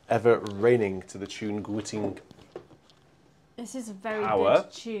 Ever Reigning, to the tune Gwitting. This is a very good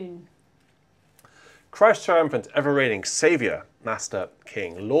tune. Christ Triumphant, Ever Reigning, Saviour, Master,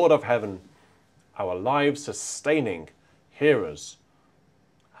 King, Lord of Heaven, our lives sustaining, hear us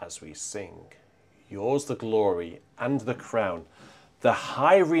as we sing. Yours the glory and the crown, the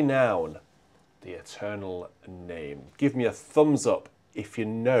high renown, the eternal name. Give me a thumbs up if you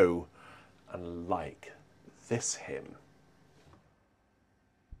know and like this hymn.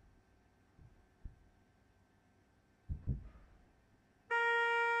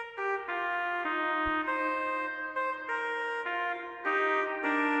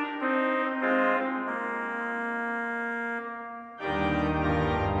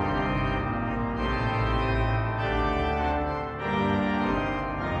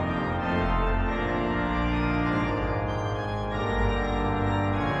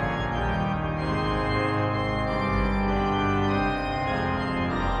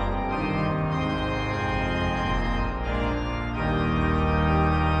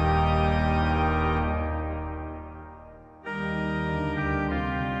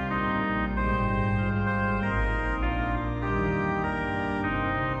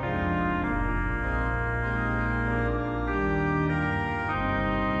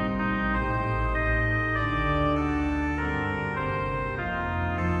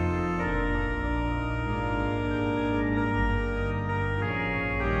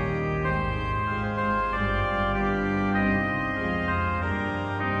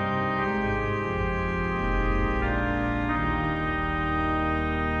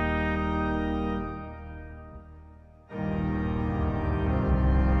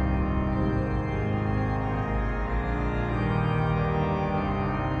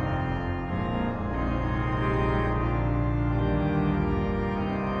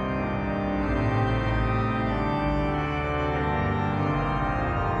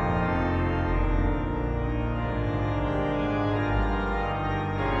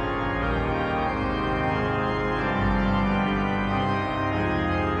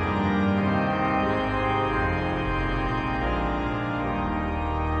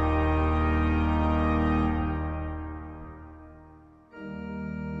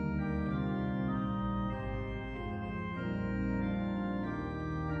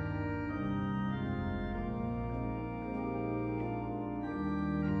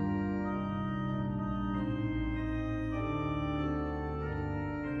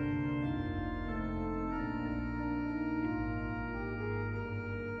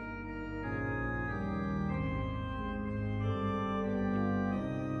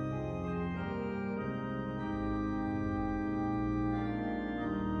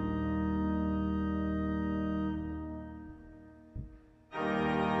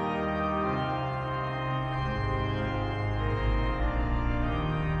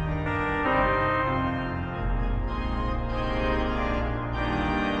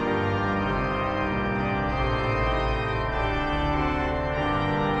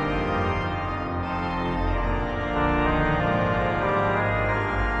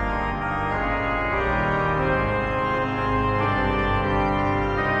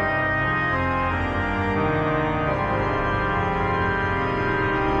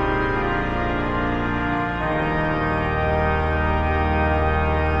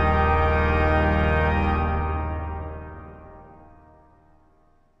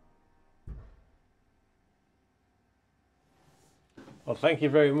 Well, thank you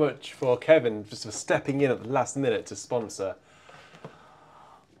very much for Kevin just for stepping in at the last minute to sponsor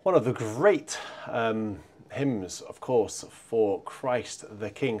one of the great hymns, of course, for Christ the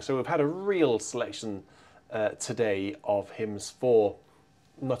King. So we've had a real selection today of hymns for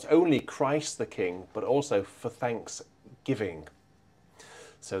not only Christ the King, but also for Thanksgiving.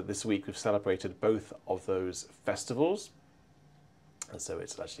 So this week we've celebrated both of those festivals. And so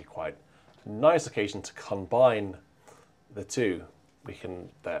it's actually quite a nice occasion to combine the two. We can,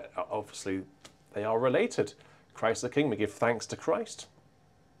 obviously, they are related. Christ the King, we give thanks to Christ.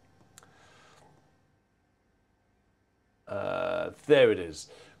 There it is.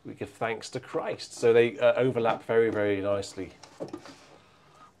 We give thanks to Christ. So they overlap very, very nicely.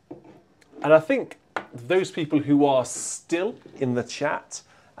 And I think those people who are still in the chat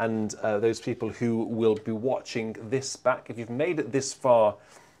and those people who will be watching this back. If you've made it this far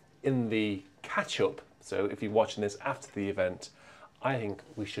in the catch-up, so if you're watching this after the event, I think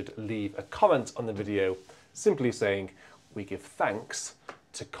we should leave a comment on the video simply saying we give thanks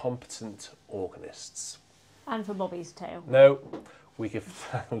to competent organists. And for Bobby's tail. No, we give.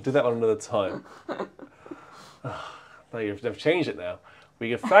 We'll do that one another time. No, they've changed it now. We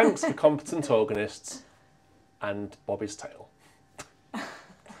give thanks for competent organists and Bobby's tail.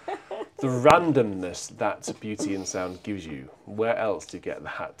 The randomness that Beauty and Sound gives you. Where else do you get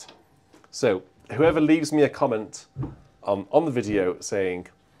that? So whoever leaves me a comment on the video saying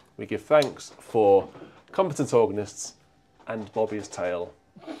we give thanks for competent organists and Bobby's tail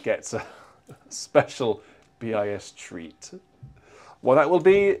gets a special BIS treat. What that will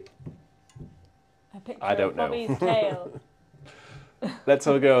be, A picture I don't of know. Bobby's tail. Let's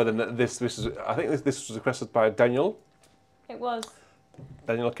have a go. Then I think this was requested by Daniel. It was.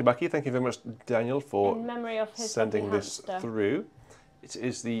 Daniel Kibaki. Thank you very much, Daniel, for In memory of his sending this hamster. through. It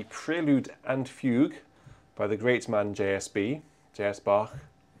is the Prelude and Fugue by the great man J.S. Bach.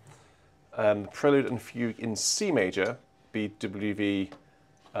 Prelude and Fugue in C major, BWV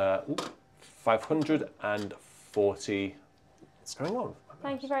 540. What's going on?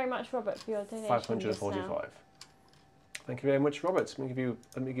 Thank you very much, Robert, for your donation. 545. Thank you very much, Robert. Let me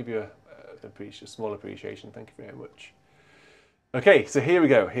give you a small appreciation. Thank you very much. Okay, so here we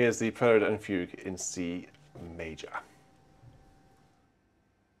go. Here's the Prelude and Fugue in C major.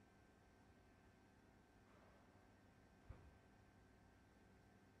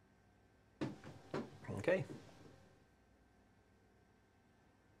 Okay.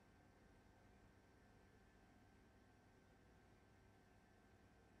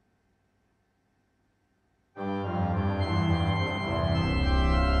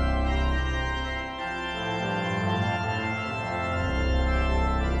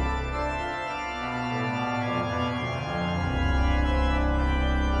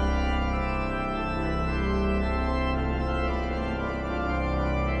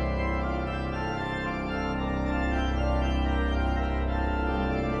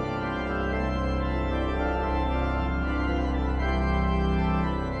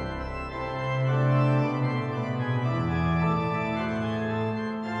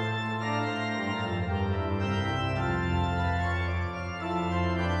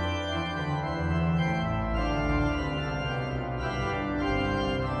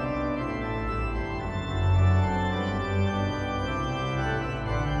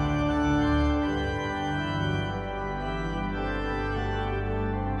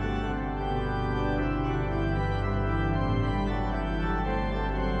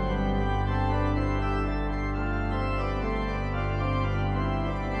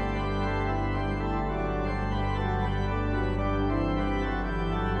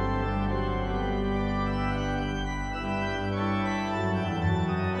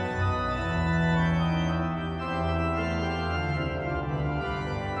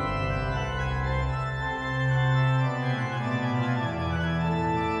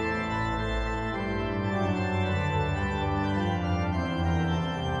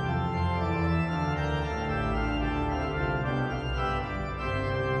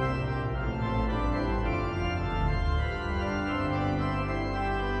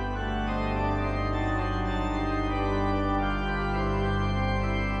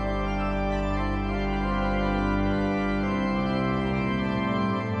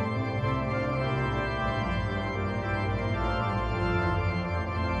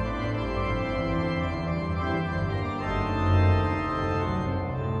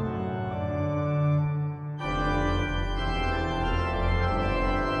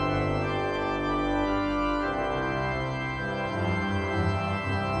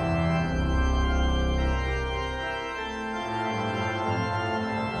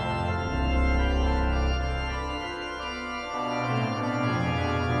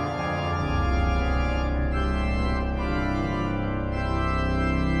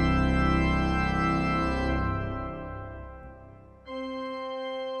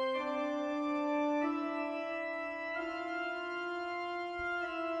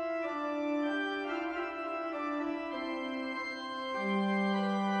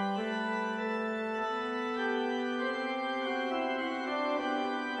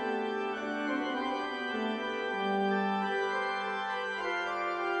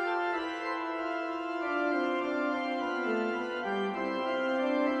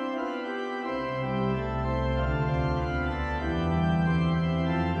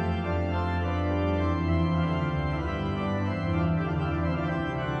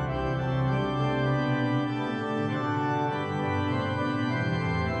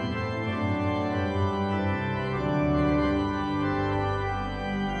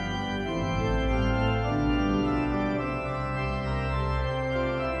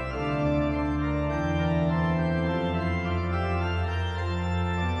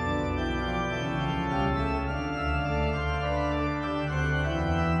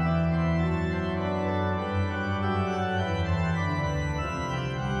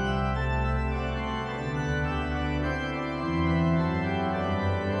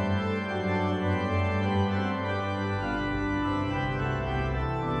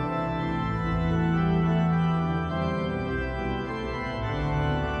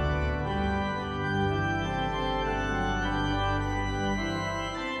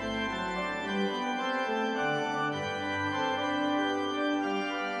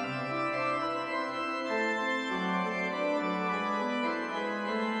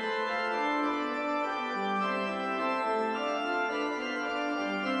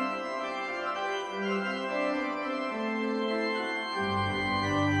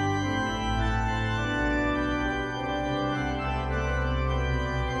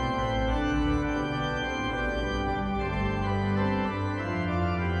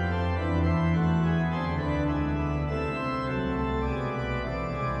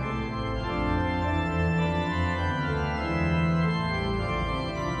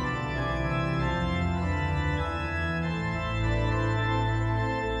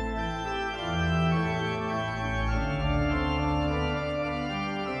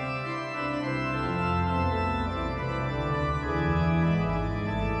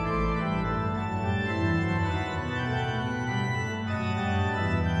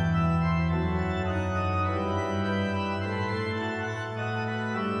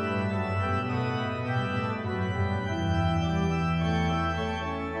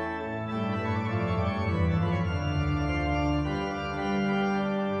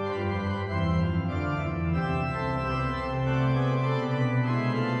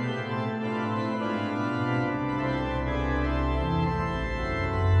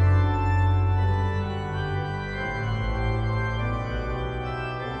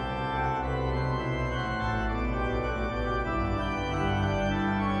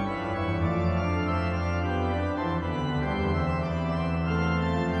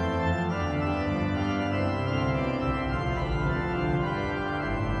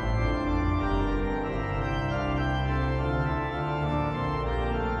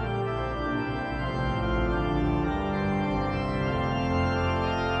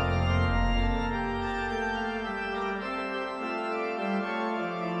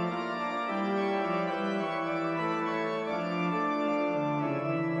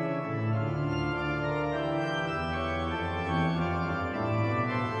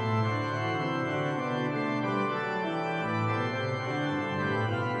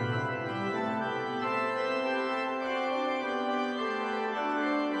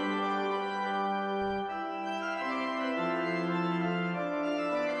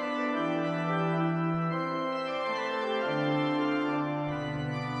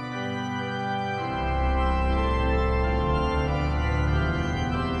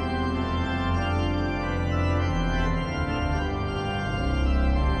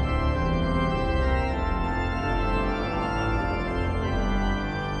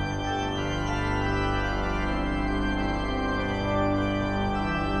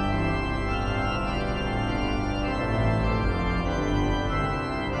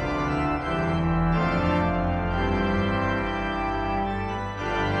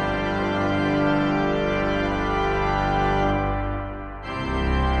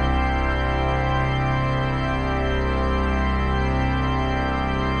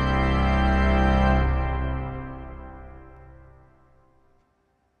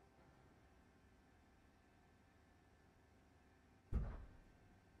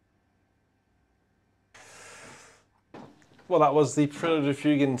 Well, that was the Prelude of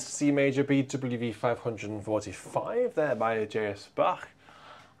Fugue in C major BWV 545 there by J.S. Bach.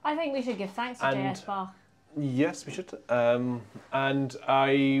 I think we should give thanks to J.S. Bach. Yes, we should. And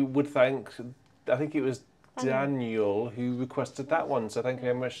I would thank, I think it was Daniel who requested that one. So thank you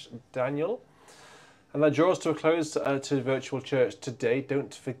very much, Daniel. And that draws to a close to Virtual Church today.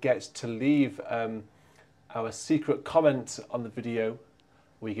 Don't forget to leave our secret comment on the video.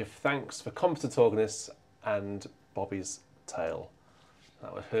 We give thanks for competent organists and Bobby's tale.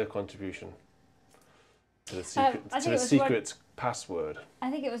 That was her contribution to the secret, password. I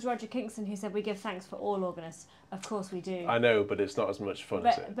think it was Roger Kingston who said we give thanks for all organists. Of course we do. I know, but it's not as much fun,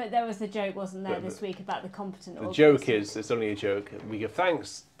 is it? But there was the joke, wasn't there, this week about the competent organists. The joke is, it's only a joke, we give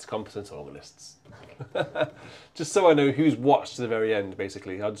thanks to competent organists. Just so I know who's watched to the very end,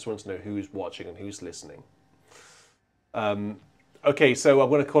 basically. I just want to know who's watching and who's listening. Okay, so I'm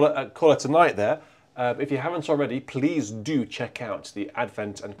going to call it a night there. If you haven't already, please do check out the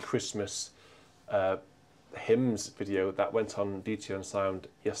Advent and Christmas hymns video that went on Beauty and Sound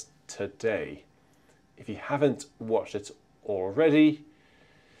yesterday. If you haven't watched it already,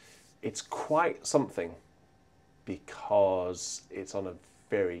 it's quite something because it's on a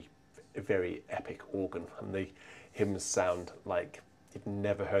very, very epic organ and the hymns sound like you've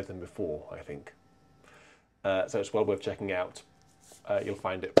never heard them before, I think. So it's well worth checking out. You'll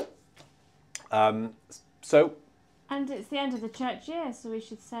find it. And it's the end of the church year, so we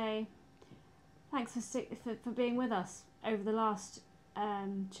should say thanks for being with us over the last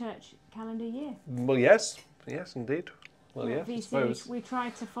church calendar year. Well, yes, indeed. Well, yeah, VC, I suppose. we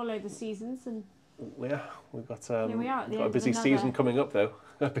tried to follow the seasons, and yeah, we've got we are a busy season coming up, though.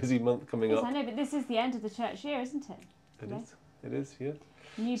 A busy month coming up. I know, but this is the end of the church year, isn't it? It is. It is. Yeah.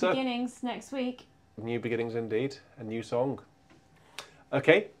 New beginnings next week. New beginnings, indeed. A new song.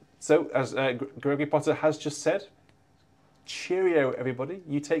 Okay. So, as Gregory Potter has just said, cheerio, everybody.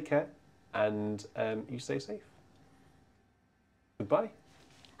 You take care, and you stay safe. Goodbye.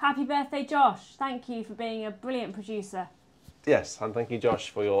 Happy birthday, Josh. Thank you for being a brilliant producer. Yes, and thank you, Josh,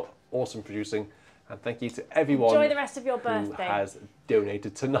 for your awesome producing. And thank you to everyone Enjoy the rest of your birthday. Who has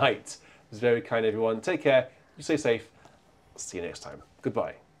donated tonight. It was very kind, everyone. Take care. You stay safe. See you next time.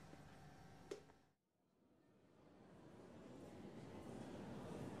 Goodbye.